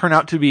her turn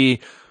out to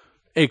be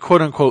a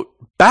quote-unquote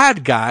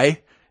bad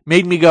guy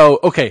made me go,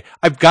 okay,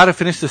 I've got to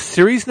finish this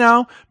series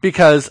now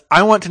because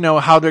I want to know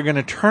how they're going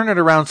to turn it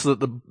around so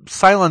that the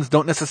Cylons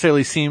don't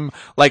necessarily seem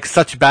like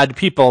such bad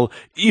people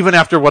even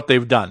after what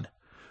they've done.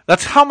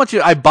 That's how much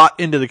I bought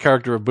into the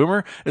character of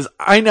Boomer, is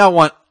I now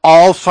want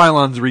all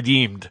Cylons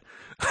redeemed.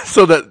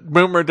 So that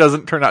Boomer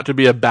doesn't turn out to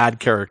be a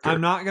bad character.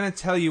 I'm not going to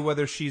tell you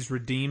whether she's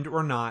redeemed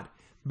or not,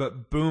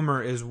 but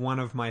Boomer is one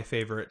of my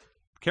favorite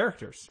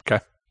characters.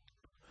 Okay.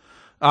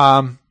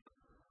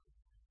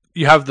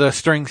 You have the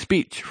stirring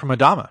speech from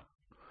Adama.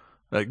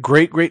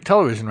 Great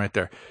television right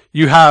there.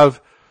 You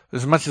have,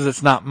 as much as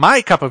it's not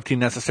my cup of tea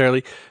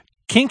necessarily,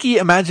 kinky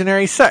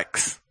imaginary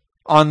sex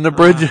on the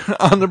bridge,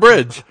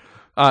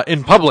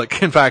 in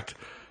public. In fact,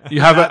 you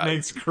have that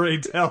makes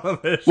great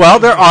television. Well,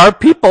 there are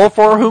people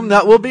for whom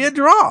that will be a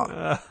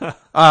draw.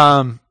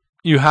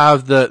 You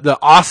have the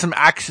awesome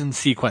action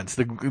sequence,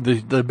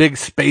 the big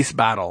space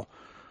battle.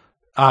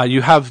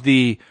 You have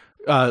the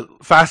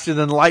faster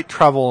than light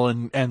travel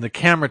and the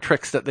camera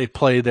tricks that they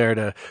play there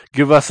to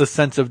give us a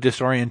sense of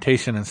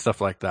disorientation and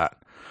stuff like that.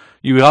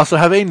 You also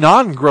have a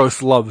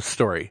non-gross love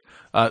story.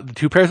 The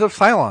two pairs of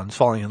Cylons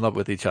falling in love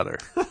with each other.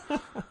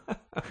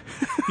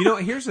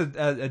 Here's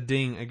a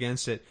ding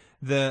against it.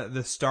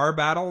 The star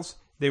battles,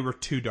 they were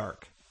too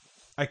dark.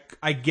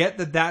 I get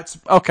that that's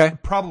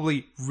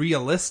probably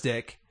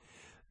realistic,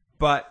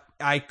 but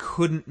I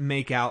couldn't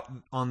make out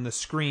on the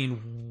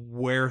screen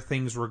where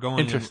things were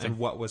going and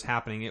what was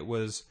happening. It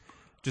was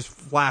just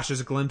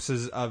flashes,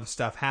 glimpses of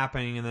stuff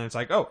happening, and then it's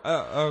like,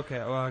 okay,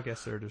 well, I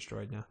guess they're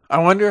destroyed now. I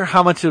wonder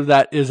how much of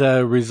that is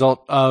a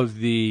result of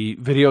the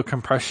video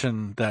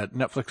compression that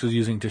Netflix was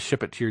using to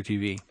ship it to your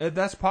TV.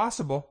 That's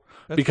possible.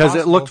 Because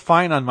it looked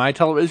fine on my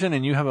television,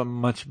 and you have a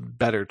much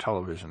better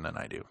television than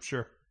I do.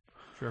 Sure.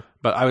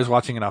 But I was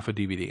watching it off a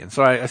DVD, and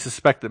so I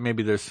suspect that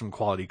maybe there's some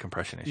quality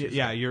compression issues.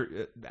 Yeah,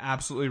 you're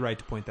absolutely right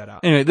to point that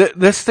out. Anyway,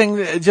 this thing,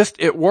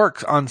 it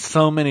works on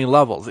so many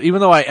levels. Even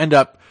though I end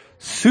up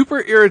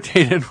super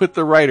irritated with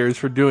the writers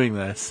for doing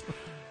this,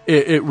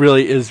 it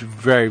really is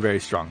very, very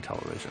strong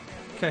television.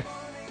 Okay.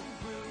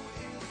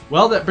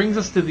 Well, that brings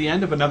us to the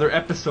end of another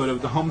episode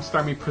of the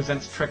Homestarmy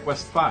Presents Trek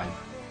West 5.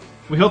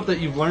 We hope that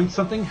you've learned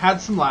something,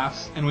 had some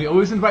laughs, and we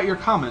always invite your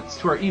comments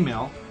to our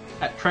email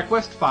at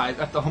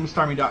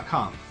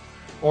trekwest5@thehomestarmy.com.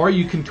 Or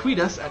you can tweet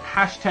us at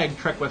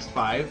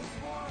 #TrekWest5,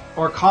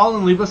 or call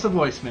and leave us a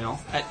voicemail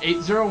at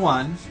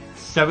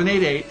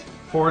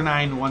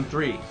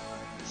 801-788-4913.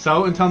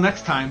 So until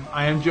next time,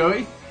 I am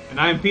Joey. And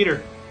I am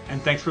Peter. And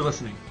thanks for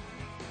listening.